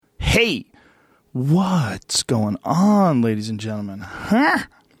Hey, what's going on, ladies and gentlemen?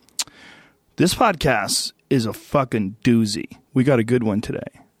 This podcast is a fucking doozy. We got a good one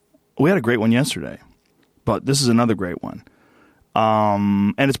today. We had a great one yesterday, but this is another great one.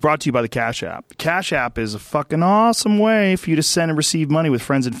 And it's brought to you by the Cash App. The Cash App is a fucking awesome way for you to send and receive money with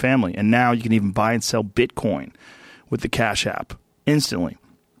friends and family. And now you can even buy and sell Bitcoin with the Cash App instantly.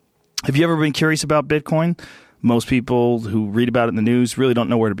 Have you ever been curious about Bitcoin? Most people who read about it in the news really don't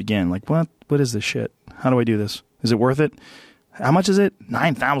know where to begin. Like, what is this shit? How do I do this? Is it worth it? How much is it?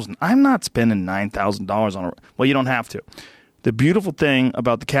 $9,000. I'm not spending $9,000 on it. Well, you don't have to. The beautiful thing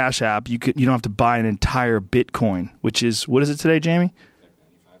about the Cash App, you don't have to buy an entire Bitcoin, which is, what is it today, Jamie?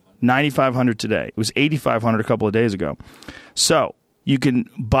 9,500 today. It was 8,500 a couple of days ago. So you can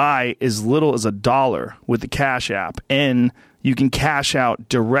buy as little as $1 with the Cash App, and you can cash out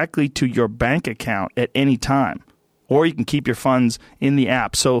directly to your bank account at any time, or you can keep your funds in the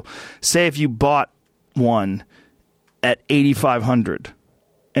app. So say if you bought one at 8,500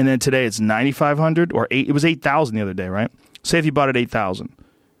 and then today it's 9,500 or it was 8,000 the other day, right? Say if you bought it 8,000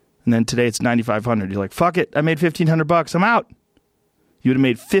 and then today it's 9,500. You're like, fuck it. I made $1,500. I'm out. You would have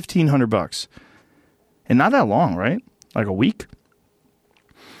made $1,500 and not that long, right? Like a week.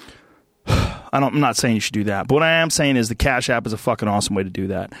 I'm not saying you should do that, but what I am saying is the Cash App is a fucking awesome way to do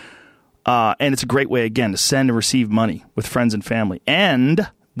that. And it's a great way, again, to send and receive money with friends and family. And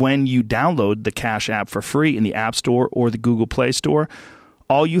when you download the Cash App for free in the App Store or the Google Play Store,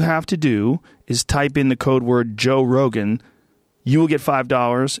 all you have to do is type in the code word Joe Rogan. You will get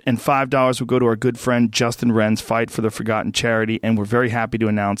 $5, and $5 will go to our good friend Justin Wren's Fight for the Forgotten charity, and we're very happy to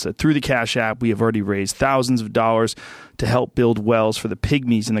announce that through the Cash App, we have already raised thousands of dollars to help build wells for the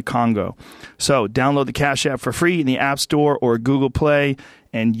pygmies in the Congo. So download the Cash App for free in the App Store or Google Play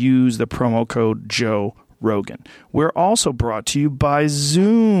and use the promo code Joe Rogan. We're also brought to you by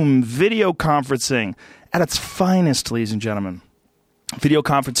Zoom video conferencing at its finest, ladies and gentlemen. Video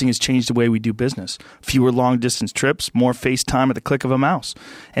conferencing has changed the way we do business. Fewer long-distance trips, more FaceTime at the click of a mouse.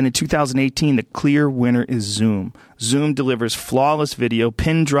 And in 2018, the clear winner is Zoom. Zoom delivers flawless video,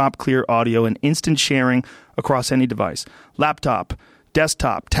 pin-drop clear audio, and instant sharing across any device. Laptop,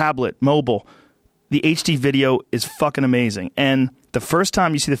 desktop, tablet, mobile. The HD video is fucking amazing. And the first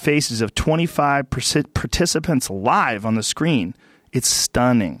time you see the faces of 25 participants live on the screen, it's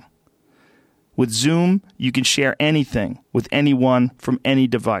stunning. With Zoom, you can share anything with anyone from any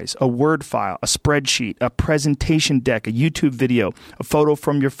device. A Word file, a spreadsheet, a presentation deck, a YouTube video, a photo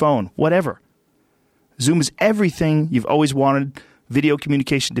from your phone, whatever. Zoom is everything you've always wanted video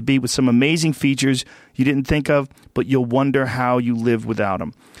communication to be, with some amazing features you didn't think of, but you'll wonder how you live without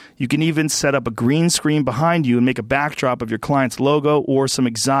them. You can even set up a green screen behind you and make a backdrop of your client's logo or some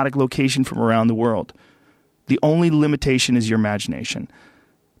exotic location from around the world. The only limitation is your imagination.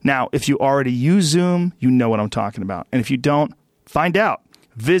 Now, if you already use Zoom, you know what I'm talking about. And if you don't, find out.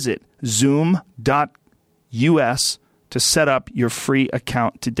 Visit zoom.us to set up your free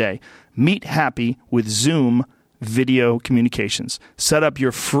account today. Meet happy with Zoom Video Communications. Set up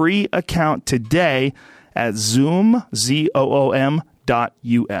your free account today at zoom.us.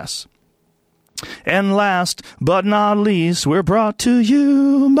 And last but not least, we're brought to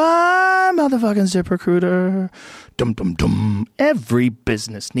you by motherfucking ZipRecruiter. Dum dum dum. Every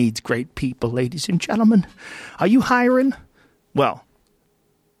business needs great people, ladies and gentlemen. Are you hiring? Well,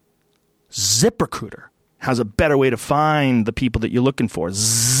 ZipRecruiter has a better way to find the people that you're looking for.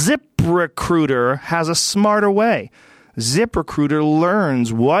 ZipRecruiter has a smarter way. ZipRecruiter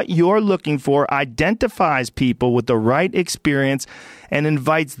learns what you're looking for, identifies people with the right experience, and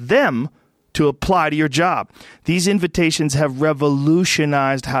invites them to apply to your job. These invitations have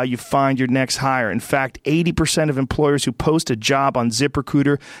revolutionized how you find your next hire. In fact, 80% of employers who post a job on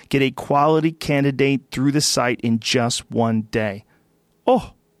ZipRecruiter get a quality candidate through the site in just one day.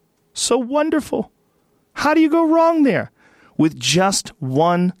 Oh, so wonderful. How do you go wrong there? With just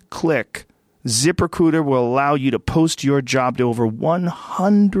one click, ZipRecruiter will allow you to post your job to over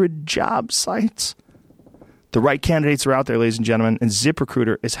 100 job sites. The right candidates are out there, ladies and gentlemen, and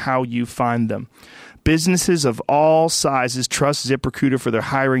ZipRecruiter is how you find them. Businesses of all sizes trust ZipRecruiter for their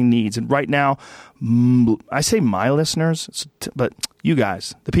hiring needs. And right now, I say my listeners, but you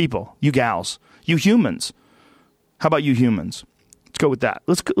guys, the people, you gals, you humans. How about you humans? Let's go with that.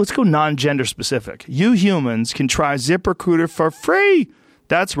 Let's go non-gender specific. You humans can try ZipRecruiter for free.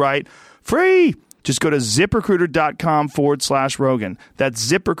 That's right, free. Just go to ZipRecruiter.com/Rogan.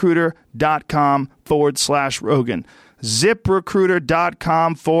 That's ZipRecruiter.com/Rogan.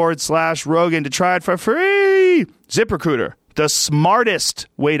 ZipRecruiter.com/Rogan to try it for free. ZipRecruiter, the smartest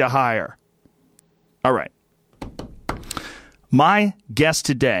way to hire. All right. My guest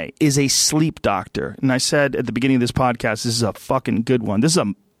today is a sleep doctor. And I said at the beginning of this podcast, this is a fucking good one.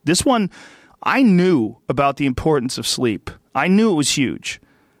 This one, I knew about the importance of sleep. I knew it was huge,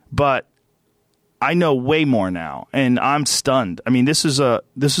 but I know way more now, and I'm stunned. I mean, I'm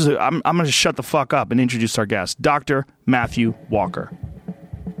going to shut the fuck up and introduce our guest, Dr. Matthew Walker.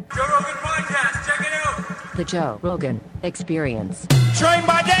 Joe Rogan Podcast, check it out. The Joe Rogan Experience. Train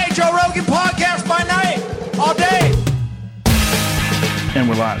by day, Joe Rogan Podcast by night, all day. And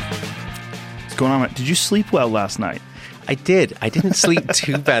we're live. What's going on? Did you sleep well last night? I did. I didn't sleep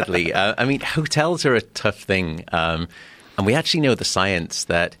too badly. I mean, hotels are a tough thing. And we actually know the science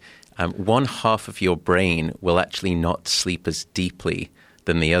that one half of your brain will actually not sleep as deeply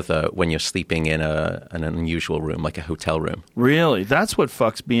than the other when you're sleeping in an unusual room, like a hotel room. Really? That's what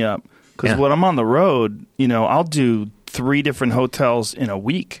fucks me up. Because when I'm on the road, I'll do 3 different hotels in a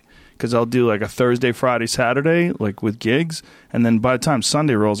week. Because I'll do like a Thursday, Friday, Saturday, like with gigs. And then by the time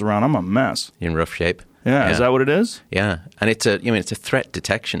Sunday rolls around, I'm a mess. In rough shape. Yeah, is that what it is? Yeah, and it's a threat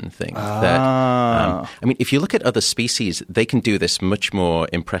detection thing. That if you look at other species, they can do this much more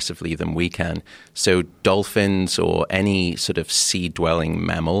impressively than we can. So dolphins or any sort of sea-dwelling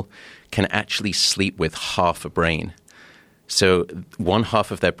mammal can actually sleep with half a brain. So one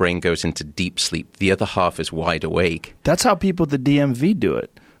half of their brain goes into deep sleep, the other half is wide awake. That's how people at the DMV do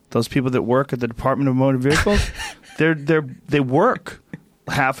it. Those people that work at the Department of Motor Vehicles, they work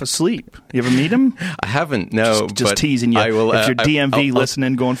half asleep. You ever meet them? I haven't, no. Just teasing you. I will, if you're DMV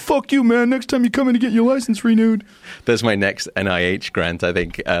listening, going, fuck you, man, next time you come in to get your license renewed. There's my next NIH grant, I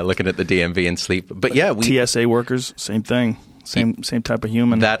think, looking at the DMV and sleep. But yeah, TSA workers, same thing. Same type of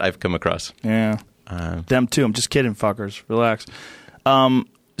human. That I've come across. Yeah. Them too. I'm just kidding, fuckers. Relax.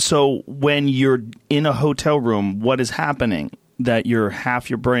 So when you're in a hotel room, what is happening that half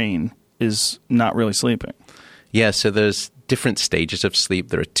your brain is not really sleeping? Yeah, so there's different stages of sleep.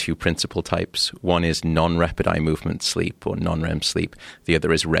 There are 2 principal types. One is non-rapid eye movement sleep or non-REM sleep. The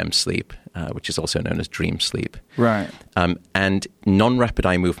other is REM sleep, which is also known as dream sleep. Right. And non-rapid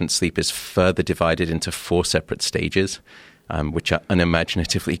eye movement sleep is further divided into 4 separate stages, which are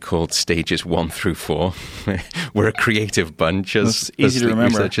unimaginatively called stages 1 through 4. We're a creative bunch as easy to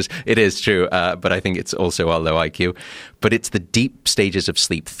remember. Researchers. It is true, but I think it's also our low IQ. But it's the deep stages of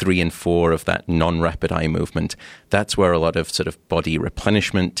sleep, 3 and 4 of that non-rapid eye movement. That's where a lot of sort of body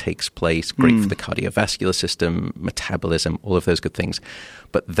replenishment takes place, great for the cardiovascular system, metabolism, all of those good things.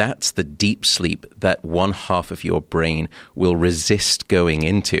 But that's the deep sleep that one half of your brain will resist going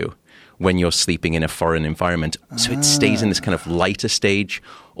into when you're sleeping in a foreign environment. So it stays in this kind of lighter stage,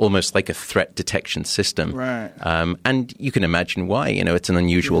 almost like a threat detection system. Right. And you can imagine why. It's an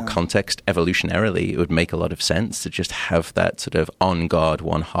unusual context. Evolutionarily, it would make a lot of sense to just have that sort of on guard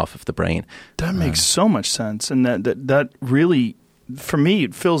one half of the brain. That makes so much sense. And that really, for me,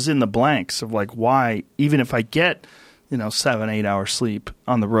 it fills in the blanks of like why, even if I get, 7-8 hours sleep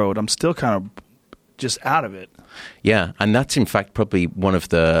on the road, I'm still kind of just out of it. Yeah, and that's in fact probably one of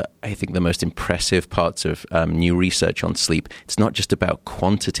the most impressive parts of new research on sleep. It's not just about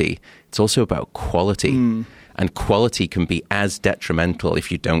quantity, it's also about quality. And quality can be as detrimental if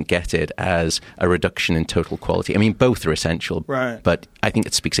you don't get it as a reduction in total quality. I mean, both are essential, right? But I think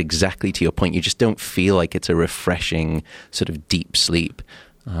it speaks exactly to your point. You just don't feel like it's a refreshing sort of deep sleep.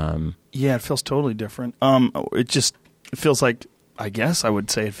 Yeah, it feels totally different. It feels like, I guess I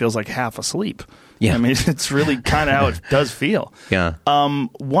would say it feels like half asleep. Yeah. I mean, it's really kind of how it does feel. Yeah.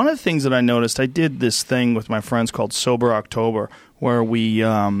 One of the things that I noticed, I did this thing with my friends called Sober October, where we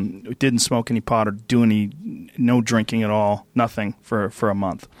didn't smoke any pot or do no drinking at all, nothing for a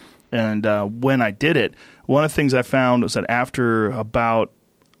month. And when I did it, one of the things I found was that after about,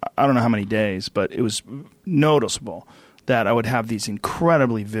 I don't know how many days, but it was noticeable that I would have these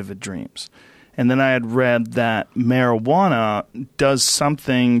incredibly vivid dreams. And then I had read that marijuana does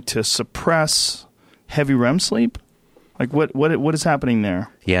something to suppress heavy REM sleep. Like what is happening there?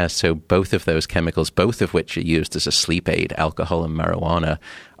 Yeah, so both of those chemicals, both of which are used as a sleep aid, alcohol and marijuana,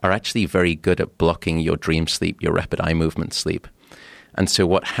 are actually very good at blocking your dream sleep, your rapid eye movement sleep. And so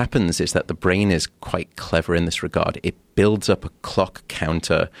what happens is that the brain is quite clever in this regard. It builds up a clock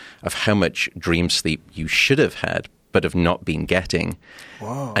counter of how much dream sleep you should have had but have not been getting.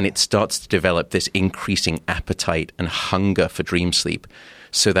 Whoa. And it starts to develop this increasing appetite and hunger for dream sleep.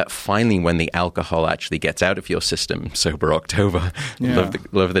 So that finally, when the alcohol actually gets out of your system, Sober October,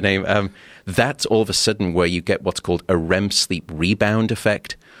 love the name, that's all of a sudden where you get what's called a REM sleep rebound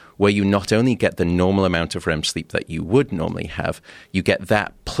effect, where you not only get the normal amount of REM sleep that you would normally have, you get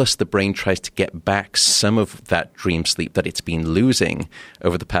that, plus the brain tries to get back some of that dream sleep that it's been losing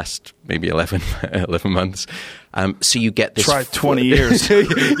over the past maybe 11 months. So you get this... Try 20 years.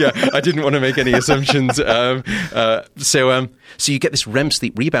 Yeah, I didn't want to make any assumptions. So you get this REM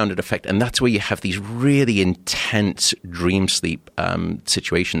sleep rebounded effect, and that's where you have these really intense dream sleep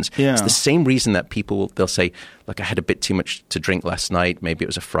situations. Yeah. It's the same reason that they'll say, look, I had a bit too much to drink last night. Maybe it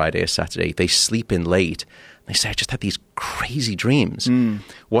was a Friday or Saturday. They sleep in late. They say, I just had these crazy dreams.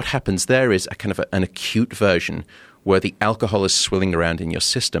 What happens there is a kind of an acute version where the alcohol is swirling around in your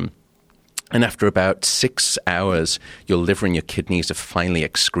system. And after about 6 hours, your liver and your kidneys have finally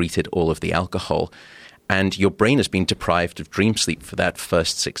excreted all of the alcohol. And your brain has been deprived of dream sleep for that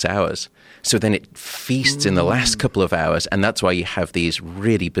first 6 hours. So then it feasts in the last couple of hours. And that's why you have these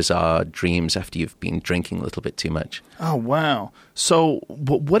really bizarre dreams after you've been drinking a little bit too much. Oh, wow. So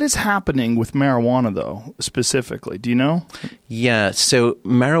what is happening with marijuana, though, specifically? Do you know? Yeah. So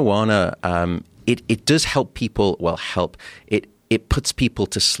marijuana, it does help people, it puts people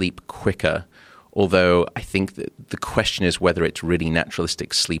to sleep quicker. Although I think that the question is whether it's really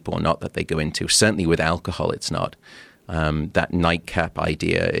naturalistic sleep or not that they go into. Certainly with alcohol, it's not. That nightcap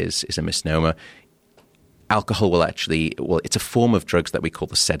idea is a misnomer. Alcohol will it's a form of drugs that we call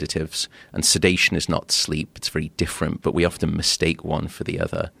the sedatives, and sedation is not sleep. It's very different, but we often mistake one for the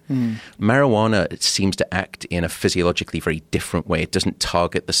other. Marijuana, it seems to act in a physiologically very different way. It doesn't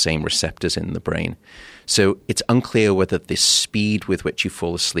target the same receptors in the brain. So it's unclear whether the speed with which you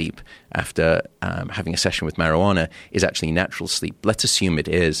fall asleep after having a session with marijuana is actually natural sleep. Let's assume it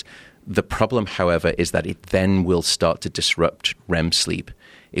is. The problem, however, is that it then will start to disrupt REM sleep.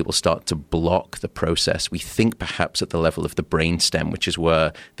 It will start to block the process. We think perhaps at the level of the brainstem, which is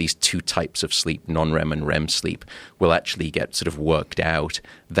where these two types of sleep, non-REM and REM sleep, will actually get sort of worked out.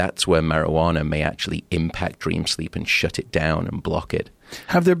 That's where marijuana may actually impact dream sleep and shut it down and block it.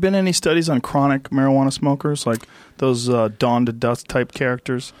 Have there been any studies on chronic marijuana smokers, like those dawn to dusk type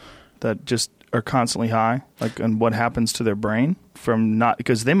characters that just are constantly high, and what happens to their brain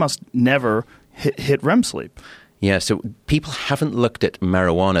because they must never hit REM sleep? Yeah, so people haven't looked at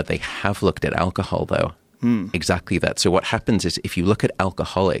marijuana. They have looked at alcohol, though. Exactly that. So what happens is if you look at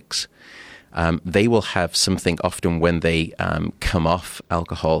alcoholics, they will have something often when they come off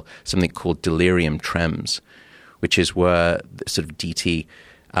alcohol, something called delirium tremens, which is where sort of DT,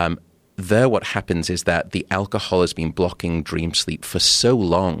 there what happens is that the alcohol has been blocking dream sleep for so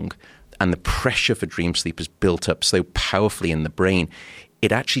long, and the pressure for dream sleep is built up so powerfully in the brain,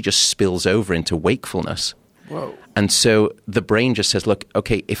 it actually just spills over into wakefulness. Whoa. And so the brain just says, look,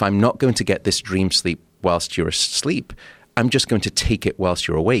 okay, if I'm not going to get this dream sleep whilst you're asleep, I'm just going to take it whilst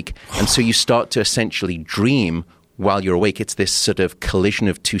you're awake. And so you start to essentially dream while you're awake. It's this sort of collision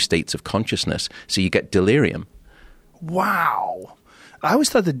of two states of consciousness. So you get delirium. Wow. I always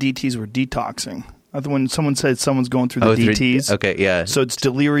thought the DTs were detoxing. When someone said someone's going through the DTs. Okay, yeah. So it's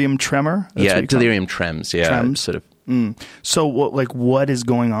delirium tremor? That's delirium tremens. Yeah. Trems? Sort of. So what is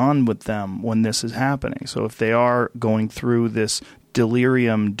going on with them when this is happening? So if they are going through this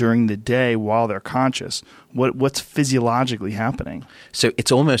delirium during the day while they're conscious, what's physiologically happening? So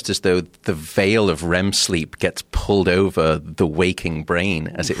it's almost as though the veil of REM sleep gets pulled over the waking brain,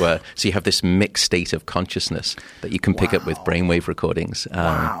 as it were. So you have this mixed state of consciousness that you can pick up with brainwave recordings.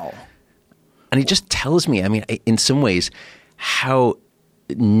 Wow. And it just tells me, I mean, in some ways, how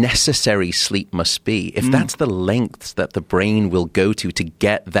necessary sleep must be. If that's the lengths that the brain will go to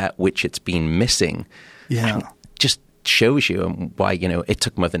get that which it's been missing, just shows you why, it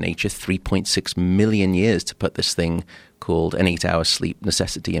took Mother Nature 3.6 million years to put this thing called an 8-hour sleep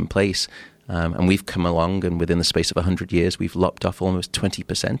necessity in place. And we've come along, and within the space of 100 years, we've lopped off almost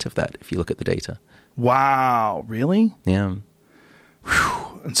 20% of that, if you look at the data. Wow. Really? Yeah. Whew.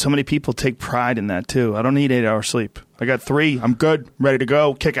 And so many people take pride in that, too. I don't need 8 hours sleep. I got 3. I'm good. Ready to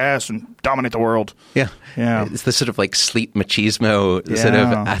go. Kick ass and dominate the world. Yeah. It's the sort of like sleep machismo sort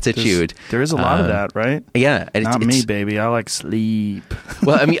of attitude. There is a lot of that, right? Yeah. Not me, baby. I like sleep.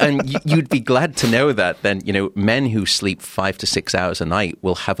 Well, I mean, and you'd be glad to know that then, men who sleep 5 to 6 hours a night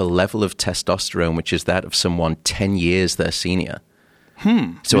will have a level of testosterone which is that of someone 10 years their senior.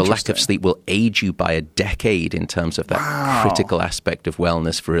 So a lack of sleep will age you by a decade in terms of that critical aspect of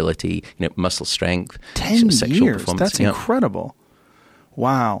wellness, virility, muscle strength, 10 sexual years. performance. That's incredible.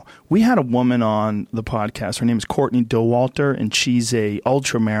 Wow. We had a woman on the podcast. Her name is Courtney Dowalter, and she's a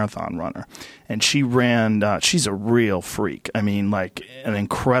ultra marathon runner. And she ran, she's a real freak. I mean, like an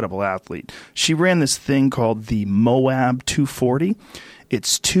incredible athlete. She ran this thing called the Moab 240.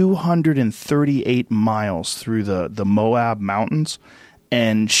 It's 238 miles through the Moab Mountains.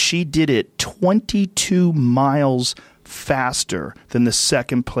 And she did it 22 miles faster than the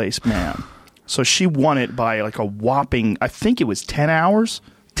second place man. So she won it by like a whopping, I think it was 10 hours.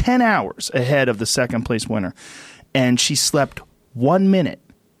 10 hours ahead of the second place winner. And she slept 1 minute.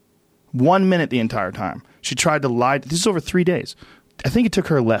 1 minute the entire time. She tried to lie. This is over 3 days. I think it took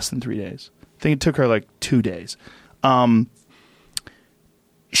her less than 3 days. I think it took her like 2 days.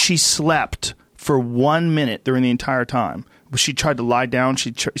 She slept for 1 minute during the entire time. She tried to lie down.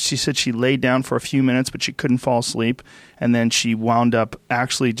 She said she laid down for a few minutes, but she couldn't fall asleep. And then she wound up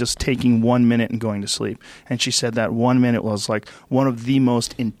actually just taking 1 minute and going to sleep. And she said that 1 minute was like one of the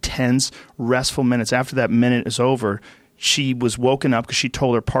most intense, restful minutes. After that minute is over, she was woken up because she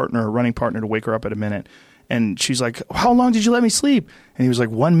told her partner, her running partner, to wake her up at a minute. And she's like, how long did you let me sleep? And he was like,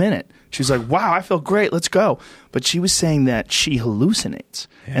 1 minute. She was like, wow, I feel great. Let's go. But she was saying that she hallucinates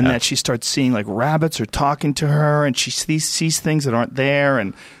and that she starts seeing like rabbits are talking to her and she sees things that aren't there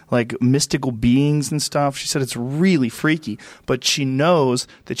and like mystical beings and stuff. She said it's really freaky, but she knows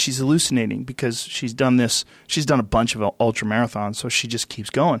that she's hallucinating because she's done this. She's done a bunch of ultra marathons, so she just keeps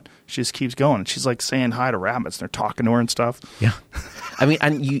going. She just keeps going. And she's like saying hi to rabbits and they're talking to her and stuff. Yeah. I mean,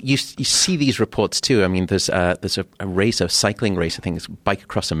 and you see these reports too. I mean, there's a race, a cycling race, I think it's Bike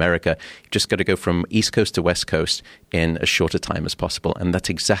Across America. You've just got to go from East Coast to West Coast in as short a time as possible. And that's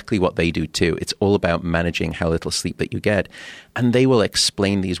exactly what they do too. It's all about managing how little sleep that you get. And they will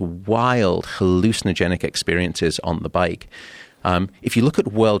explain these wild hallucinogenic experiences on the bike. If you look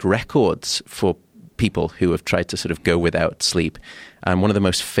at world records for people who have tried to sort of go without sleep, one of the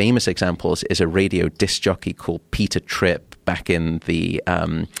most famous examples is a radio disc jockey called Peter Tripp back in the, I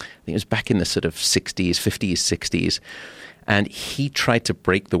think it was back in the sort of 60s, 50s, 60s. And he tried to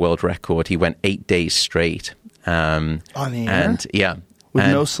break the world record. He went 8 days straight. On the air? And yeah. With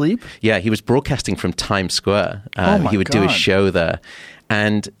no sleep? Yeah, he was broadcasting from Times Square. He would do his show there.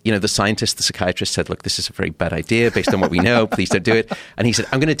 And, you know, the scientist, the psychiatrist said, look, this is a very bad idea based on what we know. Please don't do it. And he said,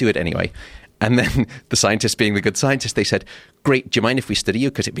 I'm going to do it anyway. And then the scientist, being the good scientist, they said, great, do you mind if we study you?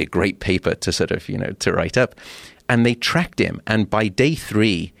 Because it'd be a great paper to sort of, you know, to write up. And they tracked him. And by day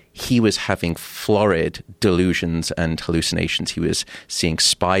 3, he was having florid delusions and hallucinations. He was seeing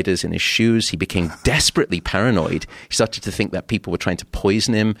spiders in his shoes. He became desperately paranoid. He started to think that people were trying to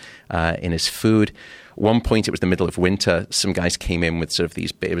poison him in his food. One point, it was the middle of winter. Some guys came in with sort of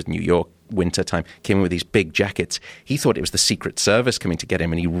these, it was New York winter time, came in with these big jackets. He thought it was the Secret Service coming to get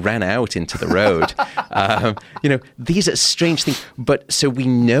him, and he ran out into the road. You know, these are strange things. But so we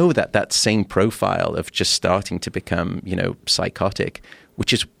know that that same profile of just starting to become, you know, psychotic,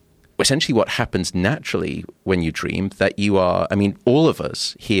 which is essentially what happens naturally when you dream, that you are, I mean, all of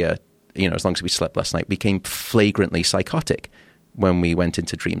us here, you know, as long as we slept last night, became flagrantly psychotic when we went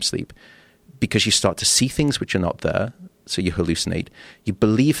into dream sleep. Because you start to see things which are not there, so you hallucinate. You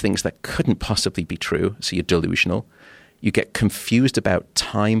believe things that couldn't possibly be true, so you're delusional. You get confused about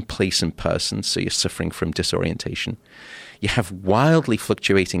time, place, and person, so you're suffering from disorientation. You have wildly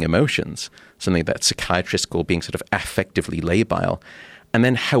fluctuating emotions, something that psychiatrists call being sort of affectively labile. And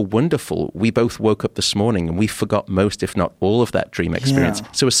then how wonderful, we both woke up this morning and we forgot most, if not all, of that dream experience.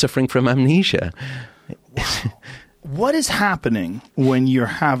 Yeah. So we're suffering from amnesia. Wow. What is happening when you're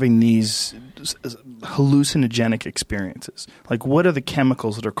having these hallucinogenic experiences? Like, what are the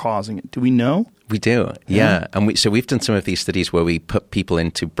chemicals that are causing it? Do we know? We do, yeah. And we've done some of these studies where we put people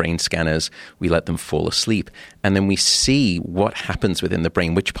into brain scanners, we let them fall asleep, and then we see what happens within the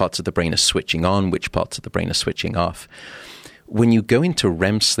brain, which parts of the brain are switching on, which parts of the brain are switching off. When you go into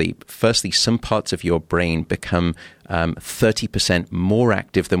REM sleep, firstly, some parts of your brain become 30% more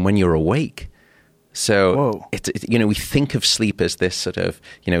active than when you're awake. So, you know, we think of sleep as this sort of,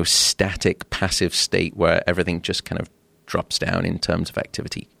 you know, static, passive state where everything just kind of drops down in terms of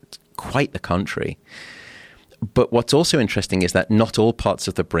activity. It's quite the contrary. But what's also interesting is that not all parts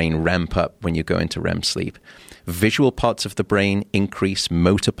of the brain ramp up when you go into REM sleep. Visual parts of the brain increase,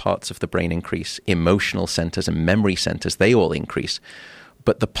 motor parts of the brain increase, emotional centers and memory centers, they all increase.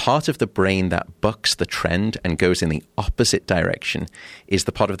 But the part of the brain that bucks the trend and goes in the opposite direction is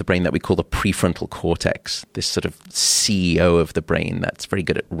the part of the brain that we call the prefrontal cortex, this sort of CEO of the brain that's very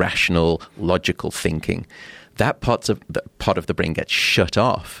good at rational, logical thinking. That part of the brain gets shut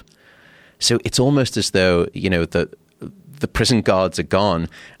off. So it's almost as though, you know, the prison guards are gone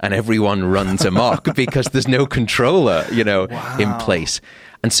and everyone runs amok because there's no controller, you know, in place.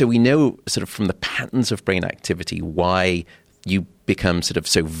 And so we know sort of from the patterns of brain activity why you become sort of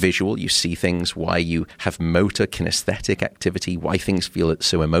so visual, you see things, why you have motor kinesthetic activity, why things feel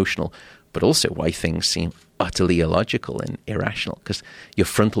so emotional, but also why things seem utterly illogical and irrational. Because your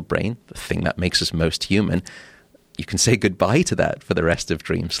frontal brain, the thing that makes us most human, you can say goodbye to that for the rest of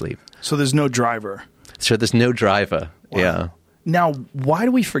dream sleep. So there's no driver. So there's no driver, yeah. Now, why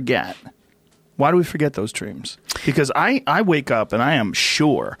do we forget? Why do we forget those dreams? Because I wake up and I am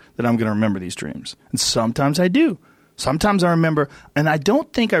sure that I'm going to remember these dreams. And sometimes I do. Sometimes I remember, and I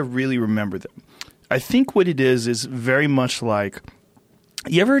don't think I really remember them. I think what it is very much like,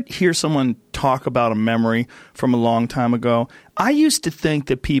 you ever hear someone talk about a memory from a long time ago? I used to think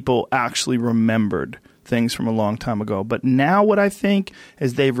that people actually remembered things from a long time ago. But now what I think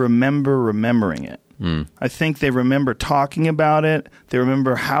is they remember remembering it. I think they remember talking about it. They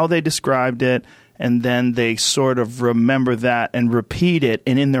remember how they described it. And then they sort of remember that and repeat it.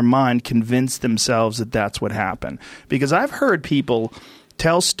 And in their mind, convince themselves that that's what happened. Because I've heard people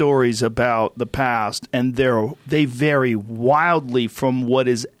tell stories about the past, and they vary wildly from what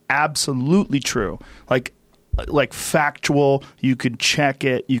is absolutely true. Like factual, you could check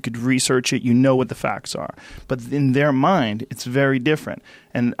it, you could research it, you know what the facts are. But in their mind, it's very different.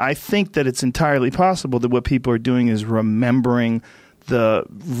 And I think that it's entirely possible that what people are doing is remembering the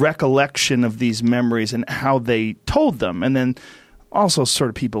recollection of these memories and how they told them. And then also sort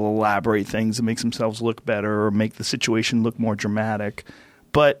of people elaborate things and make themselves look better or make the situation look more dramatic.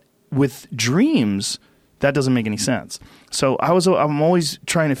 But with dreams, that doesn't make any sense. So I'm always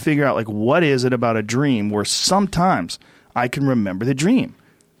trying to figure out, like, what is it about a dream where sometimes I can remember the dream,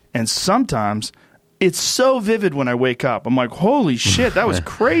 and sometimes it's so vivid when I wake up. I'm like, holy shit, that was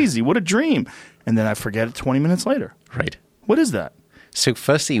crazy. What a dream. And then I forget it 20 minutes later. Right. What is that? So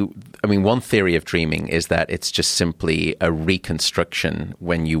firstly, I mean, one theory of dreaming is that it's just simply a reconstruction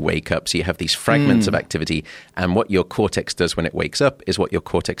when you wake up. So you have these fragments of activity, and what your cortex does when it wakes up is what your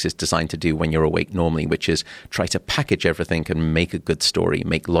cortex is designed to do when you're awake normally, which is try to package everything and make a good story,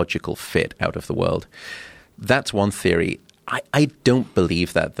 make logical fit out of the world. That's one theory. I don't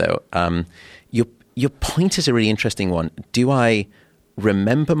believe that, though. Your point is a really interesting one. Do I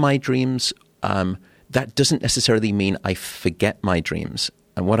remember my dreams? That doesn't necessarily mean I forget my dreams.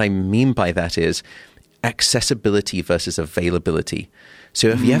 And what I mean by that is accessibility versus availability. So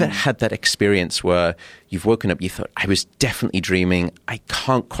have you ever had that experience where you've woken up, you thought, I was definitely dreaming, I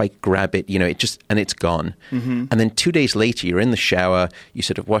can't quite grab it, and it's gone. And then 2 days later, you're in the shower, you're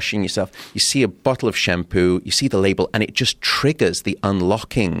sort of washing yourself, you see a bottle of shampoo, you see the label, and it just triggers the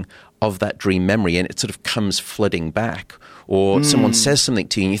unlocking of that dream memory, and it sort of comes flooding back. Or someone says something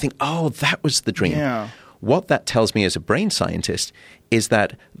to you and you think, oh, that was the dream. Yeah. What that tells me as a brain scientist is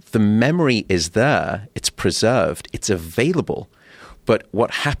that the memory is there, it's preserved, it's available. But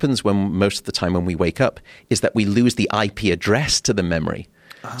what happens most of the time when we wake up is that we lose the IP address to the memory.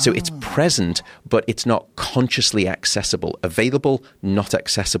 So it's present, but it's not consciously accessible. Available, not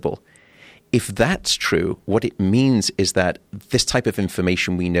accessible. If that's true, what it means is that this type of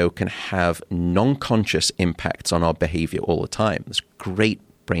information we know can have non-conscious impacts on our behavior all the time. There's great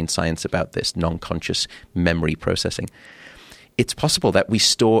brain science about this, non-conscious memory processing. It's possible that we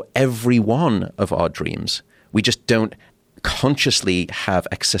store every one of our dreams. We just don't consciously have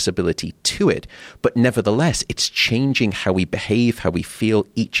accessibility to it. But nevertheless, it's changing how we behave, how we feel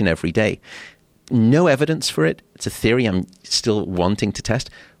each and every day. No evidence for it. It's a theory I'm still wanting to test.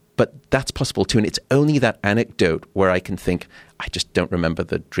 But that's possible too. And it's only that anecdote where I can think, I just don't remember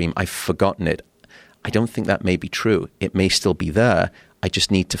the dream. I've forgotten it. I don't think that may be true. It may still be there. I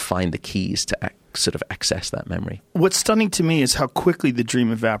just need to find the keys to sort of access that memory. What's stunning to me is how quickly the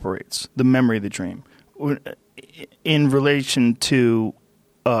dream evaporates, the memory of the dream, in relation to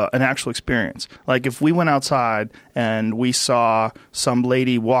an actual experience. Like if we went outside and we saw some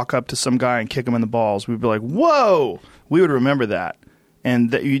lady walk up to some guy and kick him in the balls, we'd be like, whoa, we would remember that.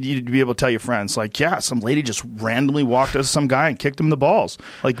 And that you'd be able to tell your friends, like, yeah, some lady just randomly walked up to some guy and kicked him in the balls.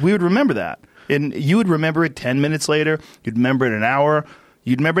 Like, we would remember that. And you would remember it 10 minutes later. You'd remember it an hour.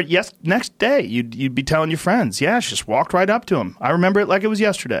 You'd remember it next day. You'd be telling your friends, yeah, she just walked right up to him. I remember it like it was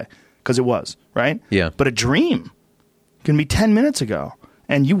yesterday, because it was, right? Yeah. But a dream can be 10 minutes ago.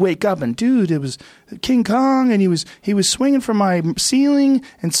 And you wake up and, dude, it was King Kong, and he was swinging from my ceiling,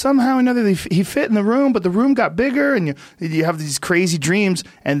 and somehow or another he fit in the room, but the room got bigger, and you have these crazy dreams,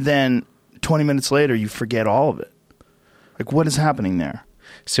 and then 20 minutes later you forget all of it. Like, what is happening there?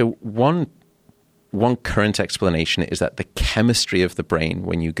 So one current explanation is that the chemistry of the brain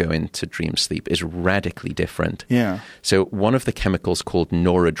when you go into dream sleep is radically different. Yeah. So one of the chemicals called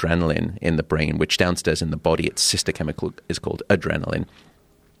noradrenaline in the brain, which downstairs in the body, its sister chemical is called adrenaline.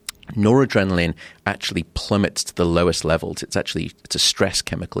 Noradrenaline actually plummets to the lowest levels. It's a stress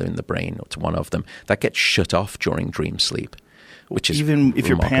chemical in the brain. It's one of them that gets shut off during dream sleep, which is even if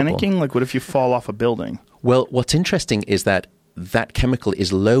remarkable. You're panicking. Like, what if you fall off a building? Well, what's interesting is that chemical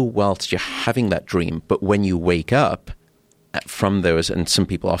is low whilst you're having that dream, but when you wake up from those, and some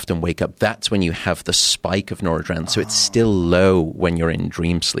people often wake up, that's when you have the spike of noradrenaline. So it's still low when you're in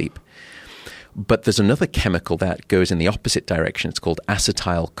dream sleep. But there's another chemical that goes in the opposite direction. It's called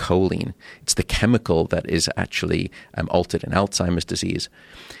acetylcholine. It's the chemical that is actually altered in Alzheimer's disease.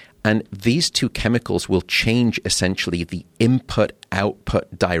 And these two chemicals will change essentially the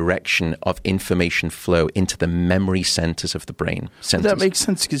input-output direction of information flow into the memory centers of the brain. That makes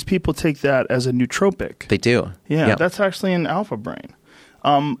sense because people take that as a nootropic. They do. Yeah, that's actually an alpha brain.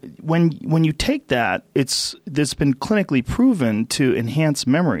 When you take that, it's been clinically proven to enhance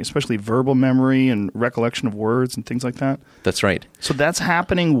memory, especially verbal memory and recollection of words and things like that. That's right. So that's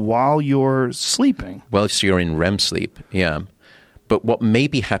happening while you're sleeping. Well, so you're in REM sleep, yeah. But what may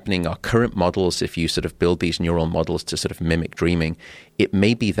be happening, our current models, if you sort of build these neural models to sort of mimic dreaming, it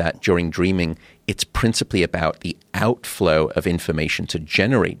may be that during dreaming, it's principally about the outflow of information to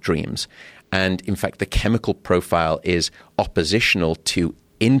generate dreams. And in fact, the chemical profile is oppositional to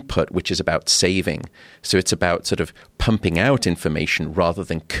input, which is about saving. So it's about sort of pumping out information rather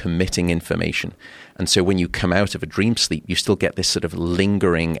than committing information. And so when you come out of a dream sleep, you still get this sort of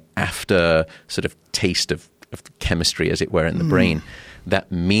lingering after sort of taste of chemistry, as it were, in the brain.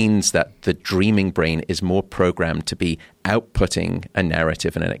 That means that the dreaming brain is more programmed to be outputting a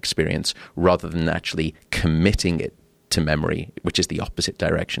narrative and an experience rather than actually committing it to memory, which is the opposite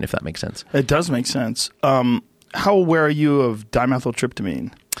direction, if that makes sense. It does make sense. How aware are you of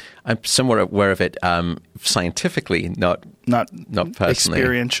dimethyltryptamine? I'm somewhat aware of it scientifically, not personally.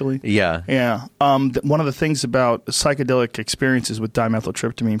 Experientially? Yeah. Yeah. One of the things about psychedelic experiences with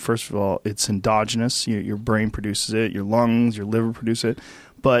dimethyltryptamine, first of all, it's endogenous. Your brain produces it, your lungs, your liver produce it.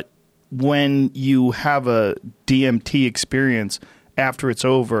 But when you have a DMT experience, after it's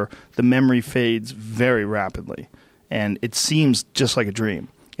over, the memory fades very rapidly. And it seems just like a dream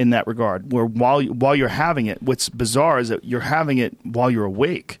in that regard, where while you're having it, what's bizarre is that you're having it while you're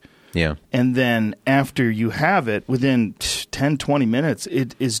awake. Yeah. And then after you have it, within 10, 20 minutes,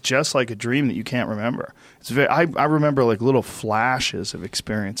 it is just like a dream that you can't remember. I remember like little flashes of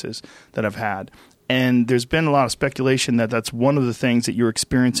experiences that I've had. And there's been a lot of speculation that that's one of the things that you're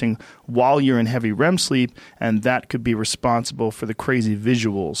experiencing while you're in heavy REM sleep, and that could be responsible for the crazy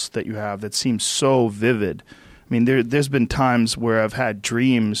visuals that you have that seem so vivid. I mean, there's been times where I've had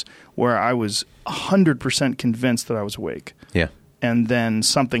dreams where I was 100% convinced that I was awake. Yeah. And then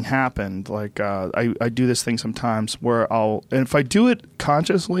something happened. Like I do this thing sometimes where and if I do it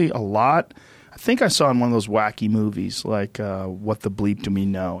consciously a lot, I think I saw in one of those wacky movies like What the Bleep Do We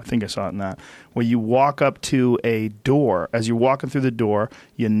Know? I think I saw it in that, where you walk up to a door. As you're walking through the door,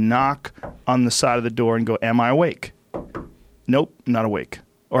 you knock on the side of the door and go, "Am I awake?" Nope, not awake.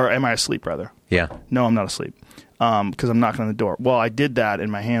 Or am I asleep, rather? Yeah. No, I'm not asleep. Because I'm knocking on the door. Well, I did that,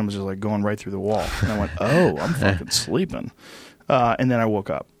 and my hand was just like going right through the wall. And I went, "Oh, I'm fucking sleeping." And then I woke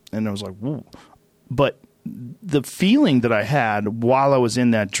up, and I was like, "Whoa!" But the feeling that I had while I was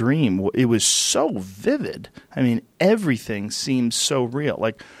in that dream, it was so vivid. I mean, everything seemed so real.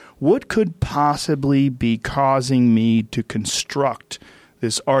 Like, what could possibly be causing me to construct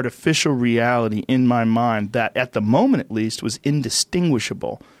this artificial reality in my mind that, at the moment at least, was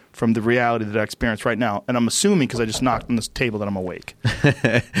indistinguishable from the reality that I experience right now? And I'm assuming, because I just knocked on this table, that I'm awake.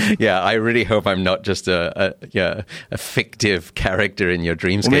 Yeah, I really hope I'm not just a fictive character in your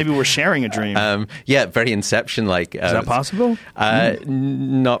dreamscape. Well, maybe we're sharing a dream. Yeah, very Inception-like. Is that possible?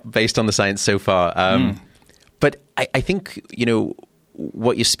 Not based on the science so far. But I think,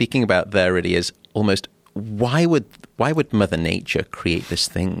 what you're speaking about there really is almost why would Mother Nature create this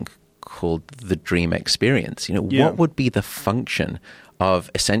thing called the dream experience? What would be the function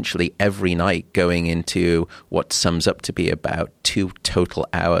of essentially every night going into what sums up to be about 2 total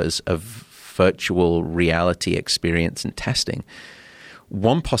hours of virtual reality experience and testing?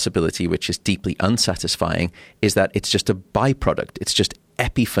 One possibility, which is deeply unsatisfying, is that it's just a byproduct. It's just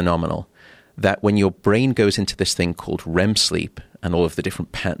epiphenomenal. That when your brain goes into this thing called REM sleep and all of the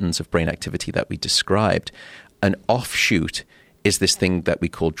different patterns of brain activity that we described, an offshoot is this thing that we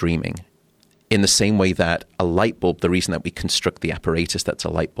call dreaming. In the same way that a light bulb, the reason that we construct the apparatus that's a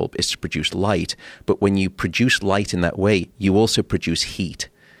light bulb is to produce light. But when you produce light in that way, you also produce heat.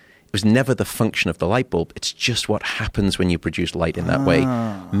 It was never the function of the light bulb. It's just what happens when you produce light in that way.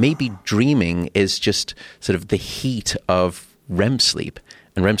 Maybe dreaming is just sort of the heat of REM sleep.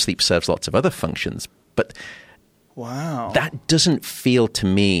 And REM sleep serves lots of other functions. But that doesn't feel to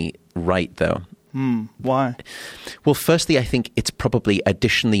me right, though. Why? Well, firstly, I think it's probably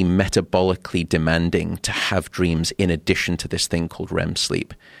additionally metabolically demanding to have dreams in addition to this thing called REM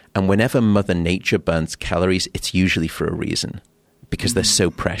sleep. And whenever Mother Nature burns calories, it's usually for a reason, because they're so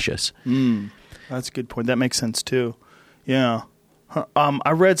precious. That's a good point. That makes sense, too. Yeah.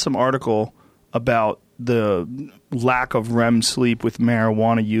 I read some article about the lack of REM sleep with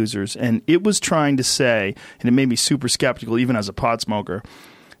marijuana users, and it was trying to say, and it made me super skeptical even as a pot smoker,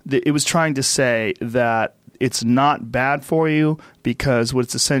 it was trying to say that it's not bad for you because what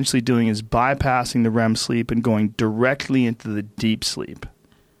it's essentially doing is bypassing the REM sleep and going directly into the deep sleep,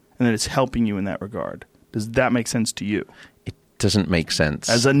 and that it's helping you in that regard. Does that make sense to you? It doesn't make sense.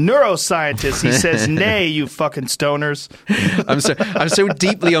 As a neuroscientist, he says, nay, you fucking stoners. I'm so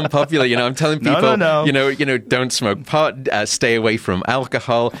deeply unpopular. I'm telling people, No. don't smoke pot, stay away from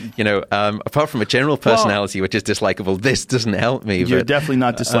alcohol. Apart from a general personality which is dislikable, this doesn't help me. You're definitely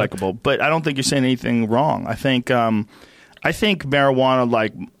not dislikable, but I don't think you're saying anything wrong. I think marijuana,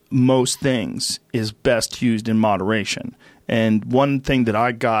 like most things, is best used in moderation. And one thing that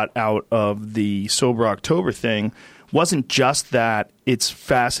I got out of the Sober October thing wasn't just that it's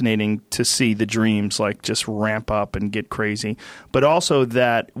fascinating to see the dreams like just ramp up and get crazy, but also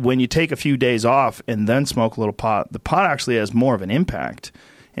that when you take a few days off and then smoke a little pot, the pot actually has more of an impact.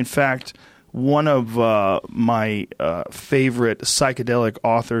 In fact, one of my favorite psychedelic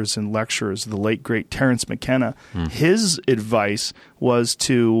authors and lecturers, the late, great Terence McKenna, his advice was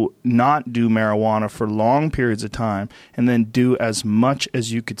to not do marijuana for long periods of time and then do as much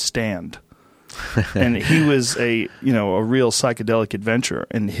as you could stand. And he was a real psychedelic adventurer,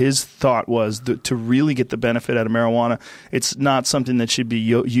 and his thought was that to really get the benefit out of marijuana, it's not something that should be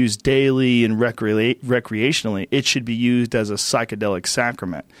used daily and recreationally. It should be used as a psychedelic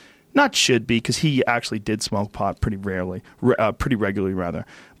sacrament. Not should be, because he actually did smoke pot pretty regularly rather.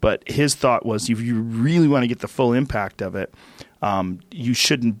 But his thought was, if you really want to get the full impact of it, you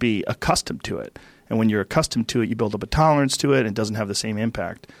shouldn't be accustomed to it. And when you're accustomed to it, you build up a tolerance to it, and it doesn't have the same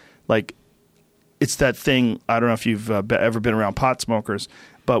impact. Like, it's that thing, I don't know if you've ever been around pot smokers,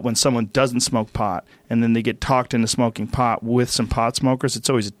 but when someone doesn't smoke pot and then they get talked into smoking pot with some pot smokers, it's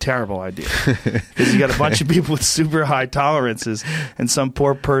always a terrible idea. Because you got a bunch of people with super high tolerances and some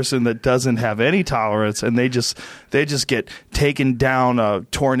poor person that doesn't have any tolerance, and they just get taken down a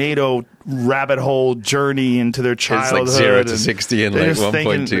tornado rabbit hole journey into their childhood. It's like 0 to 60 in like 1.2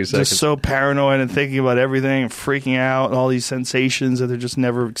 seconds. Just so paranoid and thinking about everything and freaking out and all these sensations that they've just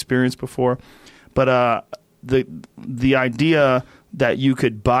never experienced before. But the idea that you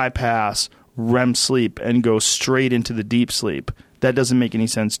could bypass REM sleep and go straight into the deep sleep, that doesn't make any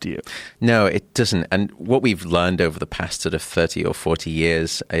sense to you. No, it doesn't. And what we've learned over the past sort of 30 or 40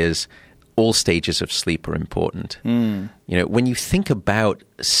 years is all stages of sleep are important. When you think about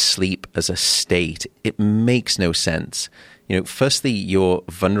sleep as a state, it makes no sense. Firstly, you're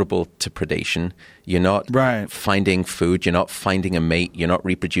vulnerable to predation. You're not finding food. You're not finding a mate. You're not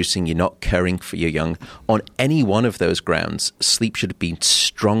reproducing. You're not caring for your young. On any one of those grounds, sleep should have been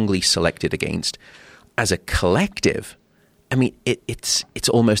strongly selected against. As a collective, I mean, it's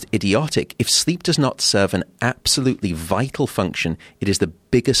almost idiotic. If sleep does not serve an absolutely vital function, it is the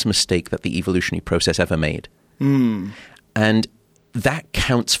biggest mistake that the evolutionary process ever made. And that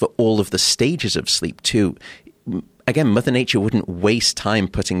counts for all of the stages of sleep too. Again, Mother Nature wouldn't waste time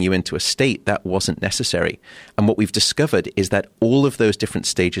putting you into a state that wasn't necessary. And what we've discovered is that all of those different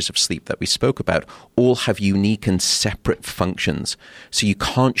stages of sleep that we spoke about all have unique and separate functions. So you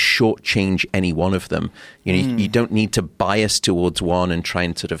can't shortchange any one of them. You don't need to bias towards one and try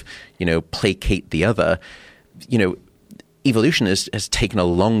and sort of, placate the other. Evolution has taken a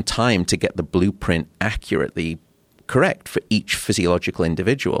long time to get the blueprint accurately correct for each physiological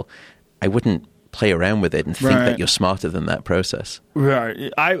individual. I wouldn't play around with it and think that you're smarter than that process. Right.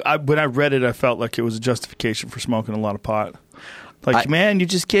 I when I read it, I felt like it was a justification for smoking a lot of pot. Like, man, you're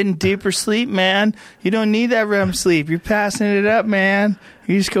just getting deeper sleep, man. You don't need that REM sleep. You're passing it up, man.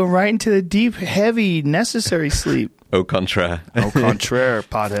 You just go right into the deep, heavy, necessary sleep. Au contraire. Au contraire,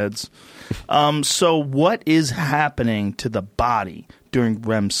 potheads. So what is happening to the body during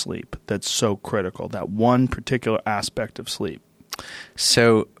REM sleep that's so critical, that one particular aspect of sleep?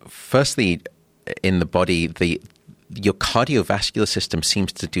 So, firstly, in the body, your cardiovascular system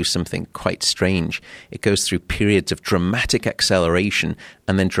seems to do something quite strange. It goes through periods of dramatic acceleration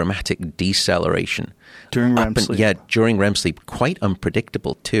and then dramatic deceleration. During REM sleep? Yeah, during REM sleep. Quite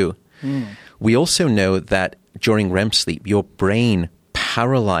unpredictable, too. We also know that during REM sleep, your brain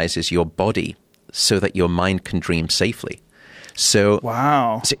paralyzes your body so that your mind can dream safely. So,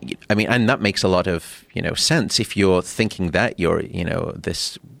 wow. So, I mean, and that makes a lot of, sense if you're thinking that you're,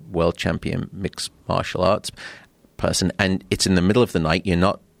 this world champion mixed martial arts person and it's in the middle of the night,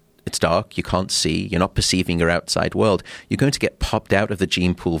 it's dark, you can't see, you're not perceiving your outside world. You're going to get popped out of the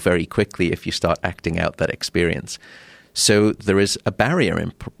gene pool very quickly if you start acting out that experience. So there is a barrier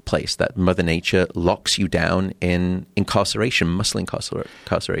in place that Mother Nature locks you down in incarceration, muscle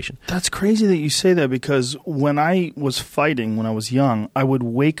incarceration. That's crazy that you say that, because when I was fighting when I was young, I would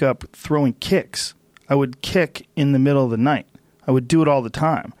wake up throwing kicks. I would kick in the middle of the night. I would do it all the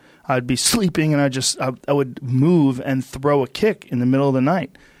time. I'd be sleeping and I would move and throw a kick in the middle of the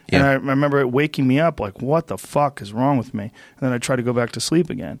night. Yeah. And I remember it waking me up like, what the fuck is wrong with me? And then I try to go back to sleep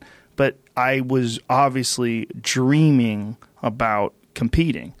again. But I was obviously dreaming about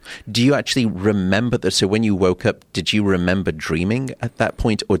competing. Do you actually remember that? So when you woke up, did you remember dreaming at that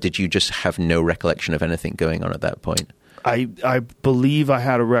point, or did you just have no recollection of anything going on at that point? I believe I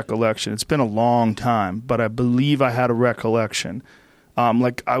had a recollection. It's been a long time, but I believe I had a recollection.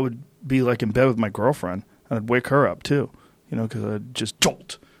 Like I would be like in bed with my girlfriend, and I'd wake her up too, because I'd just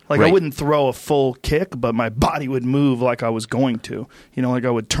jolt. Like right. I wouldn't throw a full kick, but my body would move like I was going to. Like I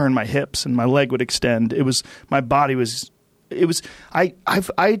would turn my hips and my leg would extend. I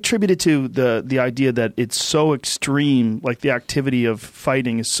attribute it to the idea that it's so extreme, like the activity of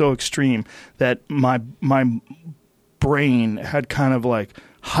fighting is so extreme that my brain had kind of like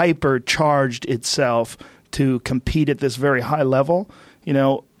hypercharged itself to compete at this very high level,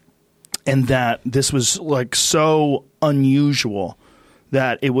 and that this was like so unusual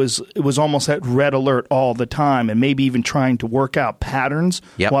that it was almost at red alert all the time, and maybe even trying to work out patterns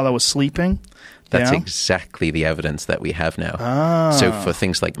while I was sleeping. That's exactly the evidence that we have now. So for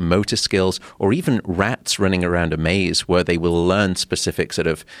things like motor skills, or even rats running around a maze where they will learn specific sort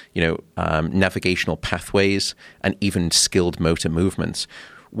of, navigational pathways and even skilled motor movements.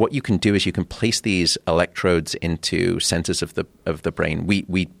 What you can do is you can place these electrodes into centers of the brain.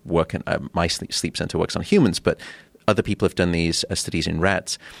 We work in my sleep center works on humans, but other people have done these studies in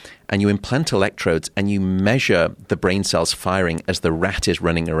rats, and you implant electrodes and you measure the brain cells firing as the rat is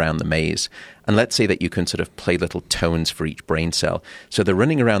running around the maze. And let's say that you can sort of play little tones for each brain cell. So they're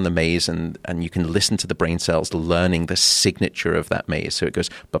running around the maze, and you can listen to the brain cells learning the signature of that maze. So it goes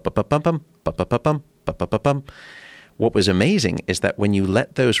ba-ba-ba-bum-bum, ba-ba-ba-bum, ba-ba-ba-bum. What was amazing is that when you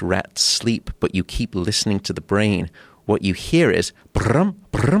let those rats sleep, but you keep listening to the brain, what you hear is brum,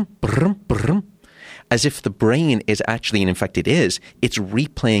 brum, brum, brum, as if the brain is actually, and in fact it is, it's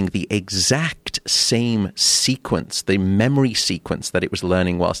replaying the exact same sequence, the memory sequence that it was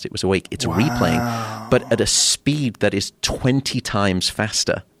learning whilst it was awake. It's replaying, but at a speed that is 20 times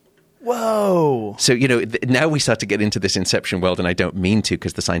faster. Whoa. So, now we start to get into this inception world, and I don't mean to,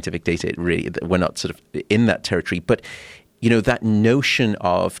 because the scientific data, we're not sort of in that territory. But, that notion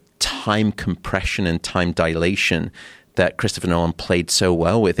of time compression and time dilation that Christopher Nolan played so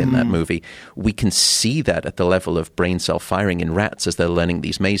well with in that movie, we can see that at the level of brain cell firing in rats as they're learning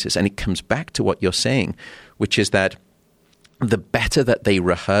these mazes. And it comes back to what you're saying, which is that the better that they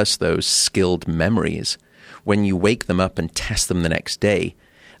rehearse those skilled memories, when you wake them up and test them the next day,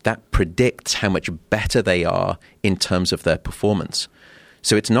 that predicts how much better they are in terms of their performance.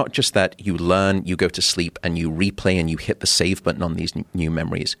 So it's not just that you learn, you go to sleep, and you replay and you hit the save button on these new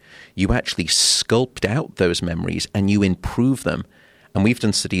memories. You actually sculpt out those memories and you improve them. And we've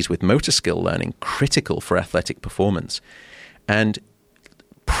done studies with motor skill learning, critical for athletic performance. And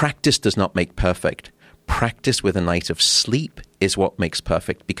practice does not make perfect. Practice with a night of sleep is what makes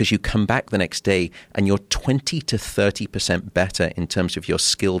perfect, because you come back the next day and you're 20 to 30% better in terms of your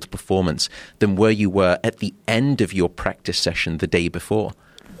skilled performance than where you were at the end of your practice session the day before.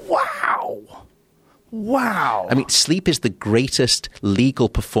 Wow. I mean, sleep is the greatest legal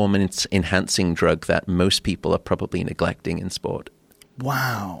performance enhancing drug that most people are probably neglecting in sport.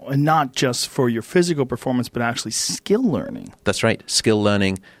 Wow. And not just for your physical performance, but actually skill learning. That's right. Skill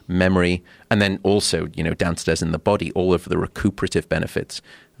learning, memory, and then also, downstairs in the body, all of the recuperative benefits.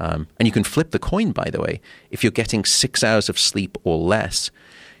 And you can flip the coin, by the way. If you're getting 6 hours of sleep or less,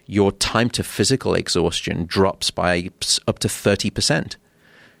 your time to physical exhaustion drops by up to 30%.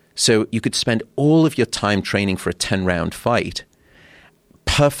 So you could spend all of your time training for a 10-round fight,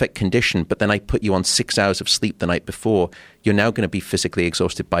 perfect condition, but then I put you on 6 hours of sleep the night before, you're now going to be physically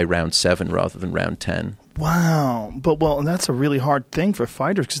exhausted by round 7 rather than round 10. Wow. But that's a really hard thing for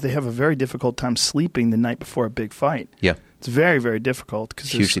fighters, because they have a very difficult time sleeping the night before a big fight. Yeah. It's very, very difficult,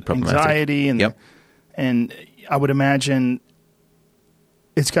 because there's hugely problematic. Anxiety and and I would imagine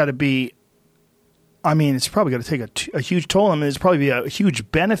it's got to be, it's probably got to take a huge toll. It's probably be a huge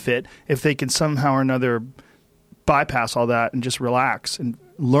benefit if they can somehow or another bypass all that and just relax and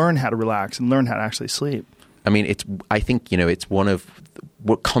learn how to relax and learn how to actually sleep. I think, it's one of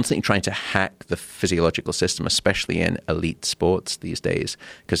we're constantly trying to hack the physiological system, especially in elite sports these days,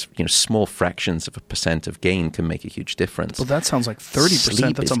 because small fractions of a percent of gain can make a huge difference. Well, that sounds like 30%.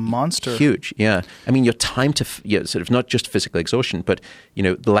 Sleep That's is a monster. Huge, yeah. I mean, your time to sort of not just physical exhaustion, but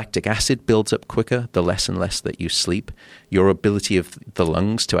the lactic acid builds up quicker the less and less that you sleep. Your ability of the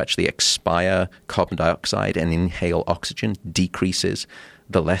lungs to actually expire carbon dioxide and inhale oxygen decreases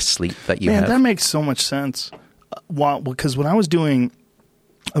the less sleep that you have. Man, that makes so much sense. Because when I was doing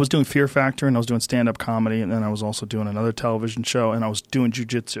Fear Factor, and I was doing stand-up comedy, and then I was also doing another television show, and I was doing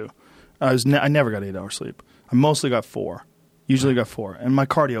jiu-jitsu. I never got 8 hours sleep. I mostly got 4. Usually got 4. And my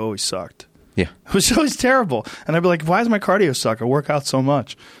cardio always sucked. Yeah. It was always terrible. And I'd be like, why does my cardio suck? I work out so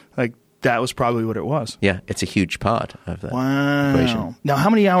much. Like, that was probably what it was. Yeah, it's a huge part of that equation. Now, how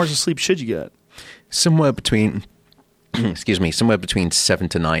many hours of sleep should you get? Somewhere between 7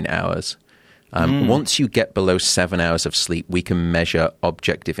 to 9 hours. Once you get below 7 hours of sleep, we can measure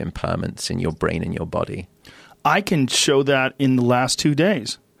objective impairments in your brain and your body. I can show that in the last 2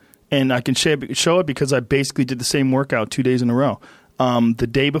 days. And I can show it because I basically did the same workout 2 days in a row. The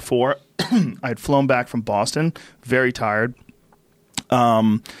day before, I had flown back from Boston, very tired.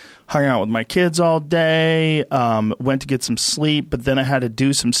 Hung out with my kids all day, went to get some sleep, but then I had to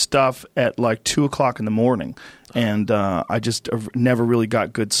do some stuff at like 2 o'clock in the morning. And I just never really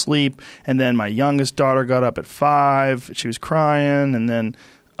got good sleep. And then my youngest daughter got up at 5. She was crying. And then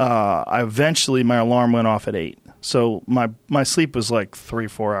my alarm went off at 8. So my sleep was like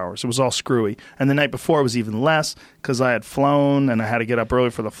 3-4 hours. It was all screwy. And the night before it was even less because I had flown and I had to get up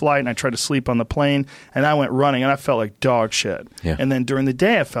early for the flight, and I tried to sleep on the plane, and I went running and I felt like dog shit. Yeah. And then during the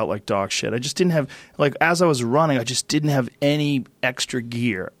day I felt like dog shit. I just didn't have, like, as I was running, I just didn't have any extra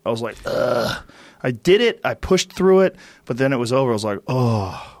gear. I was like, ugh. I did it. I pushed through it, but then it was over. I was like,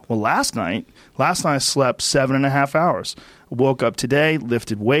 oh. Well, last night I slept 7.5 hours. Woke up today,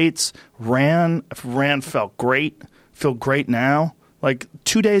 lifted weights, ran, felt great, feel great now. Like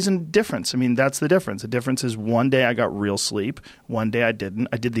 2 days in difference. I mean, that's the difference. The difference is one day I got real sleep, one day I didn't.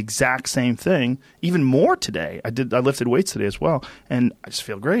 I did the exact same thing, even more today. I lifted weights today as well, and I just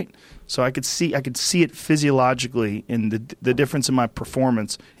feel great. So I could see it physiologically in the difference in my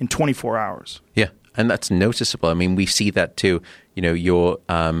performance in 24 hours. Yeah, and that's noticeable. I mean, we see that too. Your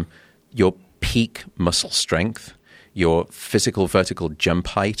peak muscle strength, your physical vertical jump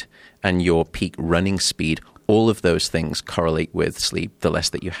height, and your peak running speed, all of those things correlate with sleep. The less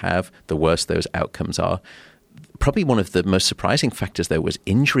that you have, the worse those outcomes are. Probably one of the most surprising factors, though, was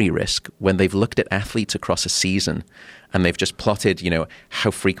injury risk. When they've looked at athletes across a season and they've just plotted,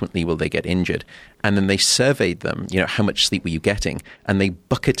 how frequently will they get injured? And then they surveyed them, how much sleep were you getting? And they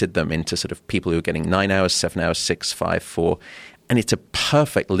bucketed them into sort of people who are getting 9 hours, 7 hours, 6, 5, 4. And it's a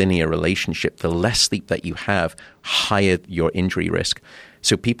perfect linear relationship. The less sleep that you have, higher your injury risk.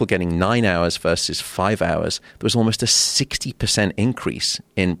 So people getting 9 hours versus 5 hours, there was almost a 60% increase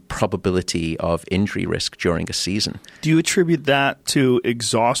in probability of injury risk during a season. Do you attribute that to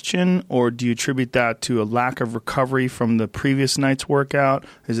exhaustion, or do you attribute that to a lack of recovery from the previous night's workout?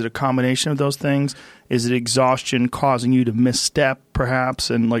 Is it a combination of those things? Is it exhaustion causing you to misstep, perhaps,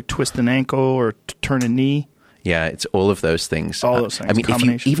 and like twist an ankle or turn a knee? Yeah, it's all of those things. All those things. I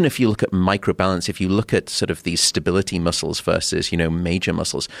mean, even if you look at microbalance, if you look at sort of these stability muscles versus, major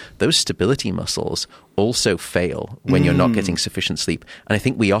muscles, those stability muscles also fail when you're not getting sufficient sleep. And I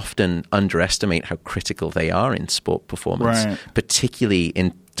think we often underestimate how critical they are in sport performance, particularly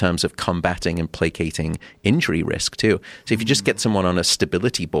in terms of combating and placating injury risk too. So if you just get someone on a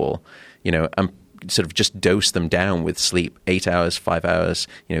stability ball, and sort of just dose them down with sleep, 8 hours, 5 hours,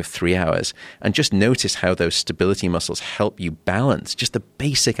 3 hours, and just notice how those stability muscles help you balance, just the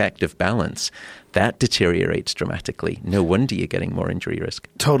basic act of balance, that deteriorates dramatically. No wonder you're getting more injury risk.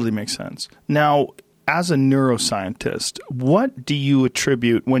 Totally makes sense. Now, as a neuroscientist, what do you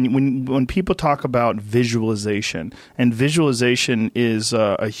attribute when people talk about visualization? And visualization is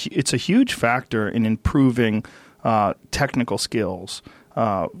it's a huge factor in improving technical skills.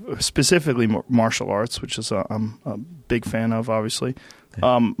 Specifically martial arts, which is I'm a big fan of, obviously.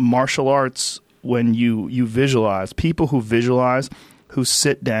 Martial arts, when you visualize, people who visualize, who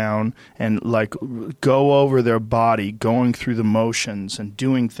sit down and like go over their body, going through the motions and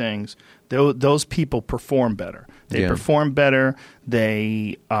doing things, those people perform better. They perform better.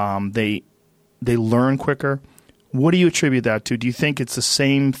 They learn quicker. What do you attribute that to? Do you think it's the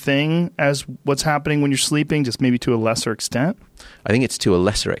same thing as what's happening when you're sleeping, just maybe to a lesser extent? I think it's to a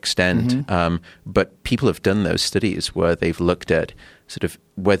lesser extent, but people have done those studies where they've looked at sort of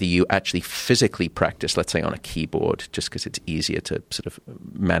whether you actually physically practice, let's say on a keyboard, just because it's easier to sort of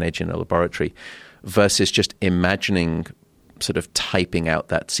manage in a laboratory, versus just imagining sort of typing out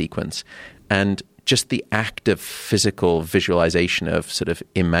that sequence. And just the act of physical visualization, of sort of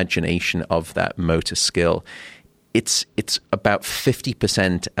imagination of that motor skill, it's about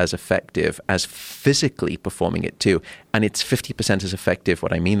 50% as effective as physically performing it too. And it's 50% as effective,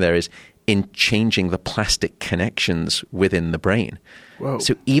 what I mean there is, in changing the plastic connections within the brain. Whoa.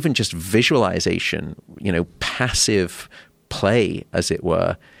 So even just visualization, passive play, as it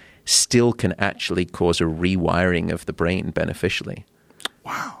were, still can actually cause a rewiring of the brain beneficially.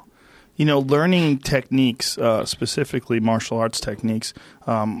 Wow. Learning techniques, specifically martial arts techniques,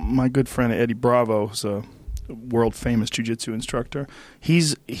 my good friend Eddie Bravo, who's a world-famous jiu-jitsu instructor,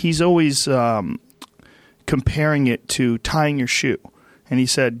 he's always comparing it to tying your shoe. And he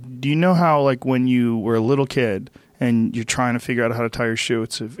said, do you know how, like, when you were a little kid and you're trying to figure out how to tie your shoe,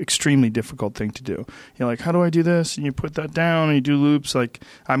 it's an extremely difficult thing to do. You're like, how do I do this? And you put that down and you do loops. Like,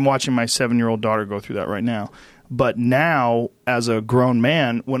 I'm watching my 7-year-old daughter go through that right now. But now, as a grown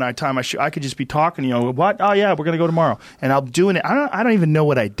man, when I tie my shoe, I could just be talking, what? Oh, yeah, we're going to go tomorrow. And I'm doing it. I don't even know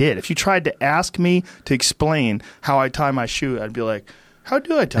what I did. If you tried to ask me to explain how I tie my shoe, I'd be like, how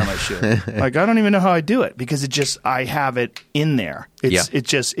do I tie my shoe? Like, I don't even know how I do it, because I have it in there.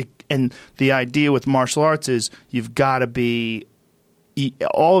 And the idea with martial arts is you've got to be,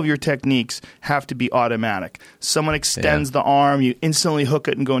 all of your techniques have to be automatic. Someone extends the arm, you instantly hook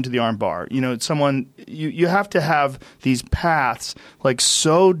it and go into the arm bar. You have to have these paths like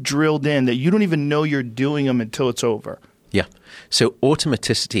so drilled in that you don't even know you're doing them until it's over. Yeah. So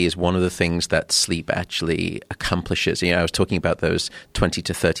automaticity is one of the things that sleep actually accomplishes. I was talking about those 20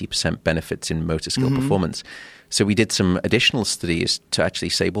 to 30% benefits in motor skill performance. So we did some additional studies to actually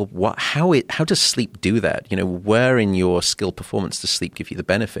say, well, how does sleep do that? Where in your skill performance does sleep give you the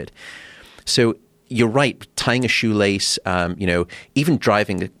benefit? So you're right, tying a shoelace, even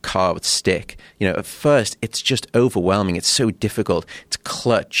driving a car with stick, at first it's just overwhelming. It's so difficult. It's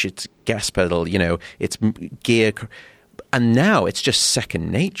clutch, it's gas pedal, it's gear. And now it's just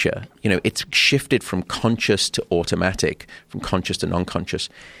second nature. It's shifted from conscious to automatic, from conscious to non-conscious.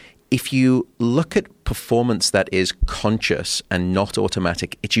 If you look at performance that is conscious and not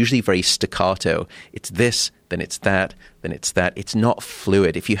automatic, it's usually very staccato. It's this, then it's that, then it's that. It's not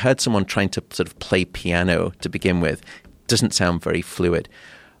fluid. If you heard someone trying to sort of play piano to begin with, it doesn't sound very fluid.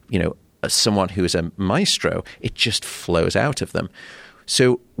 As someone who is a maestro, it just flows out of them.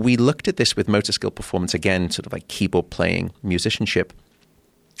 So we looked at this with motor skill performance, again, sort of like keyboard playing, musicianship.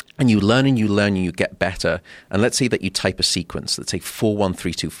 And you learn and you get better. And let's say that you type a sequence, let's say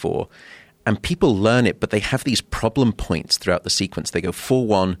 4-1-3-2-4. And people learn it, but they have these problem points throughout the sequence. They go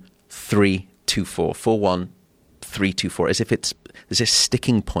 4-1-3-2-4, 4-1-3-2-4, as if there's a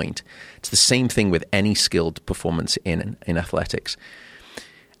sticking point. It's the same thing with any skilled performance in athletics.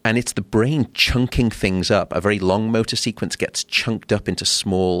 And it's the brain chunking things up. A very long motor sequence gets chunked up into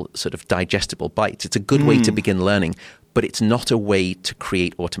small, sort of digestible bites. It's a good way to begin learning, but it's not a way to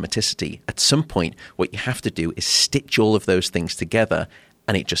create automaticity. At some point, what you have to do is stitch all of those things together,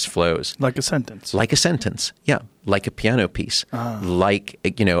 and it just flows. Like a sentence. Like a sentence, yeah. Like a piano piece. Like,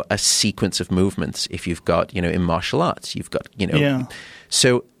 a sequence of movements. If you've got, in martial arts, you've got, Yeah.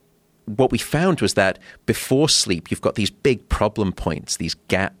 So what we found was that before sleep, you've got these big problem points, these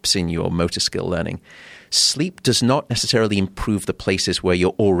gaps in your motor skill learning. Sleep does not necessarily improve the places where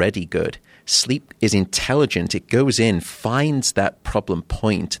you're already good. Sleep is intelligent. It goes in, finds that problem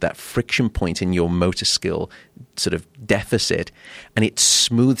point, that friction point in your motor skill sort of deficit, and it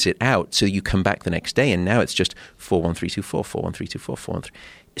smooths it out so you come back the next day, and now it's just 4-1-3-2-4, 4-1-3-2-4, 4-1-3.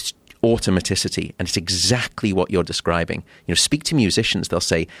 It's automaticity, and it's exactly what you're describing. Speak to musicians, they'll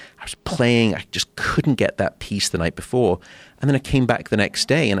say, I was playing, I just couldn't get that piece the night before, and then I came back the next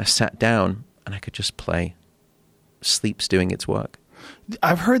day and I sat down and I could just play. Sleep's doing its work.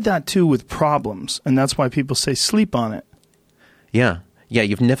 I've heard that too with problems, and that's why people say sleep on it. Yeah,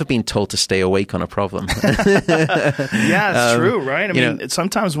 you've never been told to stay awake on a problem. Yeah, it's true, right? I mean,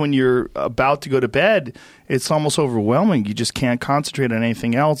 sometimes when you're about to go to bed, it's almost overwhelming. You just can't concentrate on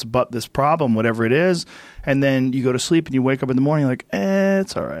anything else but this problem, whatever it is. And then you go to sleep and you wake up in the morning like,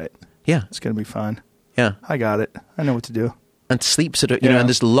 it's all right. Yeah. It's going to be fine. Yeah. I got it. I know what to do. And sleep sort of, and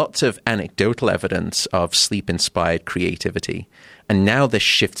there's lots of anecdotal evidence of sleep-inspired creativity. And now this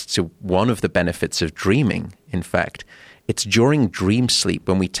shifts to one of the benefits of dreaming, in fact. It's during dream sleep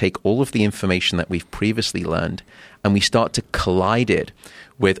when we take all of the information that we've previously learned and we start to collide it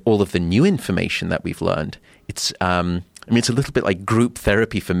with all of the new information that we've learned. It's, it's a little bit like group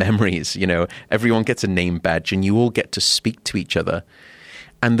therapy for memories. Everyone gets a name badge and you all get to speak to each other.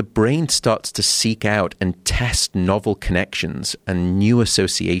 And the brain starts to seek out and test novel connections and new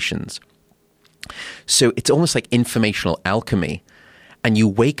associations. So it's almost like informational alchemy. And you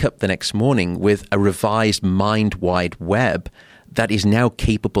wake up the next morning with a revised mind-wide web that is now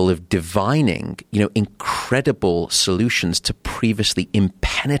capable of divining, incredible solutions to previously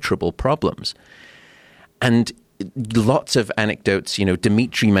impenetrable problems. And lots of anecdotes,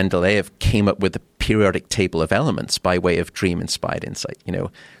 Dmitry Mendeleev came up with a periodic table of elements by way of dream-inspired insight,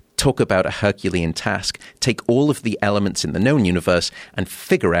 Talk about a Herculean task. Take all of the elements in the known universe and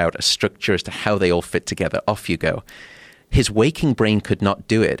figure out a structure as to how they all fit together. Off you go. His waking brain could not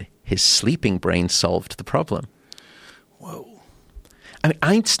do it. His sleeping brain solved the problem. Whoa. I mean,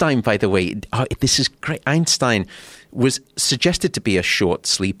 Einstein, by the way, this is great. Einstein was suggested to be a short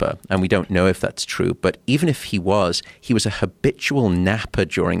sleeper, and we don't know if that's true. But even if he was a habitual napper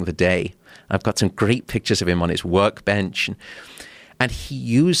during the day. I've got some great pictures of him on his workbench. And he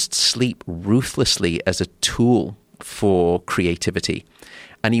used sleep ruthlessly as a tool for creativity.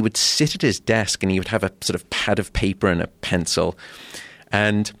 And he would sit at his desk and he would have a sort of pad of paper and a pencil.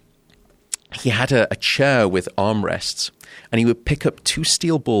 And he had a chair with armrests. And he would pick up 2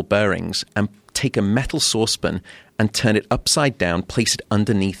 steel ball bearings and take a metal saucepan and turn it upside down, place it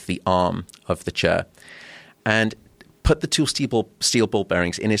underneath the arm of the chair. And put the 2 steel ball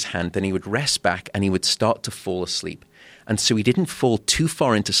bearings in his hand. Then he would rest back and he would start to fall asleep. And so he didn't fall too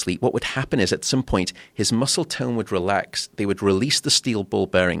far into sleep. What would happen is at some point, his muscle tone would relax. They would release the steel ball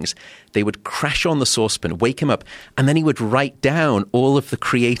bearings. They would crash on the saucepan, wake him up, and then he would write down all of the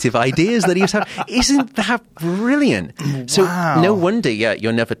creative ideas that he was having. Isn't that brilliant? So no wonder,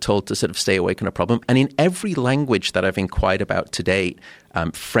 you're never told to sort of stay awake on a problem. And in every language that I've inquired about to date,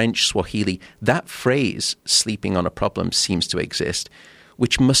 French, Swahili, that phrase, sleeping on a problem, seems to exist,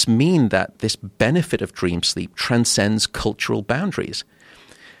 which must mean that this benefit of dream sleep transcends cultural boundaries.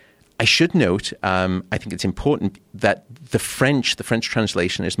 I should note, I think it's important that the French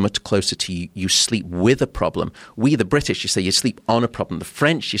translation is much closer to you sleep with a problem. We, the British, you say you sleep on a problem. The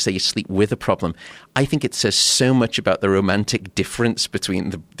French, you say you sleep with a problem. I think it says so much about the romantic difference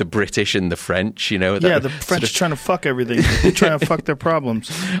between the British and the French, the French are trying to fuck everything. They're trying to fuck their problems.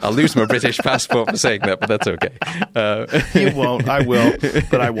 I'll lose my British passport for saying that, but that's okay. You won't. I will,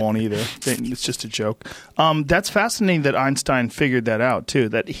 but I won't either. It's just a joke. That's fascinating that Einstein figured that out, too,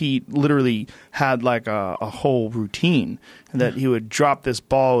 that he literally had like a whole routine that he would drop this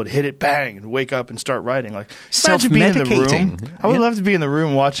ball, would hit it, bang, and wake up and start writing. Like, imagine being in the room. I would love to be in the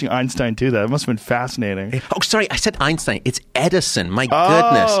room watching Einstein do that. It must have been fascinating. Oh, sorry, I said Einstein. It's Edison. My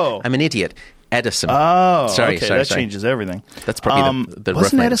goodness. I'm an idiot. Edison. Oh, sorry. That changes everything. That's probably the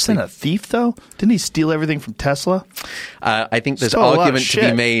wasn't Edison a thief, though? Didn't he steal everything from Tesla? I think there's argument to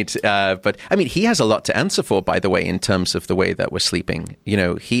be made. But, I mean, he has a lot to answer for, by the way, in terms of the way that we're sleeping.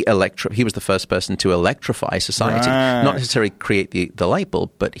 He was the first person to electrify society. Right. Not necessarily create the light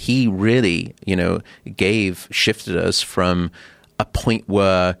bulb, but he really, shifted us from a point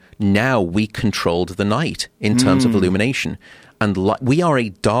where now we controlled the night in terms of illumination. And we are a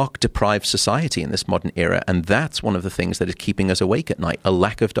dark, deprived society in this modern era, and that's one of the things that is keeping us awake at night, a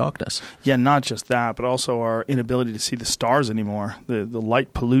lack of darkness. Yeah, not just that, but also our inability to see the stars anymore, the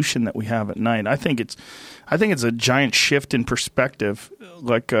light pollution that we have at night. I think it's a giant shift in perspective.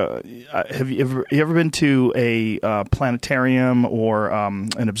 Like, have you ever been to a planetarium or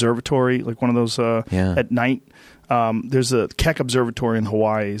an observatory, like one of those at night? There's a Keck Observatory in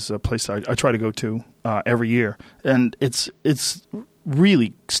Hawaii. Is a place I try to go to every year, and it's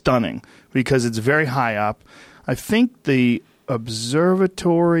really stunning because it's very high up. I think the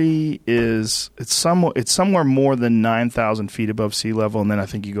observatory it's somewhere more than 9,000 feet above sea level, and then I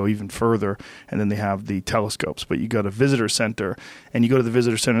think you go even further, and then they have the telescopes. But you go to visitor center, and you go to the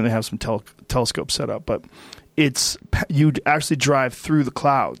visitor center, and they have some telescopes set up. But you'd actually drive through the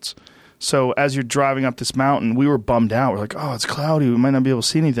clouds. So as you're driving up this mountain, we were bummed out. We're like, oh, it's cloudy. We might not be able to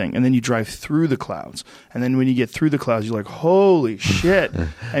see anything. And then you drive through the clouds. And then when you get through the clouds, you're like, holy shit.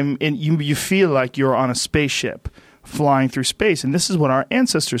 and you feel like you're on a spaceship flying through space. And this is what our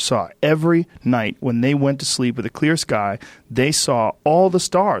ancestors saw. Every night when they went to sleep with a clear sky, they saw all the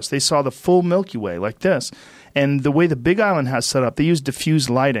stars. They saw the full Milky Way like this. And the way the Big Island has set up, they use diffused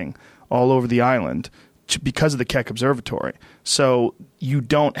lighting all over the island because of the Keck Observatory. So you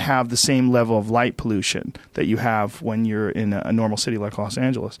don't have the same level of light pollution that you have when you're in a normal city like Los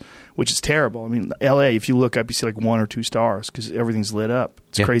Angeles, which is terrible. I mean, LA, if you look up, you see like 1 or 2 stars because everything's lit up.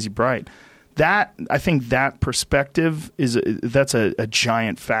 It's crazy bright. I think that perspective that's a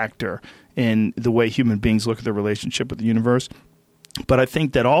giant factor in the way human beings look at their relationship with the universe. But I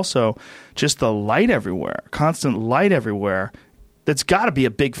think that also just the light everywhere, constant light everywhere, that's got to be a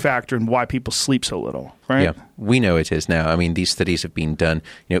big factor in why people sleep so little, right? Yeah, we know it is now. I mean, these studies have been done.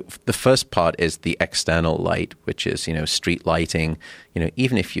 The first part is the external light, which is, street lighting.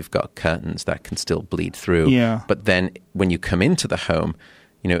 Even if you've got curtains, that can still bleed through. Yeah. But then when you come into the home,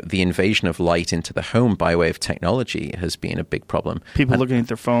 the invasion of light into the home by way of technology has been a big problem. People looking at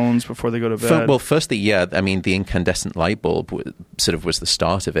their phones before they go to bed. Well, firstly, yeah, I mean, the incandescent light bulb sort of was the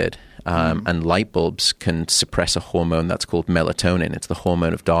start of it. And light bulbs can suppress a hormone that's called melatonin. It's the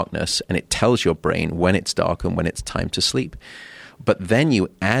hormone of darkness, and it tells your brain when it's dark and when it's time to sleep. But then you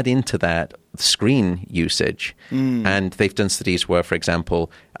add into that screen usage, and they've done studies where, for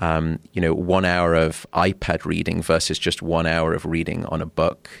example, 1 hour of iPad reading versus just 1 hour of reading on a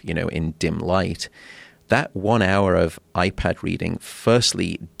book, in dim light. That 1 hour of iPad reading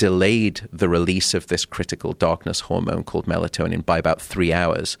firstly delayed the release of this critical darkness hormone called melatonin by about 3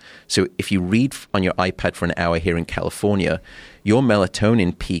 hours. So if you read on your iPad for an hour here in California, your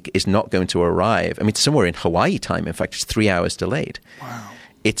melatonin peak is not going to arrive. I mean, somewhere in Hawaii time, in fact, it's 3 hours delayed. Wow.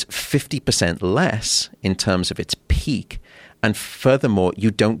 It's 50% less in terms of its peak. And furthermore,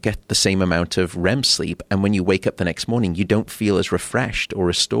 you don't get the same amount of REM sleep. And when you wake up the next morning, you don't feel as refreshed or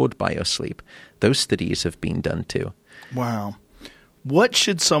restored by your sleep. Those studies have been done too. Wow. What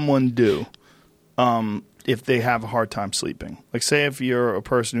should someone do if they have a hard time sleeping? Like, say if you're a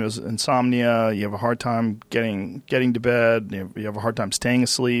person who has insomnia, you have a hard time getting to bed, you have a hard time staying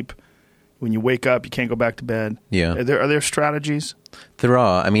asleep. When you wake up, you can't go back to bed. Yeah. Are there strategies? There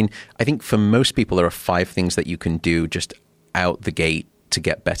are. I mean, I think for most people, there are 5 things that you can do just out the gate to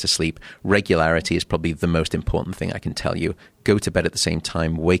get better sleep. Regularity is probably the most important thing I can tell you. Go to bed at the same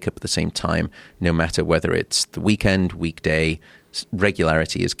time, wake up at the same time, no matter whether it's the weekend, weekday.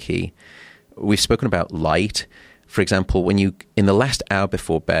 Regularity is key. We've spoken about light. For example, when you, in the last hour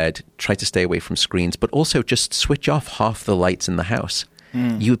before bed, try to stay away from screens, but also just switch off half the lights in the house.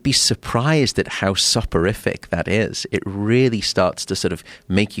 You would be surprised at how soporific that is. It really starts to sort of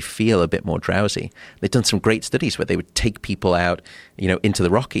make you feel a bit more drowsy. They've done some great studies where they would take people out, into the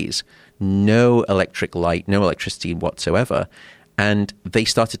Rockies, no electric light, no electricity whatsoever. And they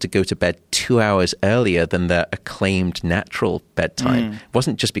started to go to bed 2 hours earlier than their acclaimed natural bedtime. It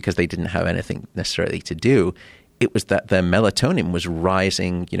wasn't just because they didn't have anything necessarily to do. It was that their melatonin was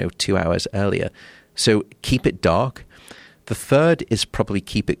rising, 2 hours earlier. So keep it dark. The third is probably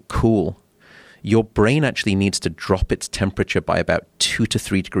keep it cool. Your brain actually needs to drop its temperature by about 2 to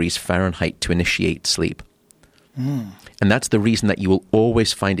 3 degrees Fahrenheit to initiate sleep. And that's the reason that you will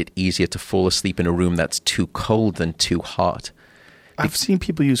always find it easier to fall asleep in a room that's too cold than too hot. I've seen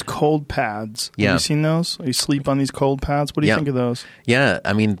people use cold pads. Yeah. Have you seen those? You sleep on these cold pads? What do you think of those? Yeah,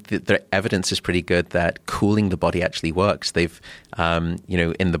 I mean, the evidence is pretty good that cooling the body actually works. They've,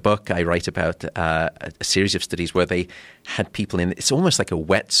 in the book, I write about a series of studies where they had people in, it's almost like a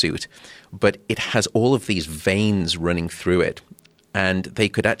wetsuit, but it has all of these veins running through it. And they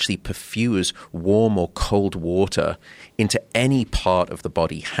could actually perfuse warm or cold water into any part of the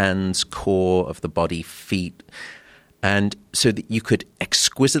body, hands, core of the body, feet. And so that you could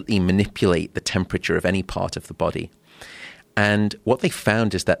exquisitely manipulate the temperature of any part of the body. And what they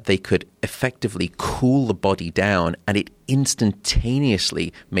found is that they could effectively cool the body down, and it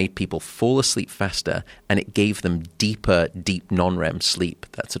instantaneously made people fall asleep faster, and it gave them deep non-REM sleep,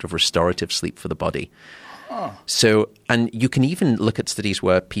 that sort of restorative sleep for the body. So, and you can even look at studies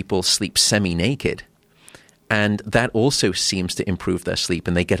where people sleep semi-naked, and that also seems to improve their sleep,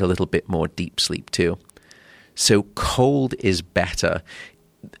 and they get a little bit more deep sleep too. So cold is better.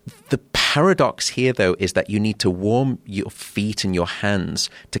 The paradox here, though, is that you need to warm your feet and your hands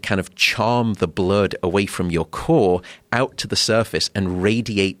to kind of charm the blood away from your core out to the surface and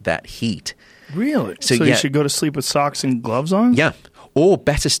radiate that heat. Really? So you should go to sleep with socks and gloves on? Yeah. Or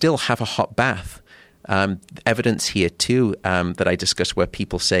better still, have a hot bath. Evidence here, too, that I discussed where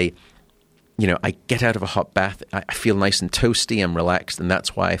people say, I get out of a hot bath, I feel nice and toasty, I'm relaxed, and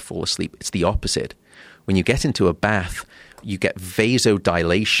that's why I fall asleep. It's the opposite. When you get into a bath, you get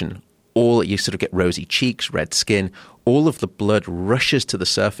vasodilation. You sort of get rosy cheeks, red skin. All of the blood rushes to the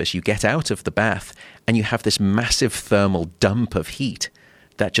surface. You get out of the bath, and you have this massive thermal dump of heat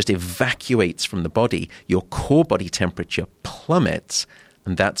that just evacuates from the body. Your core body temperature plummets,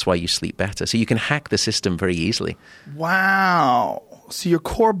 and that's why you sleep better. So you can hack the system very easily. Wow. So your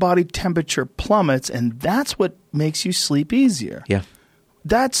core body temperature plummets, and that's what makes you sleep easier. Yeah.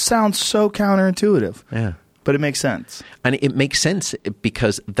 That sounds so counterintuitive. Yeah. But it makes sense. And it makes sense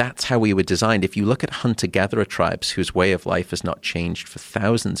because that's how we were designed. If you look at hunter-gatherer tribes whose way of life has not changed for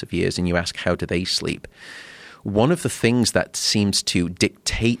thousands of years, and you ask how do they sleep, one of the things that seems to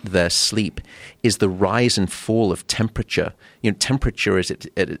dictate their sleep is the rise and fall of temperature. Temperature is at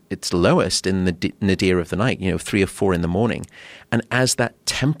its lowest in the nadir of the night, 3 or 4 in the morning. And as that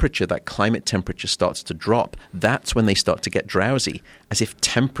temperature, that climate temperature starts to drop, that's when they start to get drowsy, as if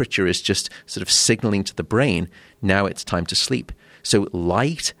temperature is just sort of signaling to the brain, now it's time to sleep. So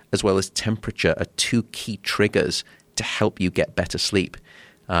light as well as temperature are 2 key triggers to help you get better sleep.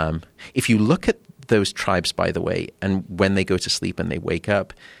 If you look at those tribes, by the way, and when they go to sleep and they wake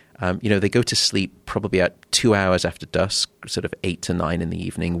up, they go to sleep probably at 2 hours after dusk, sort of 8 to 9 in the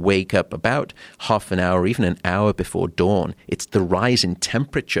evening, wake up about half an hour, even an hour before dawn. It's the rise in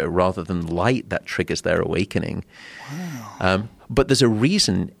temperature rather than light that triggers their awakening. Wow. But there's a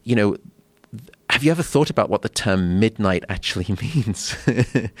reason, have you ever thought about what the term midnight actually means?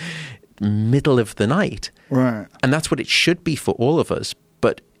 Middle of the night. Right. And that's what it should be for all of us.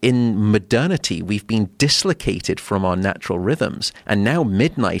 But in modernity, we've been dislocated from our natural rhythms. And now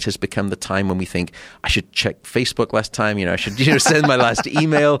midnight has become the time when we think, I should check Facebook last time, I should send my last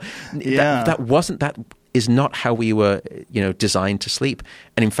email. Yeah. That is not how we were, designed to sleep.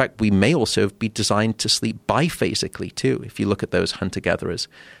 And in fact, we may also be designed to sleep biphasically too. If you look at those hunter-gatherers,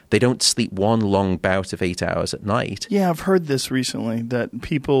 they don't sleep one long bout of 8 hours at night. Yeah, I've heard this recently, that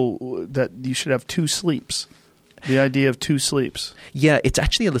you should have 2 sleeps. The idea of 2 sleeps. Yeah, it's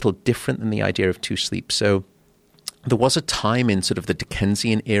actually a little different than the idea of 2 sleeps. So there was a time in sort of the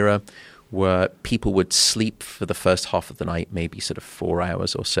Dickensian era where people would sleep for the first half of the night, maybe sort of 4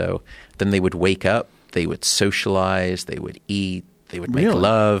 hours or so. Then they would wake up, they would socialize, they would eat, they would make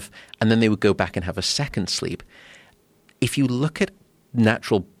love, and then they would go back and have a second sleep. If you look at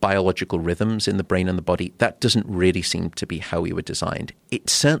natural biological rhythms in the brain and the body, that doesn't really seem to be how we were designed. It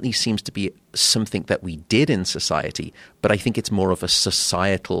certainly seems to be something that we did in society, but I think it's more of a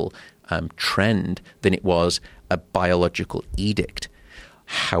societal trend than it was a biological edict.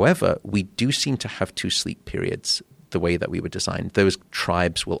 However, we do seem to have 2 sleep periods the way that we were designed. Those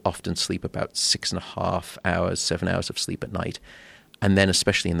tribes will often sleep about 6.5 hours, 7 hours of sleep at night. And then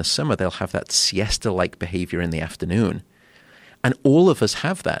especially in the summer, they'll have that siesta-like behavior in the afternoon. And all of us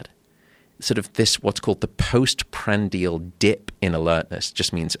have that. Sort of this, what's called the postprandial dip in alertness,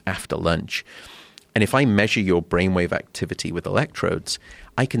 just means after lunch. And if I measure your brainwave activity with electrodes,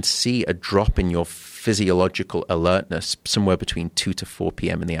 I can see a drop in your physiological alertness somewhere between 2 to 4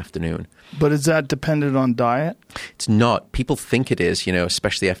 p.m. in the afternoon. But is that dependent on diet? It's not. People think it is,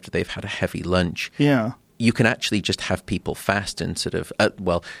 especially after they've had a heavy lunch. Yeah. You can actually just have people fast and sort of,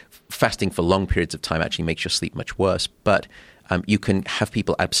 fasting for long periods of time actually makes your sleep much worse. But you can have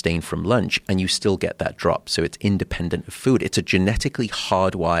people abstain from lunch and you still get that drop. So it's independent of food. It's a genetically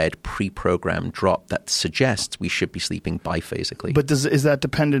hardwired, pre-programmed drop that suggests we should be sleeping biphasically. But is that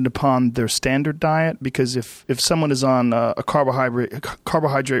dependent upon their standard diet? Because if someone is on a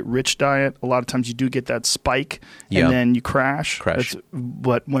carbohydrate-rich diet, a lot of times you do get that spike and then you crash.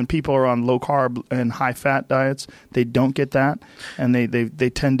 But when people are on low-carb and high-fat diets, they don't get that, and they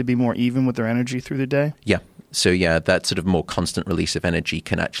tend to be more even with their energy through the day? Yeah. So yeah, that sort of more constant release of energy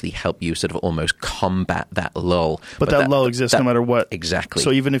can actually help you sort of almost combat that lull. But that lull exists no matter what. Exactly. So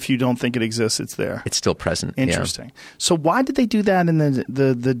even if you don't think it exists, it's there. It's still present. Interesting. Yeah. So why did they do that in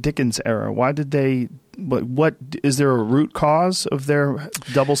the Dickens era? Why did they? What is there a root cause of their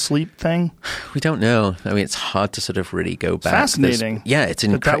double sleep thing? We don't know. I mean, it's hard to sort of really go back. Fascinating. It's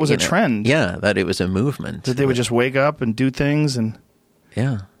that was a trend. Yeah, that it was a movement. That they would just wake up and do things, and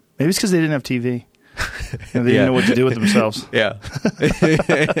maybe it's because they didn't have TV. And they didn't know what to do with themselves. Yeah.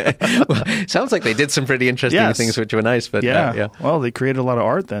 Well, sounds like they did some pretty interesting things, which were nice. But yeah. Well, they created a lot of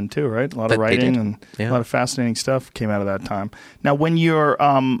art then too, right? A lot of writing and a lot of fascinating stuff came out of that time. Now, when you're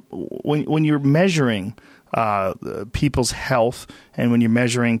when you're measuring people's health, and when you're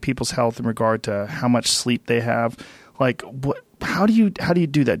measuring people's health in regard to how much sleep they have, like how do you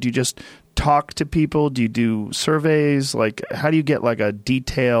do that? Do you just talk to people? Do you do surveys? Like, how do you get like a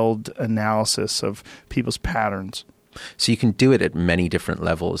detailed analysis of people's patterns? So you can do it at many different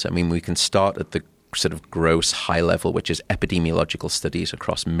levels. I mean, we can start at the sort of gross high level, which is epidemiological studies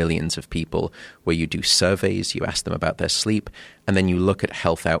across millions of people, where you do surveys, you ask them about their sleep, and then you look at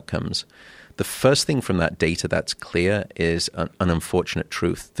health outcomes. The first thing from that data that's clear is an unfortunate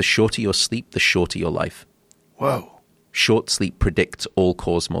truth. The shorter your sleep, the shorter your life. Whoa. Short sleep predicts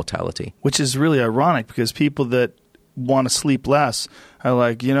all-cause mortality. Which is really ironic, because people that want to sleep less are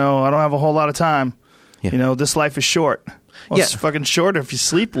like, I don't have a whole lot of time. Yeah. This life is short. Well, it's fucking shorter if you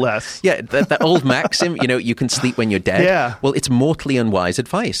sleep less. Yeah, that old maxim, you can sleep when you're dead. Yeah. Well, it's mortally unwise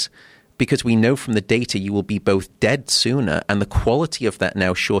advice, because we know from the data you will be both dead sooner and the quality of that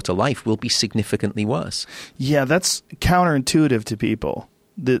now shorter life will be significantly worse. Yeah, that's counterintuitive to people.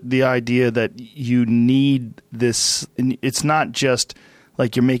 The idea that you need this, it's not just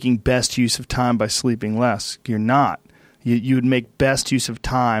like you're making best use of time by sleeping less. You're not. You would make best use of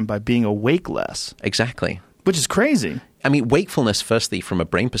time by being awake less. Exactly. Which is crazy. I mean, wakefulness, firstly, from a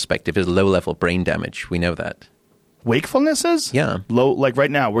brain perspective, is low-level brain damage. We know that. Wakefulness is? Yeah. Low, like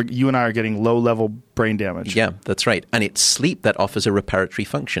right now, you and I are getting low-level brain damage. Yeah, that's right. And it's sleep that offers a reparatory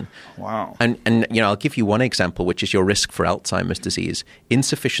function. Wow. And I'll give you one example, which is your risk for Alzheimer's disease.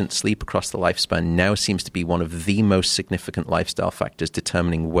 Insufficient sleep across the lifespan now seems to be one of the most significant lifestyle factors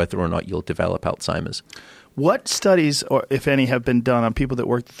determining whether or not you'll develop Alzheimer's. What studies, or if any, have been done on people that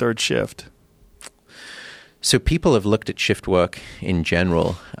work the third shift? So people have looked at shift work in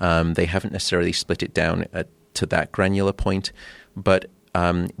general. They haven't necessarily split it down to that granular point. But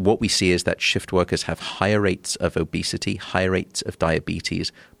what we see is that shift workers have higher rates of obesity, higher rates of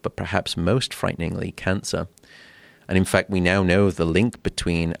diabetes, but perhaps most frighteningly, cancer. And in fact, we now know the link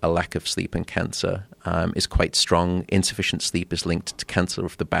between a lack of sleep and cancer is quite strong. Insufficient sleep is linked to cancer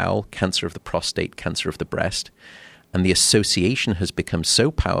of the bowel, cancer of the prostate, cancer of the breast. And the association has become so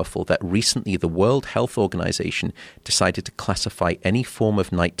powerful that recently the World Health Organization decided to classify any form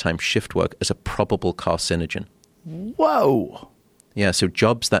of nighttime shift work as a probable carcinogen. Whoa. Yeah, so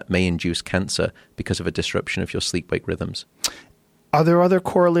jobs that may induce cancer because of a disruption of your sleep-wake rhythms. Are there other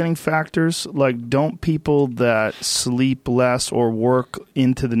correlating factors? Like, don't people that sleep less or work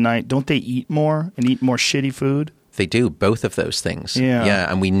into the night, don't they eat more and eat more shitty food? They do, both of those things.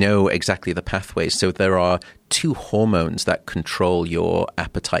 Yeah, and we know exactly the pathways. So there are two hormones that control your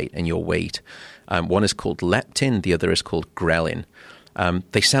appetite and your weight. One is called leptin, the other is called ghrelin.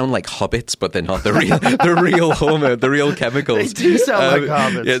 They sound like hobbits, but they're not. The real hormone, the real chemicals. They do sound like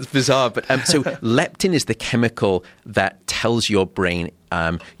hobbits. Yeah, it's bizarre. But so leptin is the chemical that tells your brain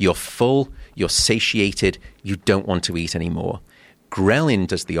you're full, you're satiated, you don't want to eat anymore. Ghrelin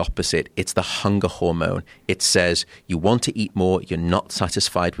does the opposite. It's the hunger hormone. It says you want to eat more, you're not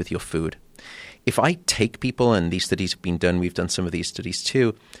satisfied with your food. If I take people, and these studies have been done, we've done some of these studies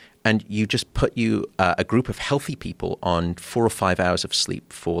too, and you just put a group of healthy people on 4 or 5 hours of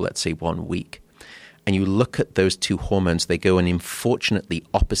sleep for, let's say, 1 week, and you look at those two hormones, they go in unfortunately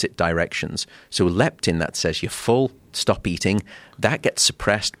opposite directions. So leptin, that says you're full, stop eating, that gets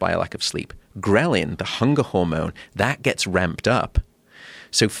suppressed by a lack of sleep. Ghrelin, the hunger hormone, that gets ramped up.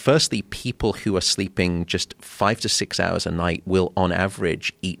 So firstly, people who are sleeping just 5 to 6 hours a night will, on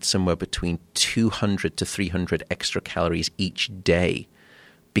average, eat somewhere between 200 to 300 extra calories each day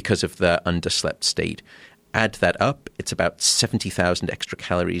because of their underslept state. Add that up, it's about 70,000 extra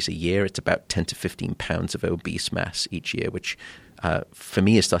calories a year. It's about 10 to 15 pounds of obese mass each year, which for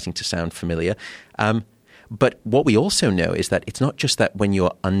me is starting to sound familiar. But what we also know is that it's not just that when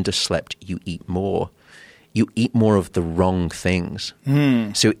you're underslept, you eat more. You eat more of the wrong things.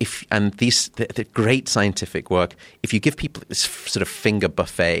 So the great scientific work, if you give people this sort of finger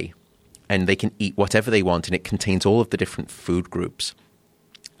buffet and they can eat whatever they want and it contains all of the different food groups,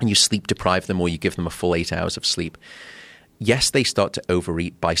 and you sleep deprive them or you give them a full 8 hours of sleep, yes, they start to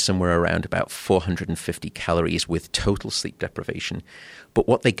overeat by somewhere around about 450 calories with total sleep deprivation. But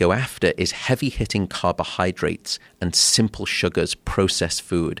what they go after is heavy-hitting carbohydrates and simple sugars, processed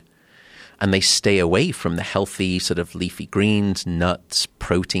food. And they stay away from the healthy sort of leafy greens, nuts,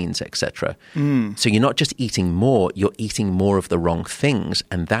 proteins, etc. So you're not just eating more, you're eating more of the wrong things.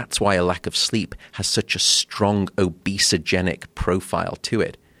 And that's why a lack of sleep has such a strong obesogenic profile to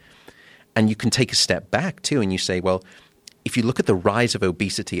it. And you can take a step back too and you say, well, if you look at the rise of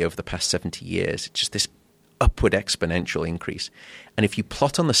obesity over the past 70 years, it's just this upward exponential increase. And if you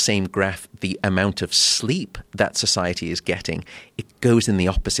plot on the same graph the amount of sleep that society is getting, it goes in the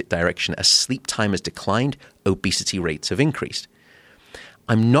opposite direction. As sleep time has declined, obesity rates have increased.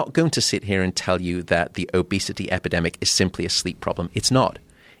 I'm not going to sit here and tell you that the obesity epidemic is simply a sleep problem. It's not.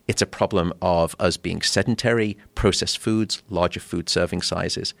 It's a problem of us being sedentary, processed foods, larger food serving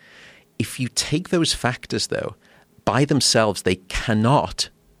sizes. If you take those factors, though, by themselves, they cannot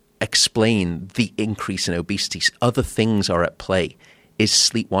explain the increase in obesity. Other things are at play. Is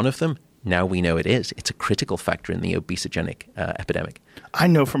sleep one of them? Now we know it is. It's a critical factor in the obesogenic epidemic. I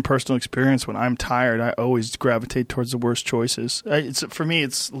know from personal experience when I'm tired, I always gravitate towards the worst choices. For me,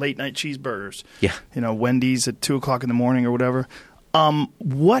 it's late night cheeseburgers. Yeah. Wendy's at 2 o'clock in the morning or whatever.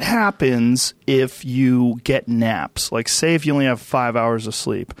 What happens if you get naps? Like, say if you only have 5 hours of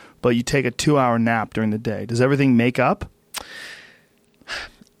sleep, but you take a 2-hour nap during the day. Does everything make up?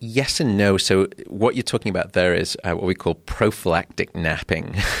 Yes and no. So what you're talking about there is what we call prophylactic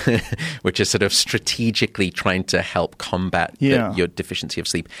napping, which is sort of strategically trying to help combat your deficiency of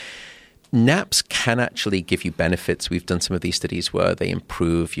sleep. Naps can actually give you benefits. We've done some of these studies where they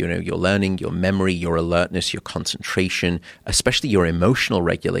improve, your learning, your memory, your alertness, your concentration, especially your emotional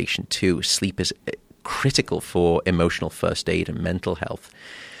regulation too. Sleep is critical for emotional first aid and mental health.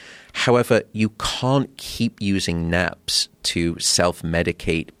 However, you can't keep using naps to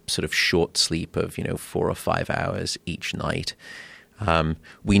self-medicate sort of short sleep of, 4 or 5 hours each night.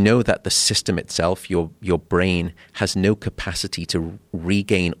 We know that the system itself, your brain, has no capacity to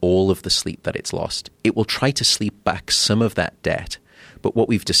regain all of the sleep that it's lost. It will try to sleep back some of that debt. But what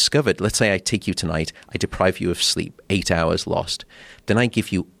we've discovered, let's say I take you tonight, I deprive you of sleep, 8 hours lost. Then I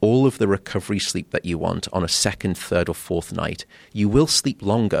give you all of the recovery sleep that you want on a second, third, or fourth night. You will sleep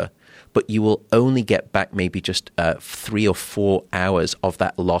longer, but you will only get back maybe just 3 or 4 hours of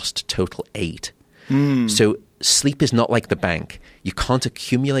that lost total 8. So sleep is not like the bank. You can't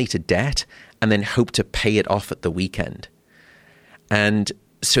accumulate a debt and then hope to pay it off at the weekend. And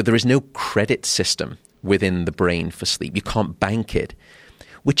so there is no credit system within the brain for sleep. You can't bank it,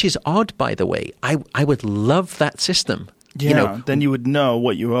 which is odd, by the way. I would love that system. Yeah, then you would know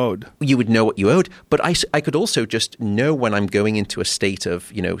what you owed. You would know what you owed. But I could also just know when I'm going into a state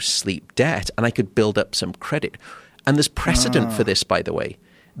of, sleep debt, and I could build up some credit. And there's precedent for this, by the way.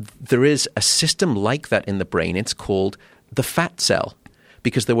 There is a system like that in the brain. It's called the fat cell,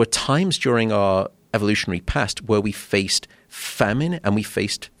 because there were times during our evolutionary past where we faced famine and we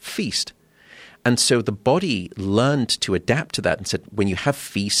faced feast. And so the body learned to adapt to that and said, when you have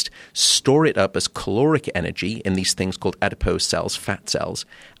feast, store it up as caloric energy in these things called adipose cells, fat cells.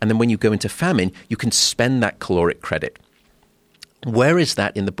 And then when you go into famine, you can spend that caloric credit. Where is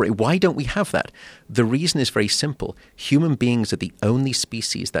that in the brain? Why don't we have that? The reason is very simple. Human beings are the only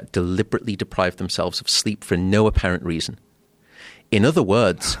species that deliberately deprive themselves of sleep for no apparent reason. In other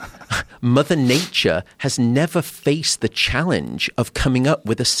words, Mother Nature has never faced the challenge of coming up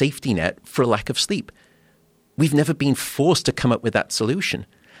with a safety net for a lack of sleep. We've never been forced to come up with that solution.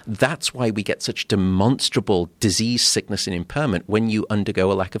 That's why we get such demonstrable disease, sickness, and impairment when you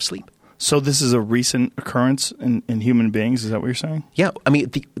undergo a lack of sleep. So this is a recent occurrence in human beings? Is that what you're saying? Yeah. I mean,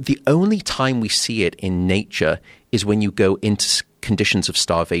 the only time we see it in nature is when you go into conditions of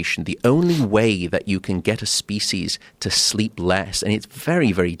starvation. The only way that you can get a species to sleep less, and it's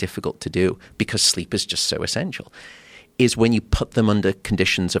very, very difficult to do because sleep is just so essential, is when you put them under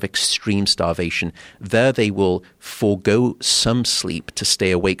conditions of extreme starvation. There they will forego some sleep to stay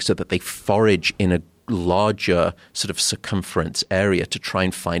awake so that they forage in a larger sort of circumference area to try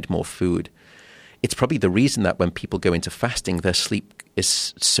and find more food. It's probably the reason that when people go into fasting, their sleep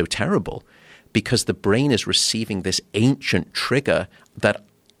is so terrible, because the brain is receiving this ancient trigger that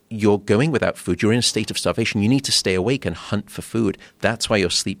you're going without food. You're in a state of starvation. You need to stay awake and hunt for food. That's why your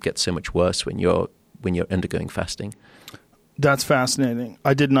sleep gets so much worse when you're undergoing fasting. That's fascinating.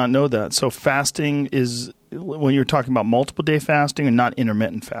 I did not know that. So fasting is, when you're talking about multiple day fasting and not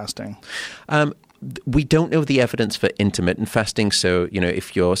intermittent fasting? We don't know the evidence for intermittent fasting. So,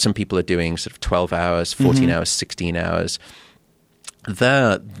 if some people are doing sort of 12 hours, 14 hours, 16 hours,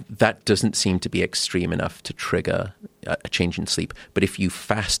 that doesn't seem to be extreme enough to trigger a change in sleep. But if you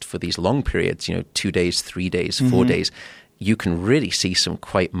fast for these long periods, 2 days, 3 days, 4 days, you can really see some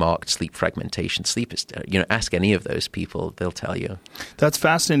quite marked sleep fragmentation. Sleep is, ask any of those people, they'll tell you. That's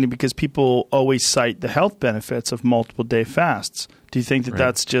fascinating because people always cite the health benefits of multiple day fasts. Do you think that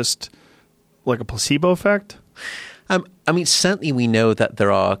that's just like a placebo effect? Certainly we know that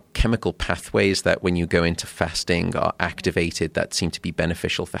there are chemical pathways that when you go into fasting are activated that seem to be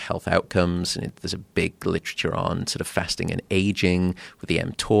beneficial for health outcomes. And there's a big literature on sort of fasting and aging with the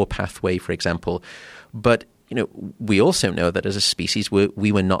mTOR pathway, for example. But, we also know that as a species,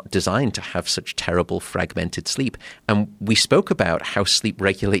 we were not designed to have such terrible fragmented sleep. And we spoke about how sleep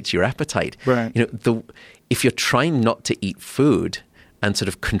regulates your appetite. Right. If you're trying not to eat food and sort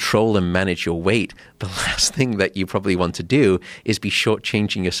of control and manage your weight, the last thing that you probably want to do is be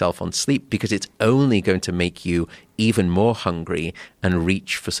shortchanging yourself on sleep, because it's only going to make you even more hungry and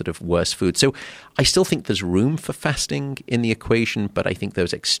reach for sort of worse food. So I still think there's room for fasting in the equation, but I think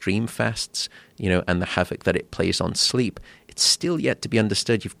those extreme fasts, and the havoc that it plays on sleep, it's still yet to be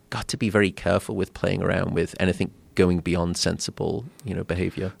understood. You've got to be very careful with playing around with anything going beyond sensible,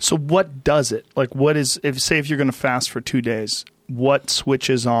 behavior. So what does it? Like, what is, if you're going to fast for 2 days, what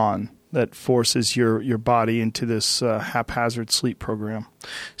switches on that forces your body into this haphazard sleep program?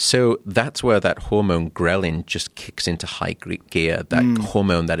 So that's where that hormone ghrelin just kicks into high gear, that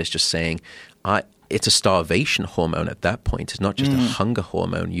hormone that is just saying, it's a starvation hormone at that point. It's not just a hunger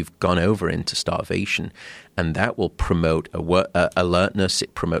hormone. You've gone over into starvation, and that will promote alertness.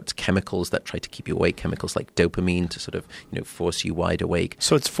 It promotes chemicals that try to keep you awake, chemicals like dopamine to sort of force you wide awake.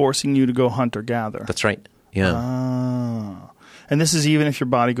 So it's forcing you to go hunt or gather. That's right. Yeah. And this is even if your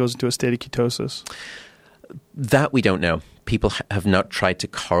body goes into a state of ketosis? That we don't know. People have not tried to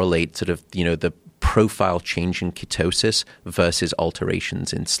correlate sort of, the profile change in ketosis versus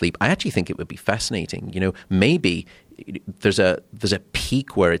alterations in sleep. I actually think it would be fascinating. Maybe there's a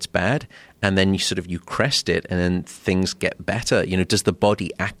peak where it's bad, and then you crest it, and then things get better. Does the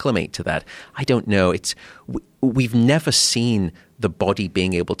body acclimate to that? I don't know. We've never seen the body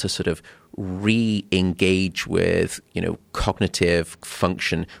being able to sort of re-engage with, cognitive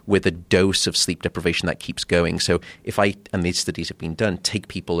function with a dose of sleep deprivation that keeps going. So and these studies have been done, take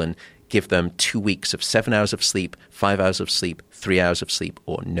people and give them 2 weeks of 7 hours of sleep, 5 hours of sleep, 3 hours of sleep,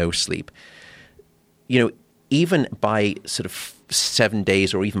 or no sleep. Even by sort of 7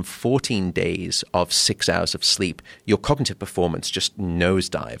 days or even 14 days of 6 hours of sleep, your cognitive performance just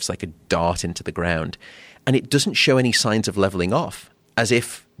nosedives like a dart into the ground. And it doesn't show any signs of leveling off, as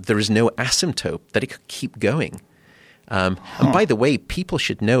if there is no asymptote, that it could keep going. And by the way, people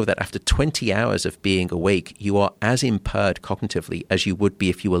should know that after 20 hours of being awake, you are as impaired cognitively as you would be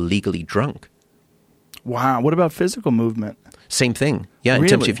if you were legally drunk. Wow. What about physical movement? Same thing. Yeah, in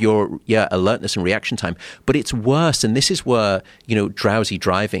terms of your alertness and reaction time. But it's worse, and this is where, drowsy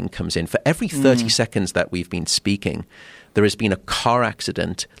driving comes in. For every 30 seconds that we've been speaking, there has been a car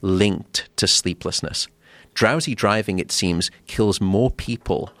accident linked to sleeplessness. Drowsy driving, it seems, kills more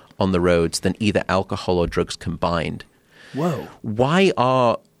people on the roads than either alcohol or drugs combined. Whoa. Why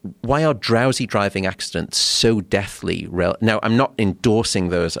are drowsy driving accidents so deathly? Now, I'm not endorsing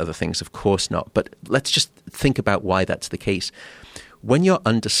those other things, of course not, but let's just think about why that's the case. When you're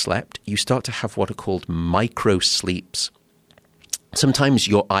underslept, you start to have what are called micro sleeps. Sometimes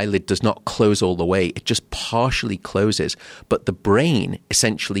your eyelid does not close all the way. It just partially closes, but the brain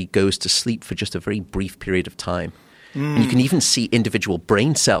essentially goes to sleep for just a very brief period of time. And you can even see individual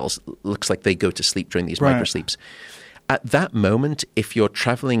brain cells, looks like they go to sleep during these micro sleeps. At that moment, if you're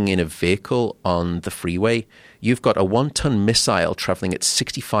traveling in a vehicle on the freeway, you've got a 1-ton missile traveling at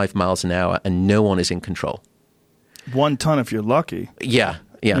 65 miles an hour and no one is in control. 1 ton if you're lucky. Yeah.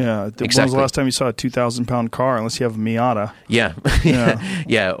 Exactly. When was the last time you saw a 2,000-pound car, unless you have a Miata?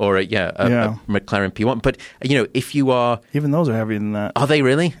 Or a McLaren P1. But, if you are... Even those are heavier than that. Are they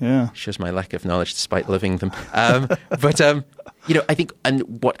really? Yeah. Shows my lack of knowledge despite living them. I think,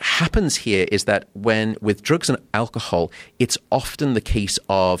 and what happens here is that with drugs and alcohol, it's often the case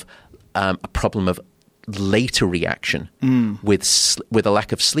of a problem of later reaction. With a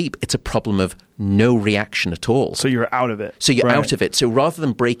lack of sleep, it's a problem of no reaction at all. So you're out of it. Out of it. So rather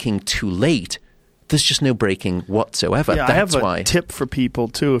than breaking too late, there's just no breaking whatsoever. Yeah, That's I have why. A tip for people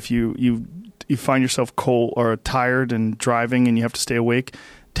too. If you find yourself cold or tired and driving and you have to stay awake,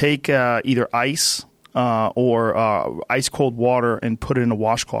 take either ice or ice cold water and put it in a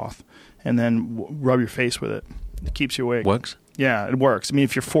washcloth, and then rub your face with it. It keeps you awake. Works? Yeah, it works. I mean,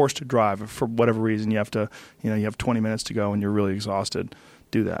 if you're forced to drive, if for whatever reason you have to, you have 20 minutes to go and you're really exhausted,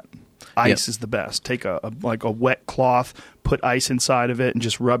 do that. Ice is the best. Take a wet cloth, put ice inside of it, and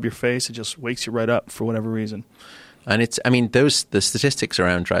just rub your face. It just wakes you right up for whatever reason. And the statistics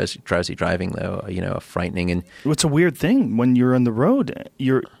around drowsy driving, though, are frightening. And it's a weird thing when you're on the road.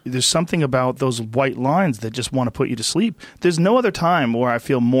 There's something about those white lines that just want to put you to sleep. There's no other time where I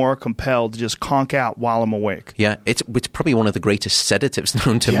feel more compelled to just conk out while I'm awake. Yeah, it's probably one of the greatest sedatives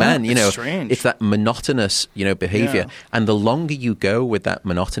known to man. It's strange. It's that monotonous, behavior. Yeah. And the longer you go with that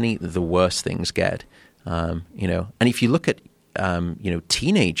monotony, the worse things get. And if you look at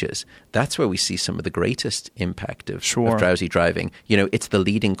teenagers, that's where we see some of the greatest impact of drowsy driving. It's the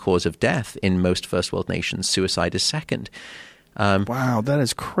leading cause of death in most first world nations. Suicide is second. Wow, that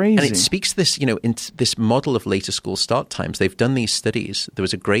is crazy. And it speaks to this, in this model of later school start times. They've done these studies. There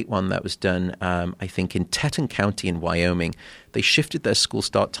was a great one that was done, I think, in Teton County in Wyoming. They shifted their school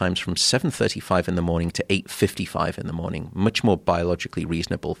start times from 7:35 in the morning to 8:55 in the morning, much more biologically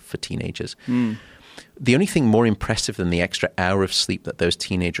reasonable for teenagers. The only thing more impressive than the extra hour of sleep that those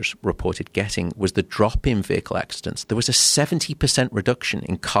teenagers reported getting was the drop in vehicle accidents. There was a 70% reduction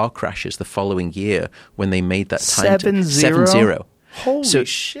in car crashes the following year when they made that time. 7-0. Holy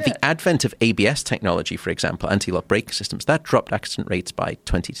shit. The advent of ABS technology, for example, anti-lock braking systems, that dropped accident rates by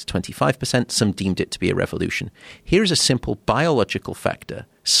 20 to 25%. Some deemed it to be a revolution. Here is a simple biological factor,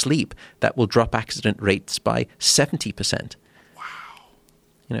 sleep, that will drop accident rates by 70%.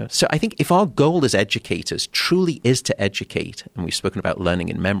 So I think if our goal as educators truly is to educate, and we've spoken about learning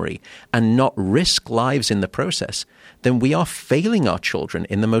in memory, and not risk lives in the process, then we are failing our children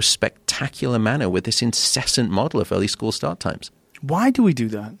in the most spectacular manner with this incessant model of early school start times. Why do we do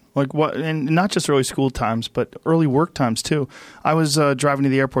that? Like what? And not just early school times, but early work times too. I was driving to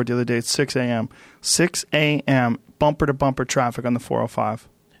the airport the other day at 6 a.m. 6 a.m. bumper to bumper traffic on the 405.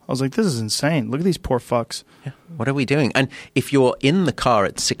 I was like, this is insane. Look at these poor fucks. Yeah. What are we doing? And if you're in the car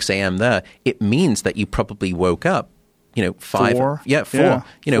at 6 a.m. there, it means that you probably woke up, 5. 4. Yeah, 4.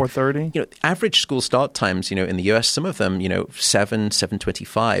 Yeah, 4:30. Average school start times, in the US, some of them,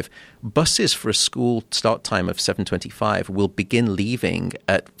 7:25. Buses for a school start time of 7:25 will begin leaving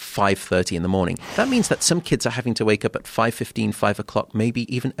at 5:30 in the morning. That means that some kids are having to wake up at 5:15, 5 o'clock, maybe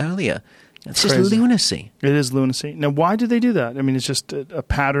even earlier. It's just lunacy. It is lunacy. Now, why do they do that? I mean, it's just a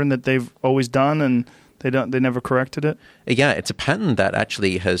pattern that they've always done, and they never corrected it. Yeah, it's a pattern that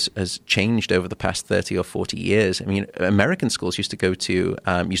actually has changed over the past 30 or 40 years. I mean, American schools used to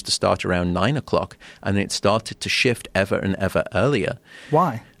start around 9 o'clock, and it started to shift ever and ever earlier.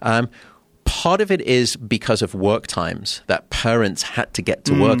 Why? Part of it is because of work times, that parents had to get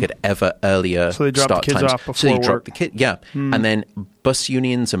to work at ever earlier so they dropped start the kids times. off before so they work. dropped the kid, yeah. And then bus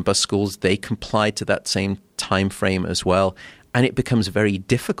unions and bus schools, they complied to that same time frame as well, and it becomes very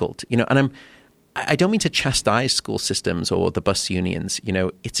difficult. And I don't mean to chastise school systems or the bus unions.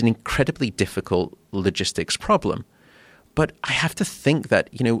 It's an incredibly difficult logistics problem, but I have to think that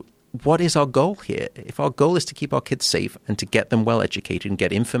what is our goal here? If our goal is to keep our kids safe and to get them well educated and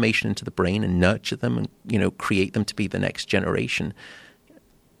get information into the brain and nurture them and, create them to be the next generation,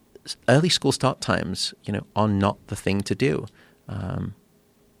 early school start times, are not the thing to do.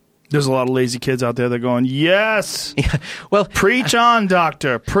 There's a lot of lazy kids out there that are going, yes, Yeah, well, preach on,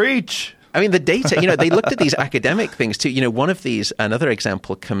 doctor, preach. I mean, the data, they looked at these academic things too. One of these, another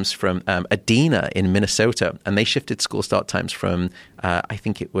example comes from Adena in Minnesota, and they shifted school start times from, I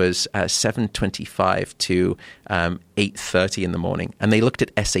think it was 7:25 to 8:30 in the morning. And they looked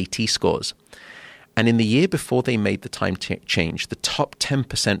at SAT scores. And in the year before they made the time change, the top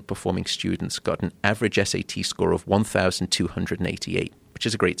 10% performing students got an average SAT score of 1,288, which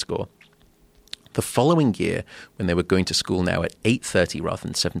is a great score. The following year, when they were going to school now at 8:30 rather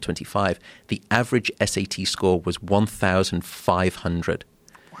than 7:25, the average SAT score was 1,500.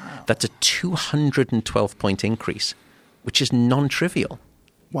 Wow. That's a 212-point increase, which is non-trivial.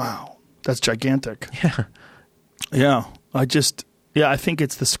 Wow. That's gigantic. Yeah. Yeah. I think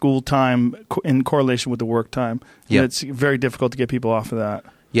it's the school time in correlation with the work time. And it's very difficult to get people off of that.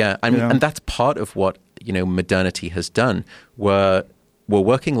 Yeah, and that's part of what, modernity has done. We're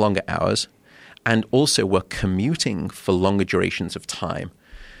working longer hours, and also we're commuting for longer durations of time.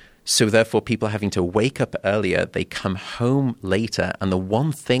 So therefore, people are having to wake up earlier, they come home later, and the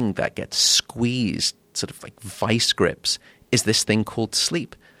one thing that gets squeezed, sort of like vice grips, is this thing called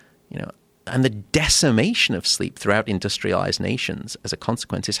sleep. And the decimation of sleep throughout industrialized nations as a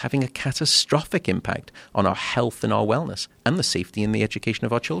consequence is having a catastrophic impact on our health and our wellness and the safety and the education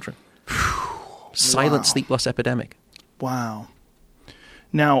of our children. Silent sleep loss epidemic. Wow.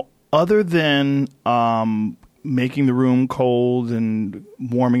 Now, other than making the room cold and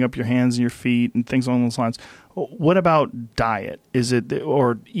warming up your hands and your feet and things along those lines, what about diet? Is it,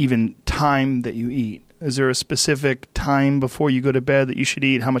 or even time that you eat? Is there a specific time before you go to bed that you should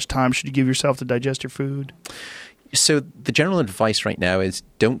eat? How much time should you give yourself to digest your food? So the general advice right now is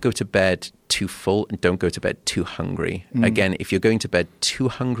don't go to bed too full and don't go to bed too hungry. Again, if you're going to bed too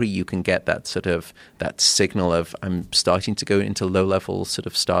hungry, you can get that signal of I'm starting to go into low-level sort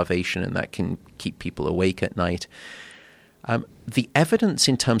of starvation, and that can keep people awake at night. The evidence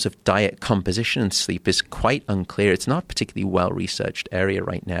in terms of diet composition and sleep is quite unclear. It's not a particularly well-researched area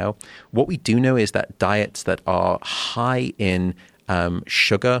right now. What we do know is that diets that are high in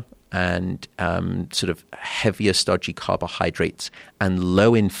sugar and sort of heavier, stodgy carbohydrates and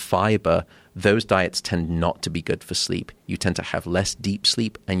low in fiber, those diets tend not to be good for sleep. You tend to have less deep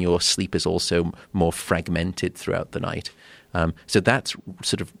sleep, and your sleep is also more fragmented throughout the night. So that's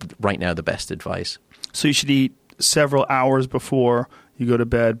sort of right now the best advice. So you should eat several hours before you go to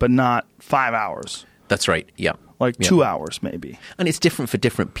bed, but not 5 hours. That's right, yeah. Like 2 hours maybe. And it's different for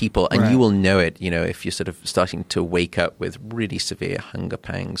different people, and you will know it, if you're sort of starting to wake up with really severe hunger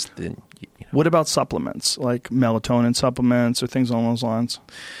pangs. Then, What about supplements, like melatonin supplements or things along those lines?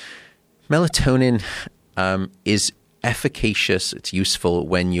 Melatonin is efficacious, it's useful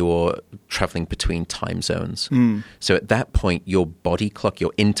when you're traveling between time zones. So at that point, your body clock,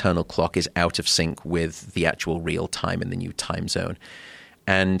 your internal clock is out of sync with the actual real time in the new time zone.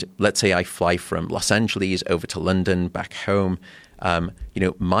 And let's say I fly from Los Angeles over to London, back home.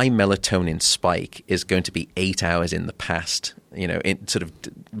 my melatonin spike is going to be 8 hours in the past, in sort of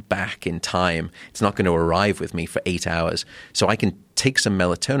back in time. It's not going to arrive with me for 8 hours. So I can take some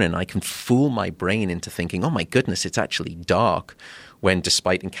melatonin and I can fool my brain into thinking, oh my goodness, it's actually dark, when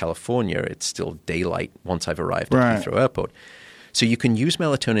despite in California, it's still daylight once I've arrived at Heathrow Airport. So you can use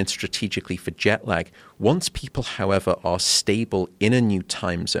melatonin strategically for jet lag. Once people, however, are stable in a new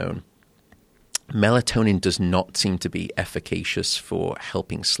time zone, melatonin does not seem to be efficacious for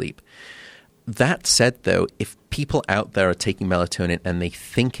helping sleep. That said, though, if people out there are taking melatonin and they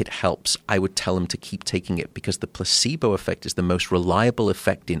think it helps, I would tell them to keep taking it, because the placebo effect is the most reliable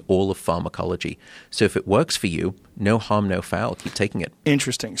effect in all of pharmacology. So if it works for you, no harm, no foul. Keep taking it.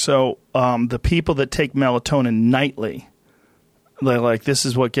 Interesting. So the people that take melatonin nightly, they're like, this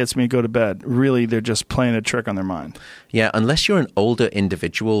is what gets me to go to bed. Really, they're just playing a trick on their mind. Yeah, unless you're an older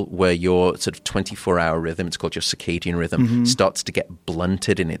individual where your sort of 24-hour rhythm, it's called your circadian rhythm, starts to get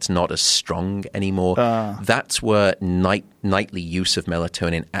blunted and it's not as strong anymore. That's where nightly use of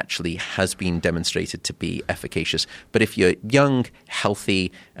melatonin actually has been demonstrated to be efficacious. But if you're young,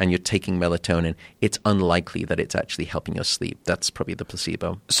 healthy, and you're taking melatonin, it's unlikely that it's actually helping your sleep. That's probably the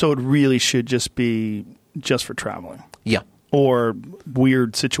placebo. So it really should just be just for traveling. Yeah. Or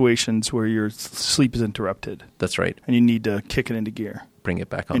weird situations where your sleep is interrupted. That's right. And you need to kick it into gear. Bring it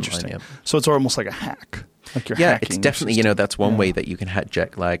back online. Interesting. Yeah. So it's almost like a hack. Like you're hacking. It's definitely, that's one way that you can hack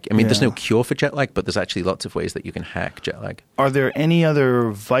jet lag. I mean, there's no cure for jet lag, but there's actually lots of ways that you can hack jet lag. Are there any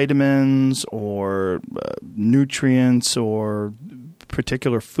other vitamins or nutrients or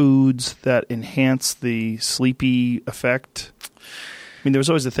particular foods that enhance the sleepy effect? I mean, there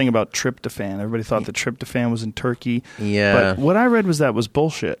was always the thing about tryptophan. Everybody thought that tryptophan was in turkey. Yeah. But what I read was that was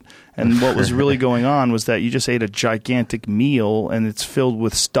bullshit. And what was really going on was that you just ate a gigantic meal and it's filled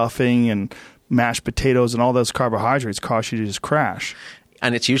with stuffing and mashed potatoes, and all those carbohydrates cause you to just crash.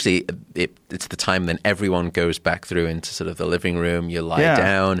 And it's usually, it's the time then everyone goes back through into sort of the living room, you lie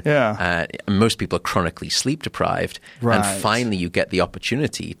down. Yeah. Most people are chronically sleep deprived. Right. And finally you get the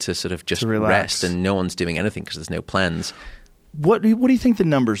opportunity to sort of just rest, and no one's doing anything because there's no plans. What do you think the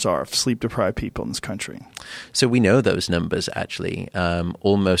numbers are of sleep-deprived people in this country? So we know those numbers, actually.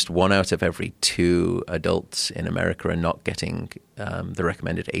 Almost 1 out of every 2 adults in America are not getting the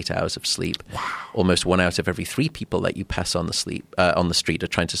recommended 8 hours of sleep. Wow. Almost 1 out of every 3 people that you pass on the street are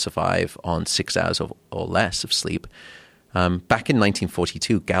trying to survive on 6 hours or less of sleep. Back in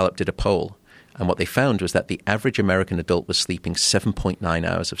 1942, Gallup did a poll, and what they found was that the average American adult was sleeping 7.9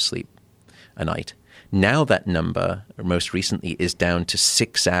 hours of sleep a night. Now that number, most recently, is down to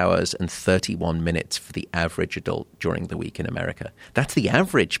 6 hours and 31 minutes for the average adult during the week in America. That's the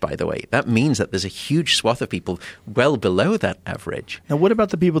average, by the way. That means that there's a huge swath of people well below that average. Now, what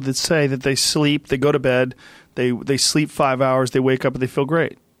about the people that say that they sleep, they go to bed, they sleep 5 hours, they wake up and they feel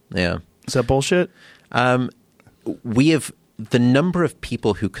great? Yeah. Is that bullshit? We have the number of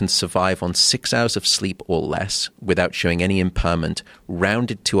people who can survive on 6 hours of sleep or less without showing any impairment,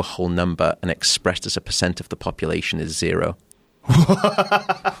 rounded to a whole number and expressed as a percent of the population, is 0.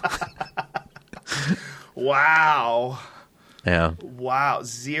 Wow. Yeah. Wow.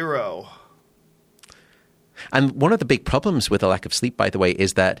 0. And one of the big problems with a lack of sleep, by the way,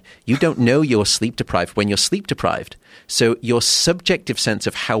 is that you don't know you're sleep deprived when you're sleep deprived. So your subjective sense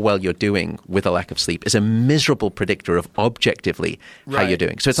of how well you're doing with a lack of sleep is a miserable predictor of objectively how you're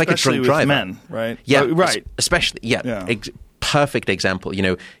doing. So it's especially like a drunk driver. Men, right? Yeah, right. Especially, perfect example.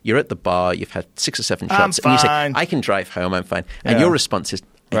 You're at the bar, you've had 6 or 7 shots, and you say, I can drive home, I'm fine. And your response is,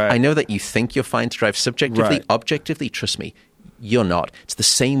 I know that you think you're fine to drive subjectively. Right. Objectively, trust me, you're not. It's the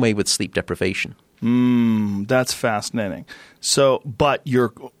same way with sleep deprivation. That's fascinating. So, but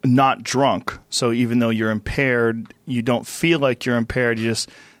you're not drunk. So even though you're impaired, you don't feel like you're impaired.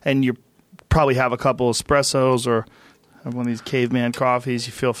 And you probably have a couple of espressos or have one of these caveman coffees.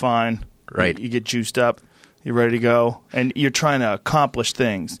 You feel fine. Right. You get juiced up. You're ready to go. And you're trying to accomplish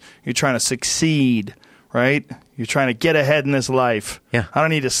things. You're trying to succeed, right? You're trying to get ahead in this life. Yeah. I don't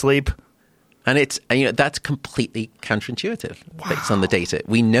need to sleep. And that's completely counterintuitive based on the data.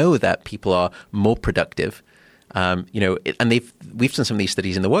 We know that people are more productive, and we've done some of these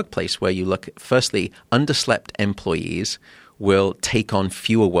studies in the workplace where you look, firstly, underslept employees will take on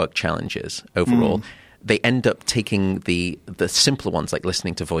fewer work challenges overall. They end up taking the simpler ones, like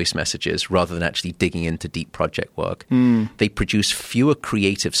listening to voice messages, rather than actually digging into deep project work. They produce fewer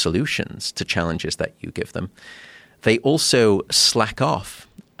creative solutions to challenges that you give them. They also slack off.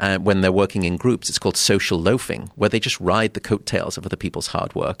 When they're working in groups, it's called social loafing, where they just ride the coattails of other people's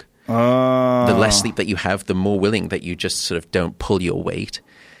hard work. The less sleep that you have, the more willing that you just sort of don't pull your weight.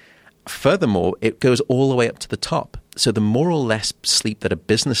 Furthermore, it goes all the way up to the top. So the more or less sleep that a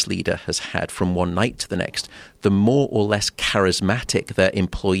business leader has had from one night to the next, the more or less charismatic their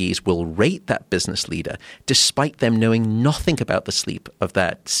employees will rate that business leader, despite them knowing nothing about the sleep of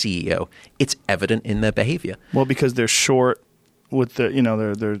that CEO. It's evident in their behavior. Well, because they're short with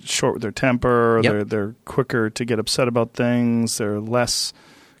they're short with their temper. Yep. They're quicker to get upset about things. They're less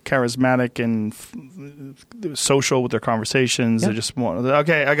charismatic and social with their conversations. Yep. They just want,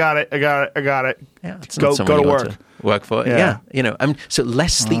 okay, I got it. Yeah, it's go not someone to you want work. to work for. Yeah. So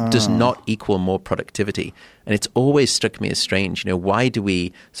less sleep does not equal more productivity. And it's always struck me as strange. Why do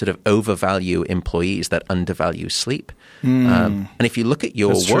we sort of overvalue employees that undervalue sleep? And if you look at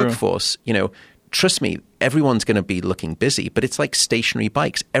your That's true. workforce, trust me, everyone's going to be looking busy, but it's like stationary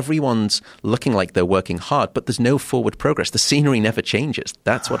bikes. Everyone's looking like they're working hard, but there's no forward progress. The scenery never changes.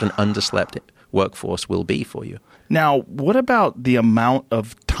 That's what an underslept workforce will be for you. Now, what about the amount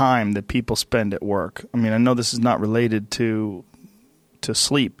of time that people spend at work? I mean, I know this is not related to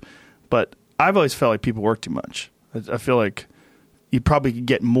sleep, but I've always felt like people work too much. I feel like you probably could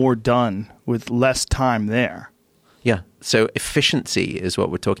get more done with less time there. Yeah. So efficiency is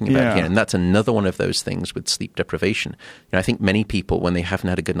what we're talking about here. And that's another one of those things with sleep deprivation. I think many people, when they haven't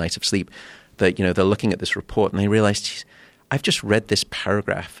had a good night of sleep, that they're looking at this report and they realize, geez, I've just read this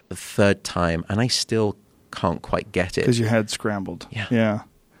paragraph a third time and I still can't quite get it. Because your head's scrambled. Yeah.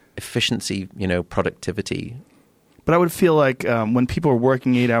 Efficiency, productivity. But I would feel like when people are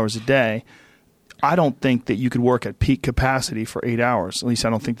working 8 hours a day, I don't think that you could work at peak capacity for 8 hours. At least I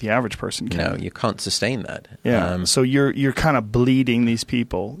don't think the average person can. No, you can't sustain that. Yeah. So you're kind of bleeding these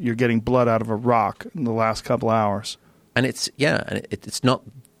people. You're getting blood out of a rock in the last couple hours. And it's not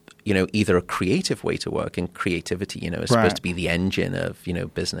either a creative way to work, and creativity is supposed to be the engine of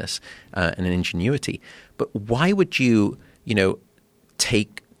business and an ingenuity. But why would you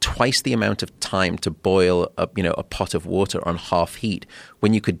take twice the amount of time to boil a pot of water on half heat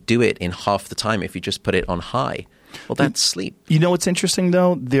when you could do it in half the time if you just put it on high? Well, that's sleep. You know what's interesting,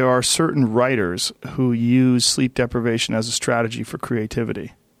 though? There are certain writers who use sleep deprivation as a strategy for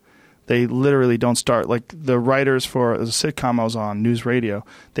creativity. They literally don't start, like the writers for the sitcom I was on, News Radio,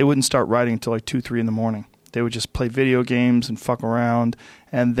 they wouldn't start writing until like 2, 3 in the morning. They would just play video games and fuck around,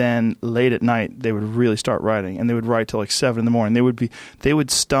 and then late at night they would really start writing, and they would write till like 7 in the morning. They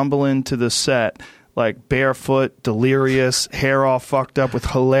would stumble into the set like barefoot, delirious, hair all fucked up with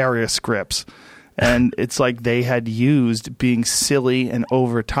hilarious scripts. And it's like they had used being silly and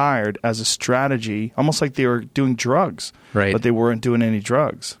overtired as a strategy, almost like they were doing drugs, right? But they weren't doing any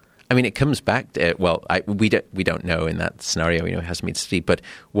drugs. I mean, it comes back to, we don't know in that scenario, it hasn't been studied, but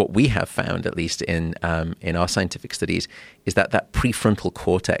what we have found, at least in our scientific studies, is that prefrontal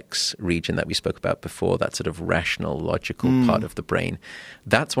cortex region that we spoke about before, that sort of rational, logical part of the brain,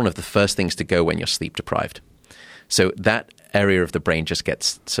 that's one of the first things to go when you're sleep deprived. So that area of the brain just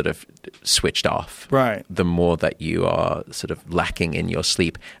gets sort of switched off. Right. The more that you are sort of lacking in your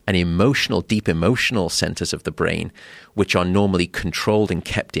sleep. And deep emotional centers of the brain, which are normally controlled and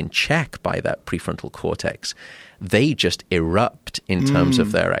kept in check by that prefrontal cortex, they just erupt in terms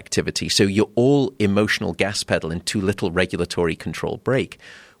of their activity. So you're all emotional gas pedal and too little regulatory control brake,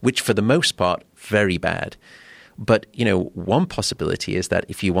 which for the most part, very bad. But, one possibility is that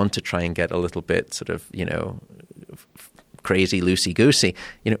if you want to try and get a little bit sort of, crazy, loosey-goosey,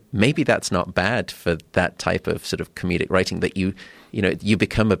 maybe that's not bad for that type of sort of comedic writing, that you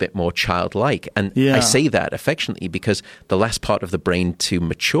become a bit more childlike. And I say that affectionately because the last part of the brain to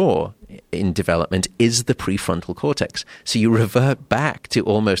mature in development is the prefrontal cortex. So you revert back to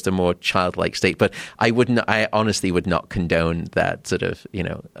almost a more childlike state. But I honestly would not condone that sort of,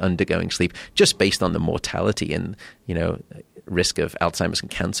 undergoing sleep just based on the mortality and, risk of Alzheimer's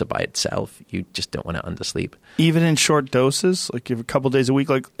and cancer by itself. You just don't want to undersleep. Even in short doses, like a couple days a week,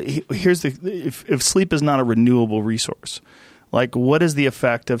 like here's if sleep is not a renewable resource, like what is the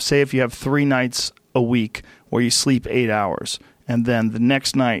effect of, say, if you have 3 nights a week where you sleep 8 hours and then the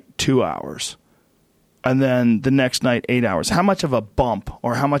next night 2 hours and then the next night 8 hours, how much of a bump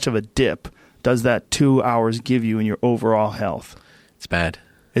or how much of a dip does that 2 hours give you in your overall health? It's bad.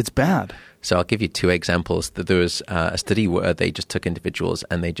 It's bad. So I'll give you 2 examples. There was a study where they just took individuals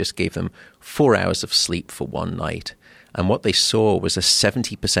and they just gave them 4 hours of sleep for one night. And what they saw was a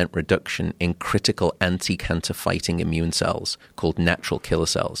 70% reduction in critical anti-cancer fighting immune cells called natural killer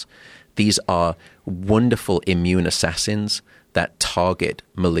cells. These are wonderful immune assassins that target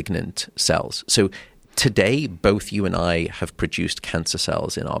malignant cells. So today, both you and I have produced cancer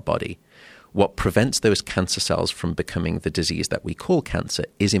cells in our body. What prevents those cancer cells from becoming the disease that we call cancer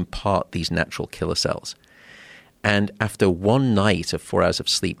is in part these natural killer cells. And after one night of 4 hours of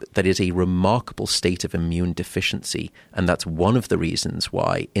sleep, that is a remarkable state of immune deficiency. And that's one of the reasons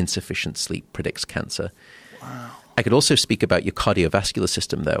why insufficient sleep predicts cancer. Wow. I could also speak about your cardiovascular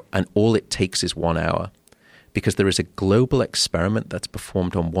system, though, and all it takes is 1 hour. Because there is a global experiment that's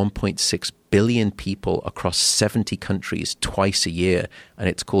performed on 1.6 billion people across 70 countries twice a year, and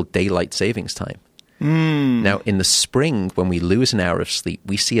it's called daylight savings time. Now, in the spring, when we lose an hour of sleep,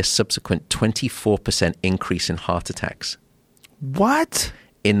 we see a subsequent 24% increase in heart attacks. What?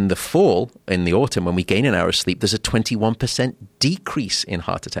 In the fall, in the autumn, when we gain an hour of sleep, there's a 21% decrease in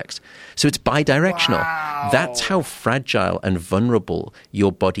heart attacks. So it's bidirectional. Wow. That's how fragile and vulnerable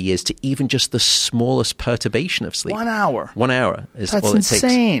your body is to even just the smallest perturbation of sleep. 1 hour. 1 hour is That's all it takes.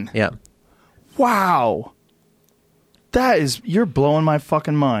 insane. Yeah. Wow. You're blowing my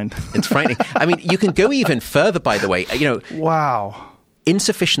fucking mind. It's frightening. I mean, you can go even further, by the way. Wow.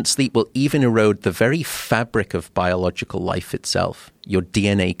 Insufficient sleep will even erode the very fabric of biological life itself, your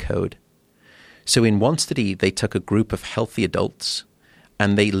DNA code. So in one study, they took a group of healthy adults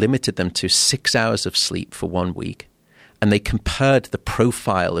and they limited them to 6 hours of sleep for 1 week. And they compared the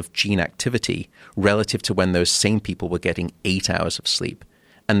profile of gene activity relative to when those same people were getting 8 hours of sleep.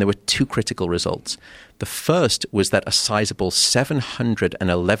 And there were two critical results. The first was that a sizable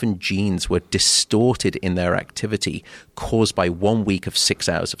 711 genes were distorted in their activity caused by 1 week of 6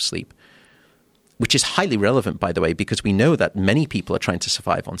 hours of sleep, which is highly relevant, by the way, because we know that many people are trying to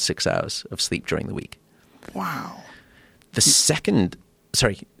survive on 6 hours of sleep during the week. Wow. The second,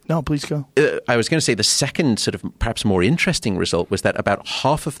 No, please go. I was going to say the second sort of perhaps more interesting result was that about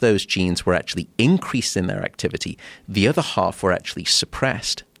half of those genes were actually increased in their activity. The other half were actually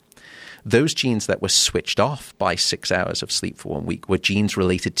suppressed. Those genes that were switched off by 6 hours of sleep for 1 week were genes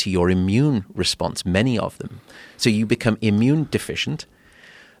related to your immune response, many of them. So you become immune deficient.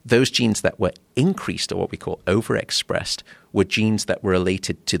 Those genes that were increased, or what we call overexpressed, were genes that were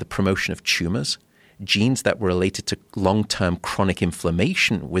related to the promotion of tumors, genes that were related to long-term chronic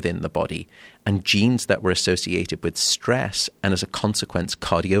inflammation within the body, and genes that were associated with stress and, as a consequence,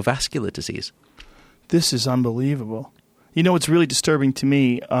 cardiovascular disease. This is unbelievable. You know, what's really disturbing to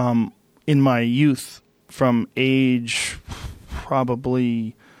me, in my youth, from age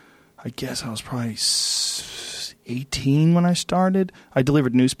probably, I guess I was probably 18 when I started, I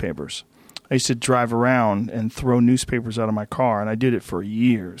delivered newspapers. I used to drive around and throw newspapers out of my car, and I did it for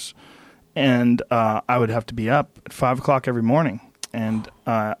years. And I would have to be up at 5 o'clock every morning. And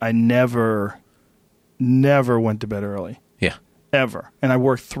I never went to bed early. Yeah. Ever. And I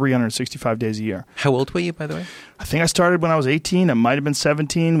worked 365 days a year. How old were you, by the way? I think I started when I was 18. It might have been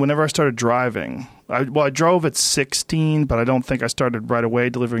 17. Whenever I started driving. I drove at 16, but I don't think I started right away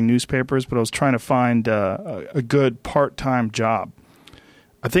delivering newspapers. But I was trying to find a good part-time job.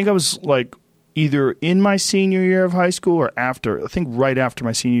 I think I was like either in my senior year of high school or after. I think right after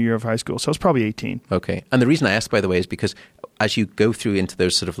my senior year of high school. So I was probably 18. Okay. And the reason I ask, by the way, is because as you go through into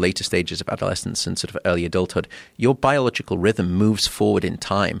those sort of later stages of adolescence and sort of early adulthood, your biological rhythm moves forward in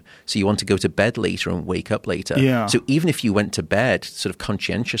time. So you want to go to bed later and wake up later. Yeah. So even if you went to bed sort of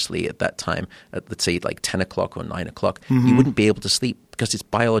conscientiously at that time, at let's say like 10 o'clock or 9 o'clock, you wouldn't be able to sleep because it's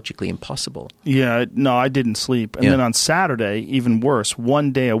biologically impossible. Yeah. No, I didn't sleep. And then on Saturday, even worse,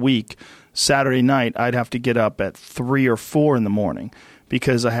 1 day a week, Saturday night, I'd have to get up at 3 or 4 in the morning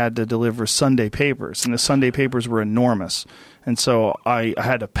because I had to deliver Sunday papers. And the Sunday papers were enormous. And so I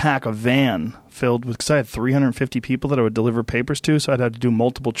had to pack a van filled with, because I had 350 people that I would deliver papers to, so I'd have to do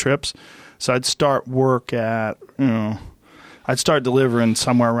multiple trips. So I'd start work at, I'd start delivering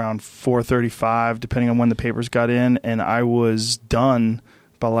somewhere around 4:35, depending on when the papers got in, and I was done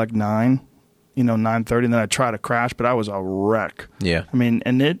by like 9:30, and then I'd try to crash, but I was a wreck. Yeah. I mean,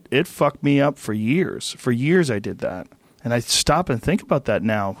 and it fucked me up for years. For years I did that. And I stop and think about that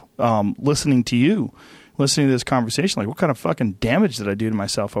now, listening to this conversation, like what kind of fucking damage did I do to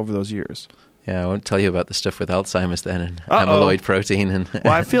myself over those years? Yeah, I won't tell you about the stuff with Alzheimer's then and amyloid protein. And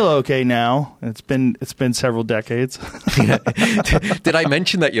well, I feel okay now. It's been several decades. Did I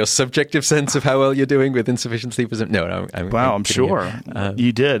mention that your subjective sense of how well you're doing with insufficient sleep is no? I'm sure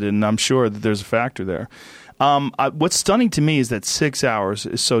you did, and I'm sure that there's a factor there. What's stunning to me is that 6 hours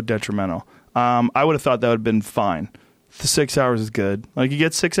is so detrimental. I would have thought that would have been fine. The 6 hours is good. Like you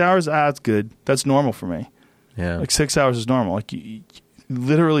get 6 hours, it's good. That's normal for me. Yeah, like 6 hours is normal. Like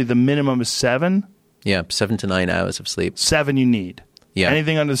literally the minimum is 7. Yeah, 7 to 9 hours of sleep. 7 you need. Yeah,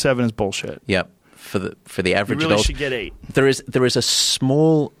 anything under 7 is bullshit. Yeah, for the average you really adult, should get 8. There is a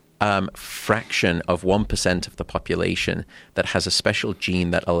small fraction of 1% of the population that has a special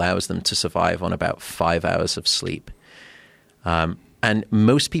gene that allows them to survive on about 5 hours of sleep. And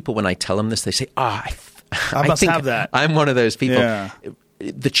most people, when I tell them this, they say, I must think have that. I'm one of those people. Yeah.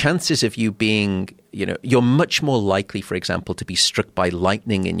 The chances of you being, you're much more likely, for example, to be struck by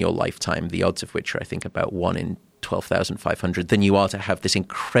lightning in your lifetime, the odds of which are, I think, about 1 in 12,500, than you are to have this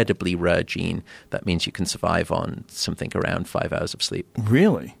incredibly rare gene that means you can survive on something around 5 hours of sleep.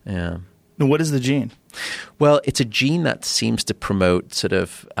 Really? Yeah. Now, what is the gene? Well, it's a gene that seems to promote sort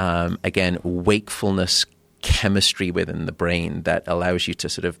of, again, wakefulness chemistry within the brain that allows you to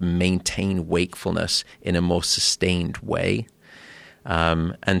sort of maintain wakefulness in a more sustained way.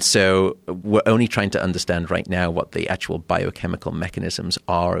 And so we're only trying to understand right now what the actual biochemical mechanisms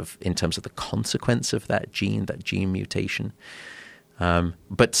are in terms of the consequence of that gene mutation.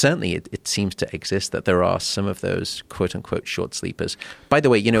 But certainly it seems to exist that there are some of those quote-unquote short sleepers. By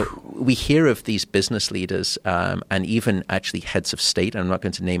the way, we hear of these business leaders and even actually heads of state. I'm not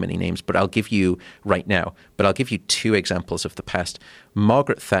going to name any names, but I'll give you two examples of the past.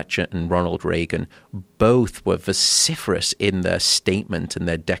 Margaret Thatcher and Ronald Reagan both were vociferous in their statement and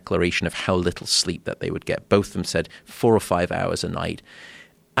their declaration of how little sleep that they would get. Both of them said 4 or 5 hours a night.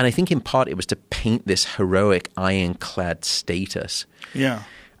 And I think in part it was to paint this heroic ironclad status. Yeah.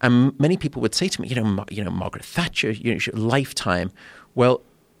 And many people would say to me, Margaret Thatcher, lifetime. Well,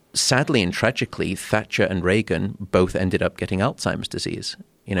 sadly and tragically, Thatcher and Reagan both ended up getting Alzheimer's disease,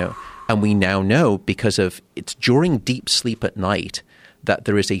 And we now know because of it's during deep sleep at night that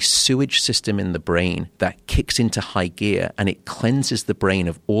there is a sewage system in the brain that kicks into high gear and it cleanses the brain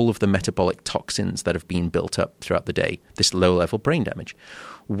of all of the metabolic toxins that have been built up throughout the day, this low-level brain damage.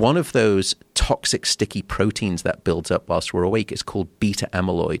 One of those toxic, sticky proteins that builds up whilst we're awake is called beta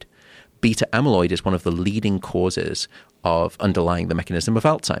amyloid. Beta amyloid is one of the leading causes of underlying the mechanism of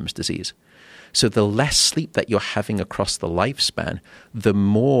Alzheimer's disease. So the less sleep that you're having across the lifespan, the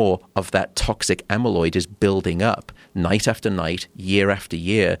more of that toxic amyloid is building up night after night, year after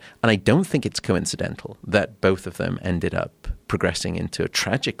year. And I don't think it's coincidental that both of them ended up progressing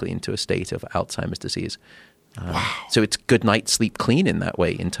tragically into a state of Alzheimer's disease. Wow. So it's good night, sleep clean in that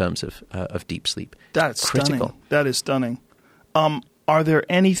way in terms of deep sleep. That's critical. Stunning. That is stunning.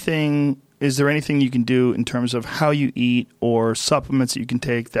 Is there anything you can do in terms of how you eat or supplements that you can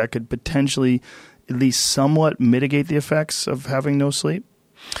take that could potentially at least somewhat mitigate the effects of having no sleep?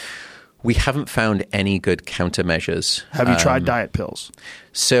 We haven't found any good countermeasures. Have you tried diet pills?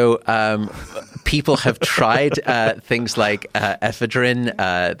 So people have tried things like ephedrine,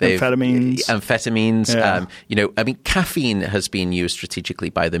 amphetamines. Yeah. Caffeine has been used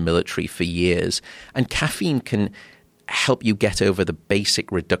strategically by the military for years, and caffeine can help you get over the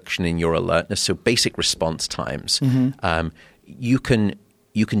basic reduction in your alertness, so basic response times. Mm-hmm.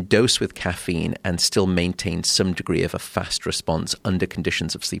 You can dose with caffeine and still maintain some degree of a fast response under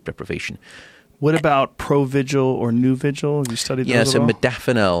conditions of sleep deprivation. What about Provigil or Nuvigil? Have you studied those at all?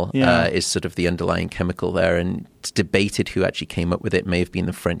 Modafinil is sort of the underlying chemical there, and it's debated who actually came up with it. It may have been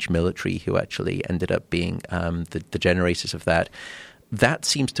the French military who actually ended up being the generators of that. That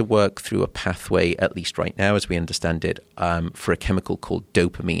seems to work through a pathway, at least right now as we understand it, for a chemical called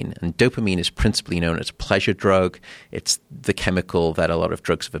dopamine. And dopamine is principally known as a pleasure drug. It's the chemical that a lot of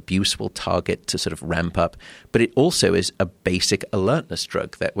drugs of abuse will target to sort of ramp up. But it also is a basic alertness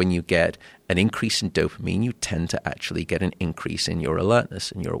drug that when you get an increase in dopamine, you tend to actually get an increase in your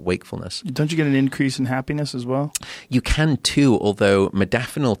alertness and your wakefulness. Don't you get an increase in happiness as well? You can too, although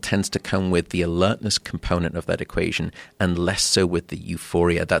modafinil tends to come with the alertness component of that equation and less so with the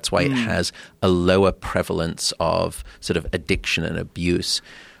euphoria. That's why it has a lower prevalence of sort of addiction and abuse.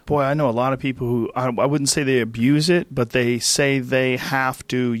 Boy, I know a lot of people who, I wouldn't say they abuse it, but they say they have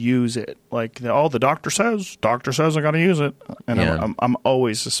to use it. Like, the doctor says I got to use it. And yeah. I'm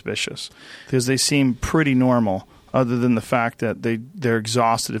always suspicious because they seem pretty normal other than the fact that they're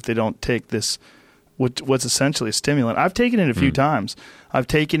exhausted if they don't take this, what's essentially a stimulant. I've taken it a few times. I've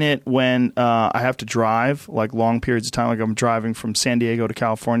taken it when I have to drive, like long periods of time, like I'm driving from San Diego to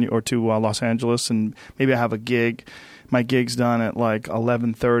California or to Los Angeles, and maybe I have a gig. My gig's done at like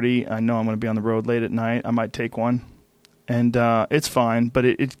 11:30. I know I'm going to be on the road late at night. I might take one. And it's fine, but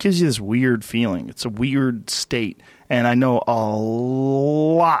it gives you this weird feeling. It's a weird state. And I know a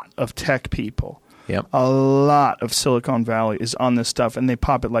lot of tech people, a lot of Silicon Valley is on this stuff, and they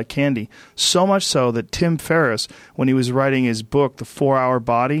pop it like candy. So much so that Tim Ferriss, when he was writing his book, The 4-Hour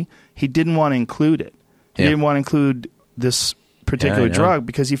Body, he didn't want to include it. He didn't want to include this particular drug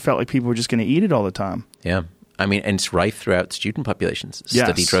because he felt like people were just going to eat it all the time. Yeah. I mean, and it's rife throughout student populations.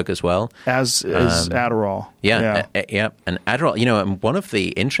 Study drug as well. As Adderall. Yeah. And Adderall, and one of the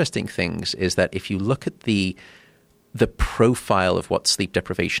interesting things is that if you look at the the profile of what sleep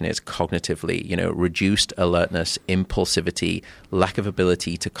deprivation is cognitively, reduced alertness, impulsivity, lack of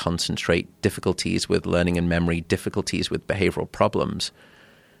ability to concentrate, difficulties with learning and memory, difficulties with behavioral problems.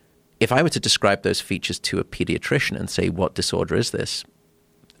 If I were to describe those features to a pediatrician and say, what disorder is this?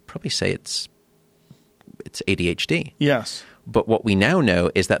 I'd probably say it's ADHD. Yes. But what we now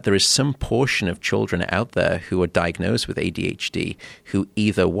know is that there is some portion of children out there who are diagnosed with ADHD who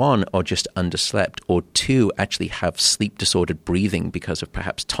either, one, are just underslept, or two, actually have sleep-disordered breathing because of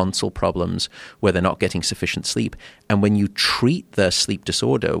perhaps tonsil problems where they're not getting sufficient sleep. And when you treat their sleep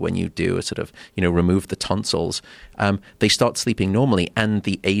disorder, when you do a sort of, remove the tonsils, they start sleeping normally and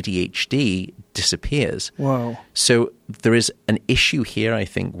the ADHD disappears. Wow. So there is an issue here, I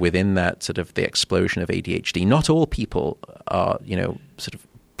think, within that sort of the explosion of ADHD. Not all people are, sort of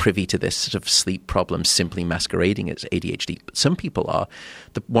privy to this sort of sleep problem simply masquerading as ADHD. But some people are.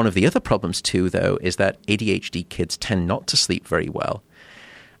 One of the other problems too, though, is that ADHD kids tend not to sleep very well.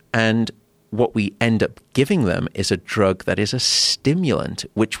 And what we end up giving them is a drug that is a stimulant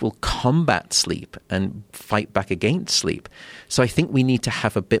which will combat sleep and fight back against sleep. So I think we need to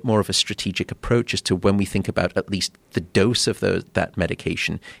have a bit more of a strategic approach as to when we think about at least the dose of that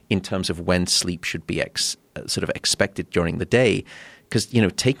medication in terms of when sleep should be sort of expected during the day. Because,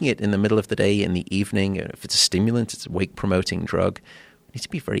 taking it in the middle of the day, in the evening, if it's a stimulant, it's a wake-promoting drug, we need to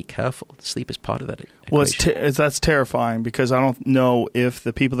be very careful. Sleep is part of that equation. Well, that's terrifying because I don't know if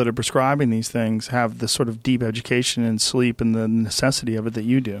the people that are prescribing these things have the sort of deep education in sleep and the necessity of it that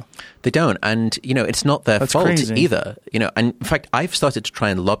you do. They don't. And, it's not their fault either. And in fact, I've started to try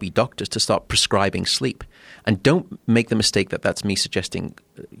and lobby doctors to start prescribing sleep. And don't make the mistake that that's me suggesting,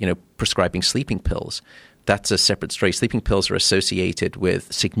 prescribing sleeping pills. That's a separate story. Sleeping pills are associated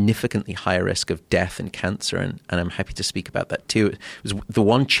with significantly higher risk of death and cancer, and I'm happy to speak about that too. It was the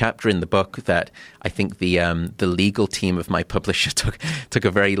one chapter in the book that I think the legal team of my publisher took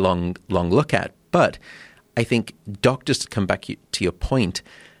a very long look at. But I think doctors, to come back to your point,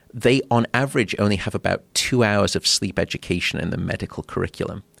 they on average only have about 2 hours of sleep education in the medical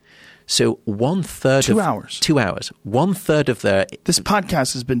curriculum. So 1/3 2 hours. 2 hours. 1/3 of their This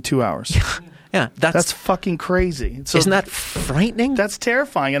podcast has been 2 hours. Yeah, that's fucking crazy. So isn't that frightening? That's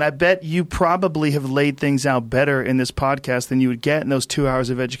terrifying. And I bet you probably have laid things out better in this podcast than you would get in those 2 hours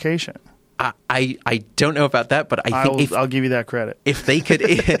of education. I don't know about that, but I think I'll give you that credit. If they could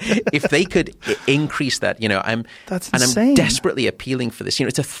increase that, that's insane. I'm desperately appealing for this.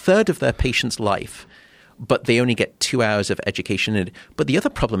 It's 1/3 of their patient's life, but they only get 2 hours of education. But the other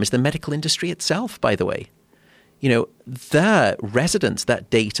problem is the medical industry itself, by the way. Their residents, that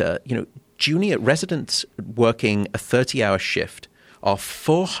data, junior residents working a 30-hour shift are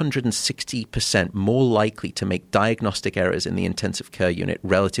 460% more likely to make diagnostic errors in the intensive care unit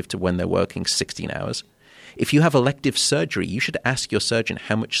relative to when they're working 16 hours. If you have elective surgery, you should ask your surgeon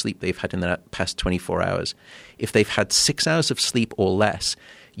how much sleep they've had in the past 24 hours. If they've had 6 hours of sleep or less,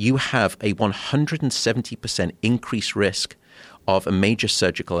 you have a 170% increased risk of a major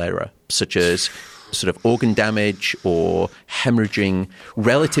surgical error, such as sort of organ damage or hemorrhaging,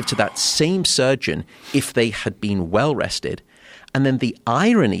 relative to that same surgeon if they had been well rested. And then the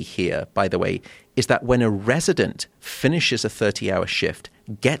irony here, by the way, is that when a resident finishes a 30-hour shift,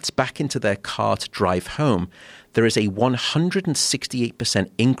 gets back into their car to drive home, there is a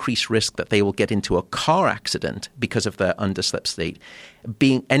 168% increased risk that they will get into a car accident because of their underslept state,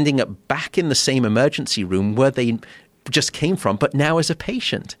 ending up back in the same emergency room where they just came from, but now as a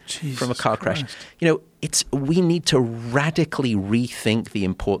patient from a car crash. We need to radically rethink the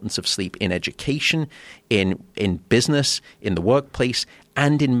importance of sleep in education, in business, in the workplace,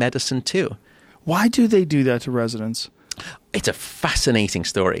 and in medicine too. Why do they do that to residents? It's a fascinating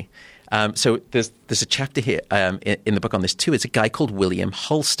story. So there's a chapter here in the book on this too. It's a guy called William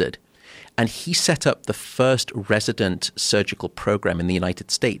Halstead. And he set up the first resident surgical program in the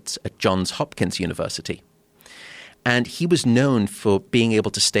United States at Johns Hopkins University. And he was known for being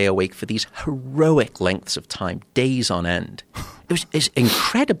able to stay awake for these heroic lengths of time, days on end. It's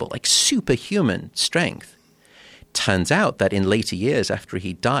incredible, like superhuman strength. Turns out that in later years after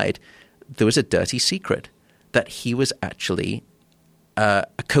he died, there was a dirty secret that he was actually a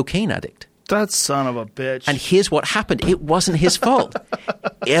cocaine addict. That son of a bitch. And here's what happened. It wasn't his fault.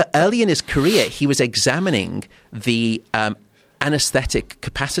 Early in his career, he was examining the anesthetic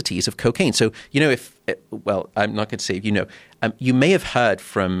capacities of cocaine. So, I'm not going to say, you may have heard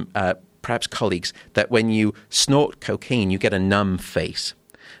from perhaps colleagues that when you snort cocaine, you get a numb face.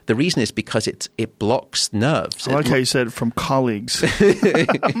 The reason is because it blocks nerves. I like how you said from colleagues.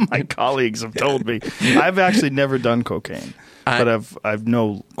 My colleagues have told me. I've actually never done cocaine, but I've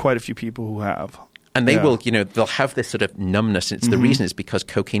know quite a few people who have. And they will, they'll have this sort of numbness. It's the reason is because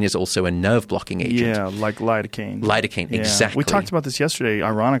cocaine is also a nerve-blocking agent. Yeah, like lidocaine. Lidocaine, Yeah. exactly. We talked about this yesterday,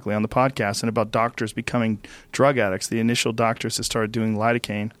 ironically, on the podcast, and about doctors becoming drug addicts. The initial doctors that started doing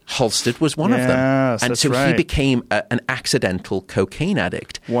lidocaine. Halstead was one of them. Yes, and that's so he right. became an accidental cocaine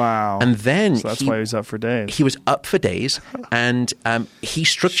addict. Wow. And then so that's why he was up for days. He was up for days, and he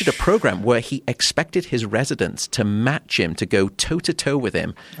structured a program where he expected his residents to match him, to go toe-to-toe with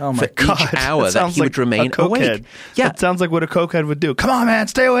him for each hour that he would remain awake. Yeah, that sounds like what a cokehead would do. Come on, man,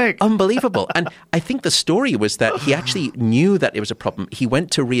 stay awake. Unbelievable. And I think the story was that he actually knew that it was a problem. He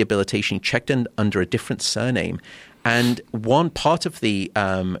went to rehabilitation, checked in under a different surname. And one part of the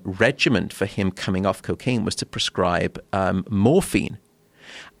regimen for him coming off cocaine was to prescribe morphine.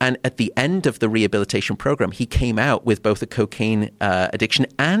 And at the end of the rehabilitation program, he came out with both a cocaine addiction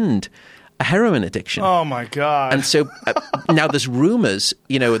and a heroin addiction. Oh, my God. And so now there's rumors,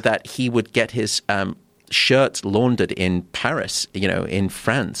 that he would get his shirts laundered in Paris, in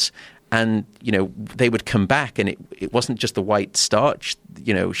France. And, they would come back and it wasn't just the white starch,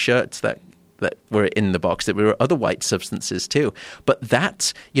 shirts that were in the box. There were other white substances too. But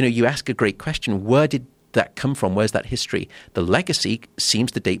that's, you ask a great question. Where did that come from? Where's that history? The legacy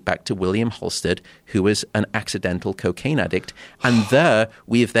seems to date back to William Halstead, who was an accidental cocaine addict. And there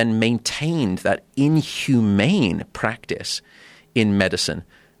we have then maintained that inhumane practice in medicine.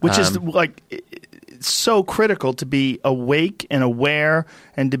 Which is so critical to be awake and aware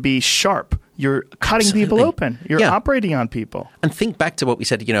and to be sharp. You're cutting Absolutely. people open. You're operating on people. And think back to what we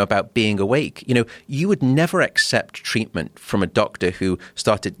said, about being awake. You would never accept treatment from a doctor who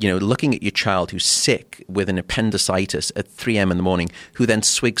started, looking at your child who's sick with an appendicitis at 3 a.m. in the morning, who then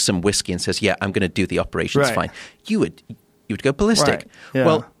swigs some whiskey and says, yeah, I'm going to do the operation. It's fine. You would go ballistic. Right. Yeah.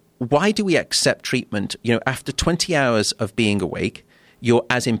 Well, why do we accept treatment? After 20 hours of being awake, you're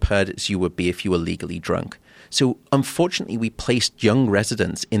as impaired as you would be if you were legally drunk. So unfortunately, we placed young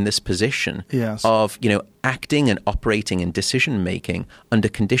residents in this position of, acting and operating and decision-making under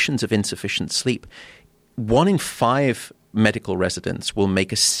conditions of insufficient sleep. 1 in 5 medical residents will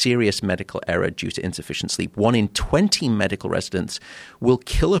make a serious medical error due to insufficient sleep. 1 in 20 medical residents will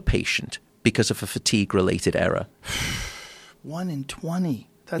kill a patient because of a fatigue-related error. 1 in 20.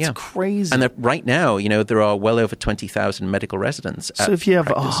 That's crazy. And right now, there are well over 20,000 medical residents. So if you have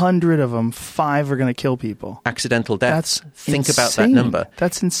 100 of them, 5 are going to kill people. Accidental deaths. Think insane. about that number.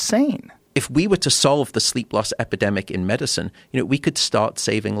 That's insane. If we were to solve the sleep loss epidemic in medicine, we could start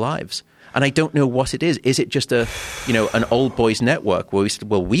saving lives. And I don't know what it is. Is it just an old boys network where we said,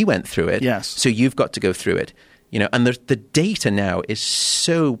 well, we went through it, yes, so you've got to go through it. And the data now is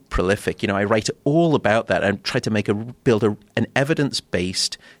so prolific. I write all about that and try to build an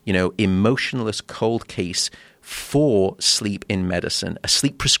evidence-based, emotionless cold case for sleep in medicine, a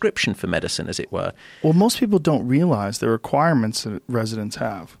sleep prescription for medicine, as it were. Well, most people don't realize the requirements that residents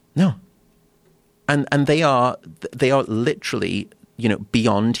have. No. And they are literally,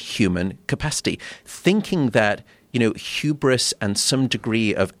 beyond human capacity. Thinking that, hubris and some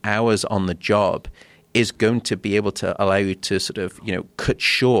degree of hours on the job is going to be able to allow you to sort of, cut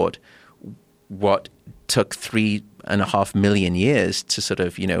short what took 3.5 million years to sort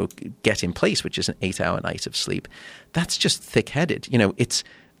of, get in place, which is an 8-hour night of sleep. That's just thick-headed.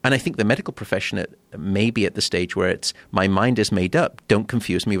 And I think the medical profession may be at the stage where it's, my mind is made up. Don't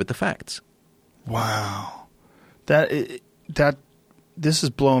confuse me with the facts. Wow. This is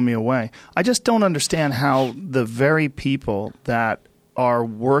blowing me away. I just don't understand how the very people that are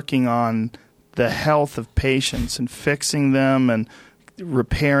working on the health of patients and fixing them and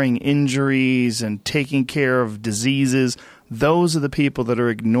repairing injuries and taking care of diseases, those are the people that are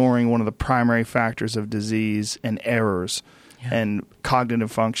ignoring one of the primary factors of disease and errors and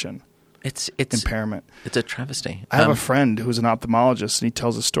cognitive function. It's impairment. It's a travesty. I have a friend who's an ophthalmologist, and he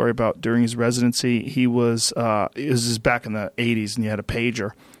tells a story about during his residency, it was back in the 80s, and he had a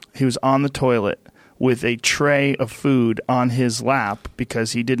pager. He was on the toilet with a tray of food on his lap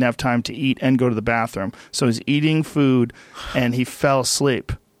because he didn't have time to eat and go to the bathroom. So he's eating food, and he fell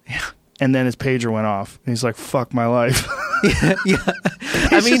asleep. Yeah. And then his pager went off. And he's like, fuck my life. Yeah.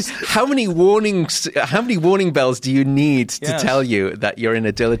 I mean, how many warning bells do you need to tell you that you're in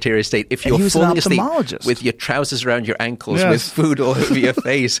a deleterious state if you're falling asleep with your trousers around your ankles, with food all over your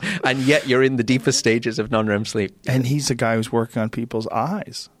face, and yet you're in the deepest stages of non-REM sleep? And he's a guy who's working on people's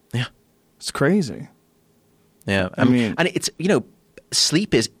eyes. Yeah. It's crazy. Yeah. I mean, and it's,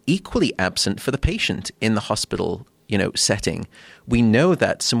 sleep is equally absent for the patient in the hospital setting. We know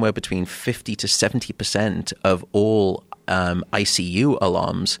that somewhere between 50 to 70% of all ICU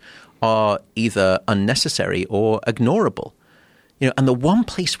alarms are either unnecessary or ignorable. And the one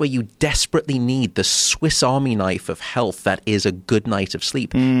place where you desperately need the Swiss Army knife of health that is a good night of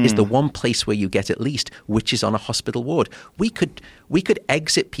sleep is the one place where you get it least, which is on a hospital ward. We could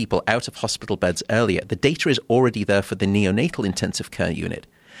exit people out of hospital beds earlier. The data is already there for the neonatal intensive care unit.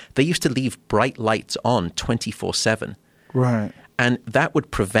 They used to leave bright lights on 24/7. Right. And that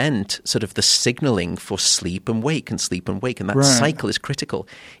would prevent sort of the signaling for sleep and wake and sleep and wake. And that cycle is critical.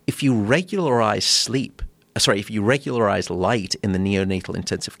 If you regularize light in the neonatal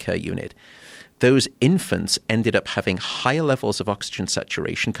intensive care unit, those infants ended up having higher levels of oxygen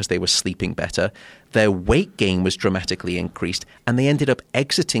saturation because they were sleeping better. Their weight gain was dramatically increased, and they ended up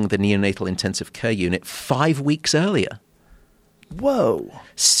exiting the neonatal intensive care unit 5 weeks earlier. Whoa.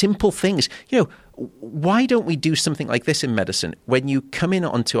 Simple things. Why don't we do something like this in medicine? When you come in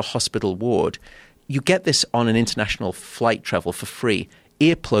onto a hospital ward, you get this on an international flight travel for free.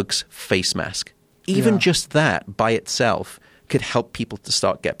 Earplugs, face mask. Even just that by itself could help people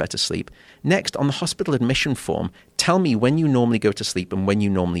to get better sleep. Next, on the hospital admission form, tell me when you normally go to sleep and when you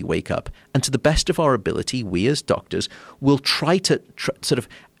normally wake up. And to the best of our ability, we as doctors will try to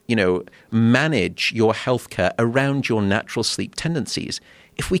manage your healthcare around your natural sleep tendencies.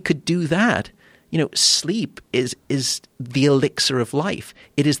 If we could do that, sleep is the elixir of life.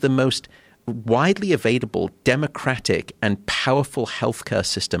 It is the most widely available, democratic, and powerful healthcare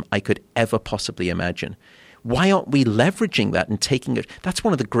system I could ever possibly imagine. Why aren't we leveraging that and taking it? That's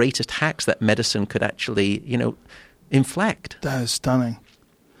one of the greatest hacks that medicine could actually, inflect. That is stunning.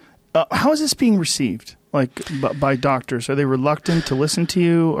 How is this being received? By doctors? Are they reluctant to listen to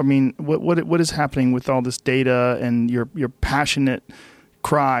you? I mean, what is happening with all this data and your passionate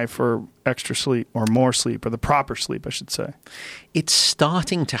cry for extra sleep or more sleep or the proper sleep, I should say? It's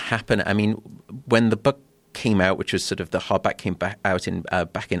starting to happen. I mean, when the book came out, which was sort of the hardback came back out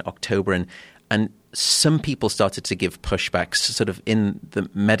back in October, and some people started to give pushbacks sort of in the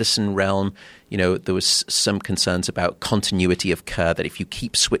medicine realm. There was some concerns about continuity of care, that if you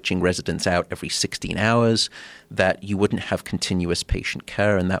keep switching residents out every 16 hours, that you wouldn't have continuous patient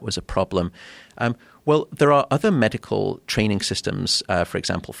care, and that was a problem. Well, there are other medical training systems, for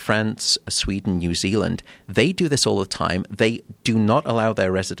example, France, Sweden, New Zealand. They do this all the time. They do not allow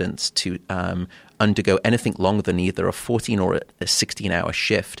their residents to undergo anything longer than either a 14 or a 16-hour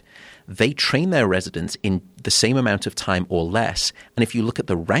shift. They train their residents in the same amount of time or less. And if you look at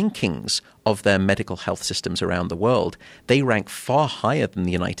the rankings of their medical health systems around the world, they rank far higher than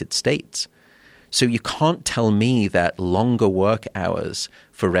the United States. So you can't tell me that longer work hours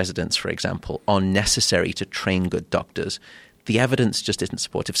for residents, for example, are necessary to train good doctors. The evidence just isn't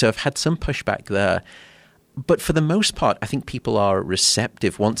supportive. So I've had some pushback there. But for the most part, I think people are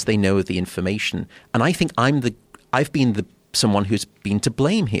receptive once they know the information. And I think I've been someone who's been to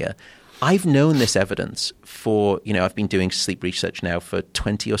blame here. I've known this evidence for, I've been doing sleep research now for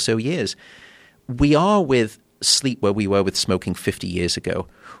 20 or so years. We are with sleep where we were with smoking 50 years ago.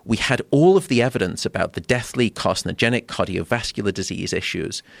 We had all of the evidence about the deathly, carcinogenic, cardiovascular disease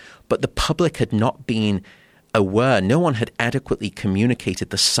issues, but the public had not been aware. No one had adequately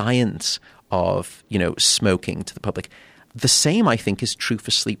communicated the science of, smoking to the public. The same, I think, is true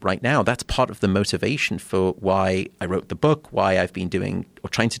for sleep right now. That's part of the motivation for why I wrote the book, why I've been doing or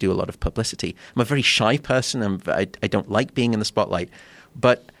trying to do a lot of publicity. I'm a very shy person. I don't like being in the spotlight,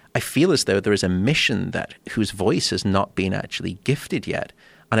 but I feel as though there is a mission whose voice has not been actually gifted yet.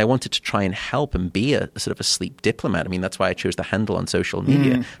 And I wanted to try and help and be a sort of a sleep diplomat. I mean, that's why I chose the handle on social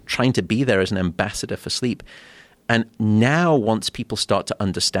media, trying to be there as an ambassador for sleep. And now once people start to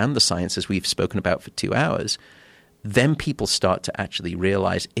understand the science, as we've spoken about for 2 hours, then people start to actually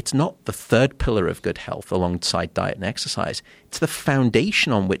realize it's not the third pillar of good health alongside diet and exercise. It's the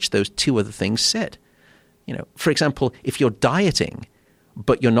foundation on which those two other things sit. For example, if you're dieting,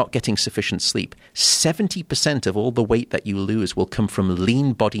 but you're not getting sufficient sleep, 70% of all the weight that you lose will come from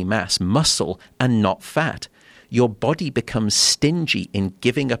lean body mass, muscle, and not fat. Your body becomes stingy in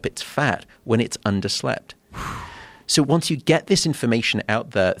giving up its fat when it's underslept. So once you get this information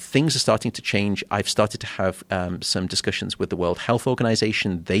out there, things are starting to change. I've started to have some discussions with the World Health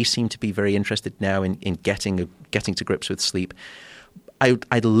Organization. They seem to be very interested now in getting to grips with sleep.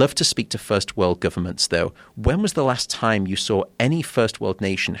 I'd love to speak to first world governments, though. When was the last time you saw any first world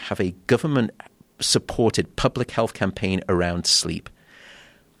nation have a government-supported public health campaign around sleep?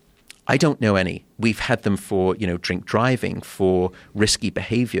 I don't know any. We've had them for, drink driving, for risky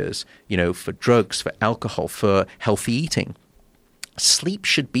behaviors, for drugs, for alcohol, for healthy eating. Sleep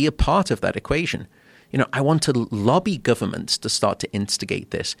should be a part of that equation. I want to lobby governments to start to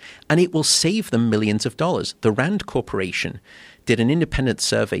instigate this, and it will save them millions of dollars. The Rand Corporation did an independent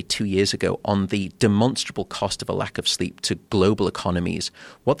survey 2 years ago on the demonstrable cost of a lack of sleep to global economies.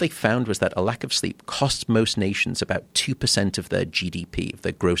 What they found was that a lack of sleep costs most nations about 2% of their GDP, of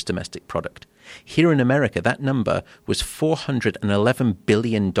their gross domestic product. Here in America, that number was $411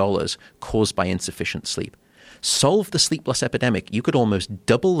 billion caused by insufficient sleep. Solve the sleepless epidemic, you could almost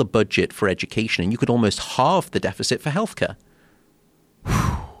double the budget for education, and you could almost halve the deficit for healthcare.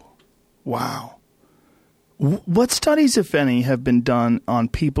 Wow. What studies, if any, have been done on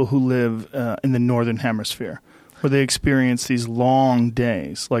people who live in the Northern Hemisphere, where they experience these long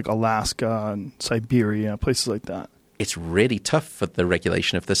days, like Alaska and Siberia, places like that? It's really tough for the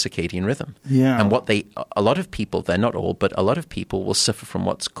regulation of the circadian rhythm. Yeah. And a lot of people, they're not all, but a lot of people will suffer from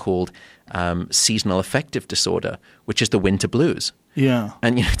what's called seasonal affective disorder, which is the winter blues. Yeah.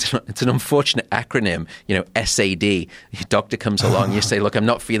 And it's an unfortunate acronym, SAD. Your doctor comes along, you say, look, I'm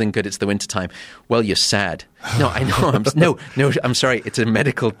not feeling good, it's the wintertime. Well, you're sad. No, I know. I'm sorry. It's a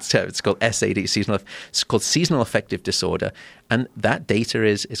medical term. It's called SAD, it's called seasonal affective disorder. And that data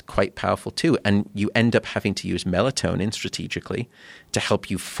is quite powerful too. And you end up having to use melatonin strategically to help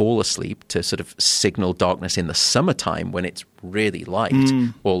you fall asleep, to sort of signal darkness in the summertime when it's really light,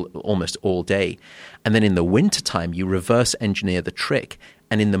 almost all day. And then in the wintertime, you reverse engineer the trick.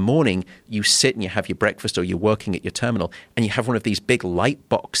 And in the morning, you sit and you have your breakfast, or you're working at your terminal, and you have one of these big light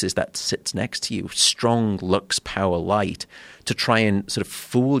boxes that sits next to you, strong lux power light, to try and sort of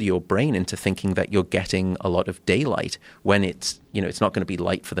fool your brain into thinking that you're getting a lot of daylight when it's not going to be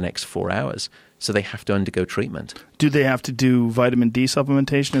light for the next 4 hours. So they have to undergo treatment. Do they have to do vitamin D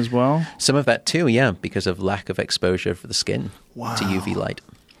supplementation as well? Some of that too, yeah, because of lack of exposure for the skin to UV light.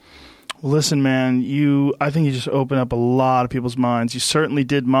 Well, listen, man, I think you just opened up a lot of people's minds. You certainly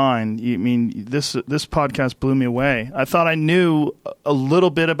did mine. This podcast blew me away. I thought I knew a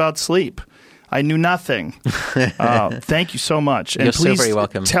little bit about sleep. I knew nothing. Thank you so much. And You're please so very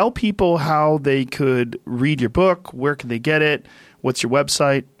welcome. Tell people how they could read your book. Where can they get it? What's your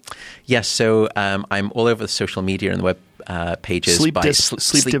website? Yes, so I'm all over the social media and the web pages by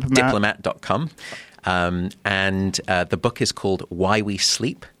sleepdiplomat.com. And the book is called Why We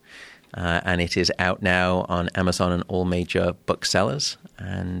Sleep. And it is out now on Amazon and all major booksellers.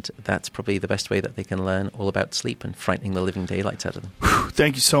 And that's probably the best way that they can learn all about sleep and frightening the living daylights out of them.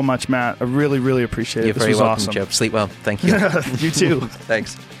 Thank you so much, Matt. I really, really appreciate it. You're very welcome, awesome. Joe. Sleep well. Thank you. You too.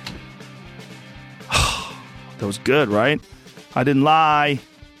 Thanks. That was good, right? I didn't lie.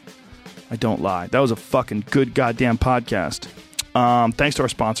 I don't lie. That was a fucking good goddamn podcast. Thanks to our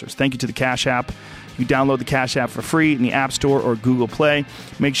sponsors. Thank you to the Cash App. You download the Cash App for free in the App Store or Google Play.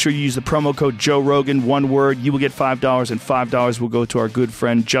 Make sure you use the promo code Joe Rogan, one word. You will get $5, and $5 will go to our good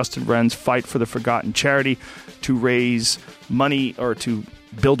friend Justin Wren's Fight for the Forgotten charity to raise money, or to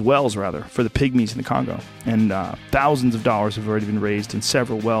build wells, rather, for the pygmies in the Congo. And thousands of dollars have already been raised, and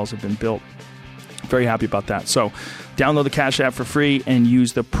several wells have been built. Very happy about that. So download the Cash App for free and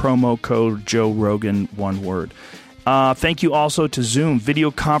use the promo code Joe Rogan, one word. Thank you also to Zoom,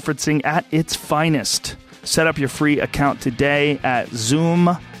 video conferencing at its finest. Set up your free account today at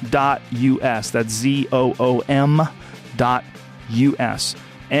zoom.us. That's ZOOM.us.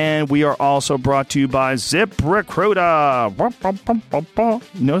 And we are also brought to you by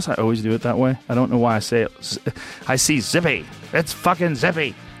ZipRecruiter. You notice I always do it that way? I don't know why I say it. I see Zippy. It's fucking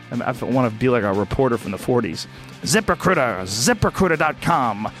Zippy. I want to be like a reporter from the 40s. ZipRecruiter.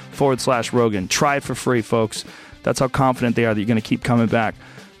 ZipRecruiter.com/Rogan. Try it for free, folks. That's how confident they are that you're going to keep coming back.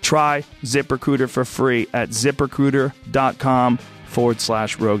 Try ZipRecruiter for free at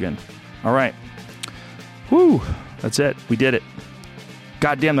ZipRecruiter.com/Rogan. All right. Whew. That's it. We did it.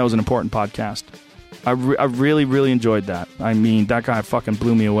 Goddamn, that was an important podcast. I really, really enjoyed that. I mean, that guy fucking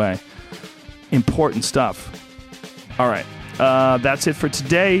blew me away. Important stuff. All right. That's it for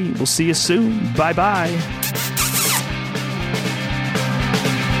today. We'll see you soon. Bye-bye.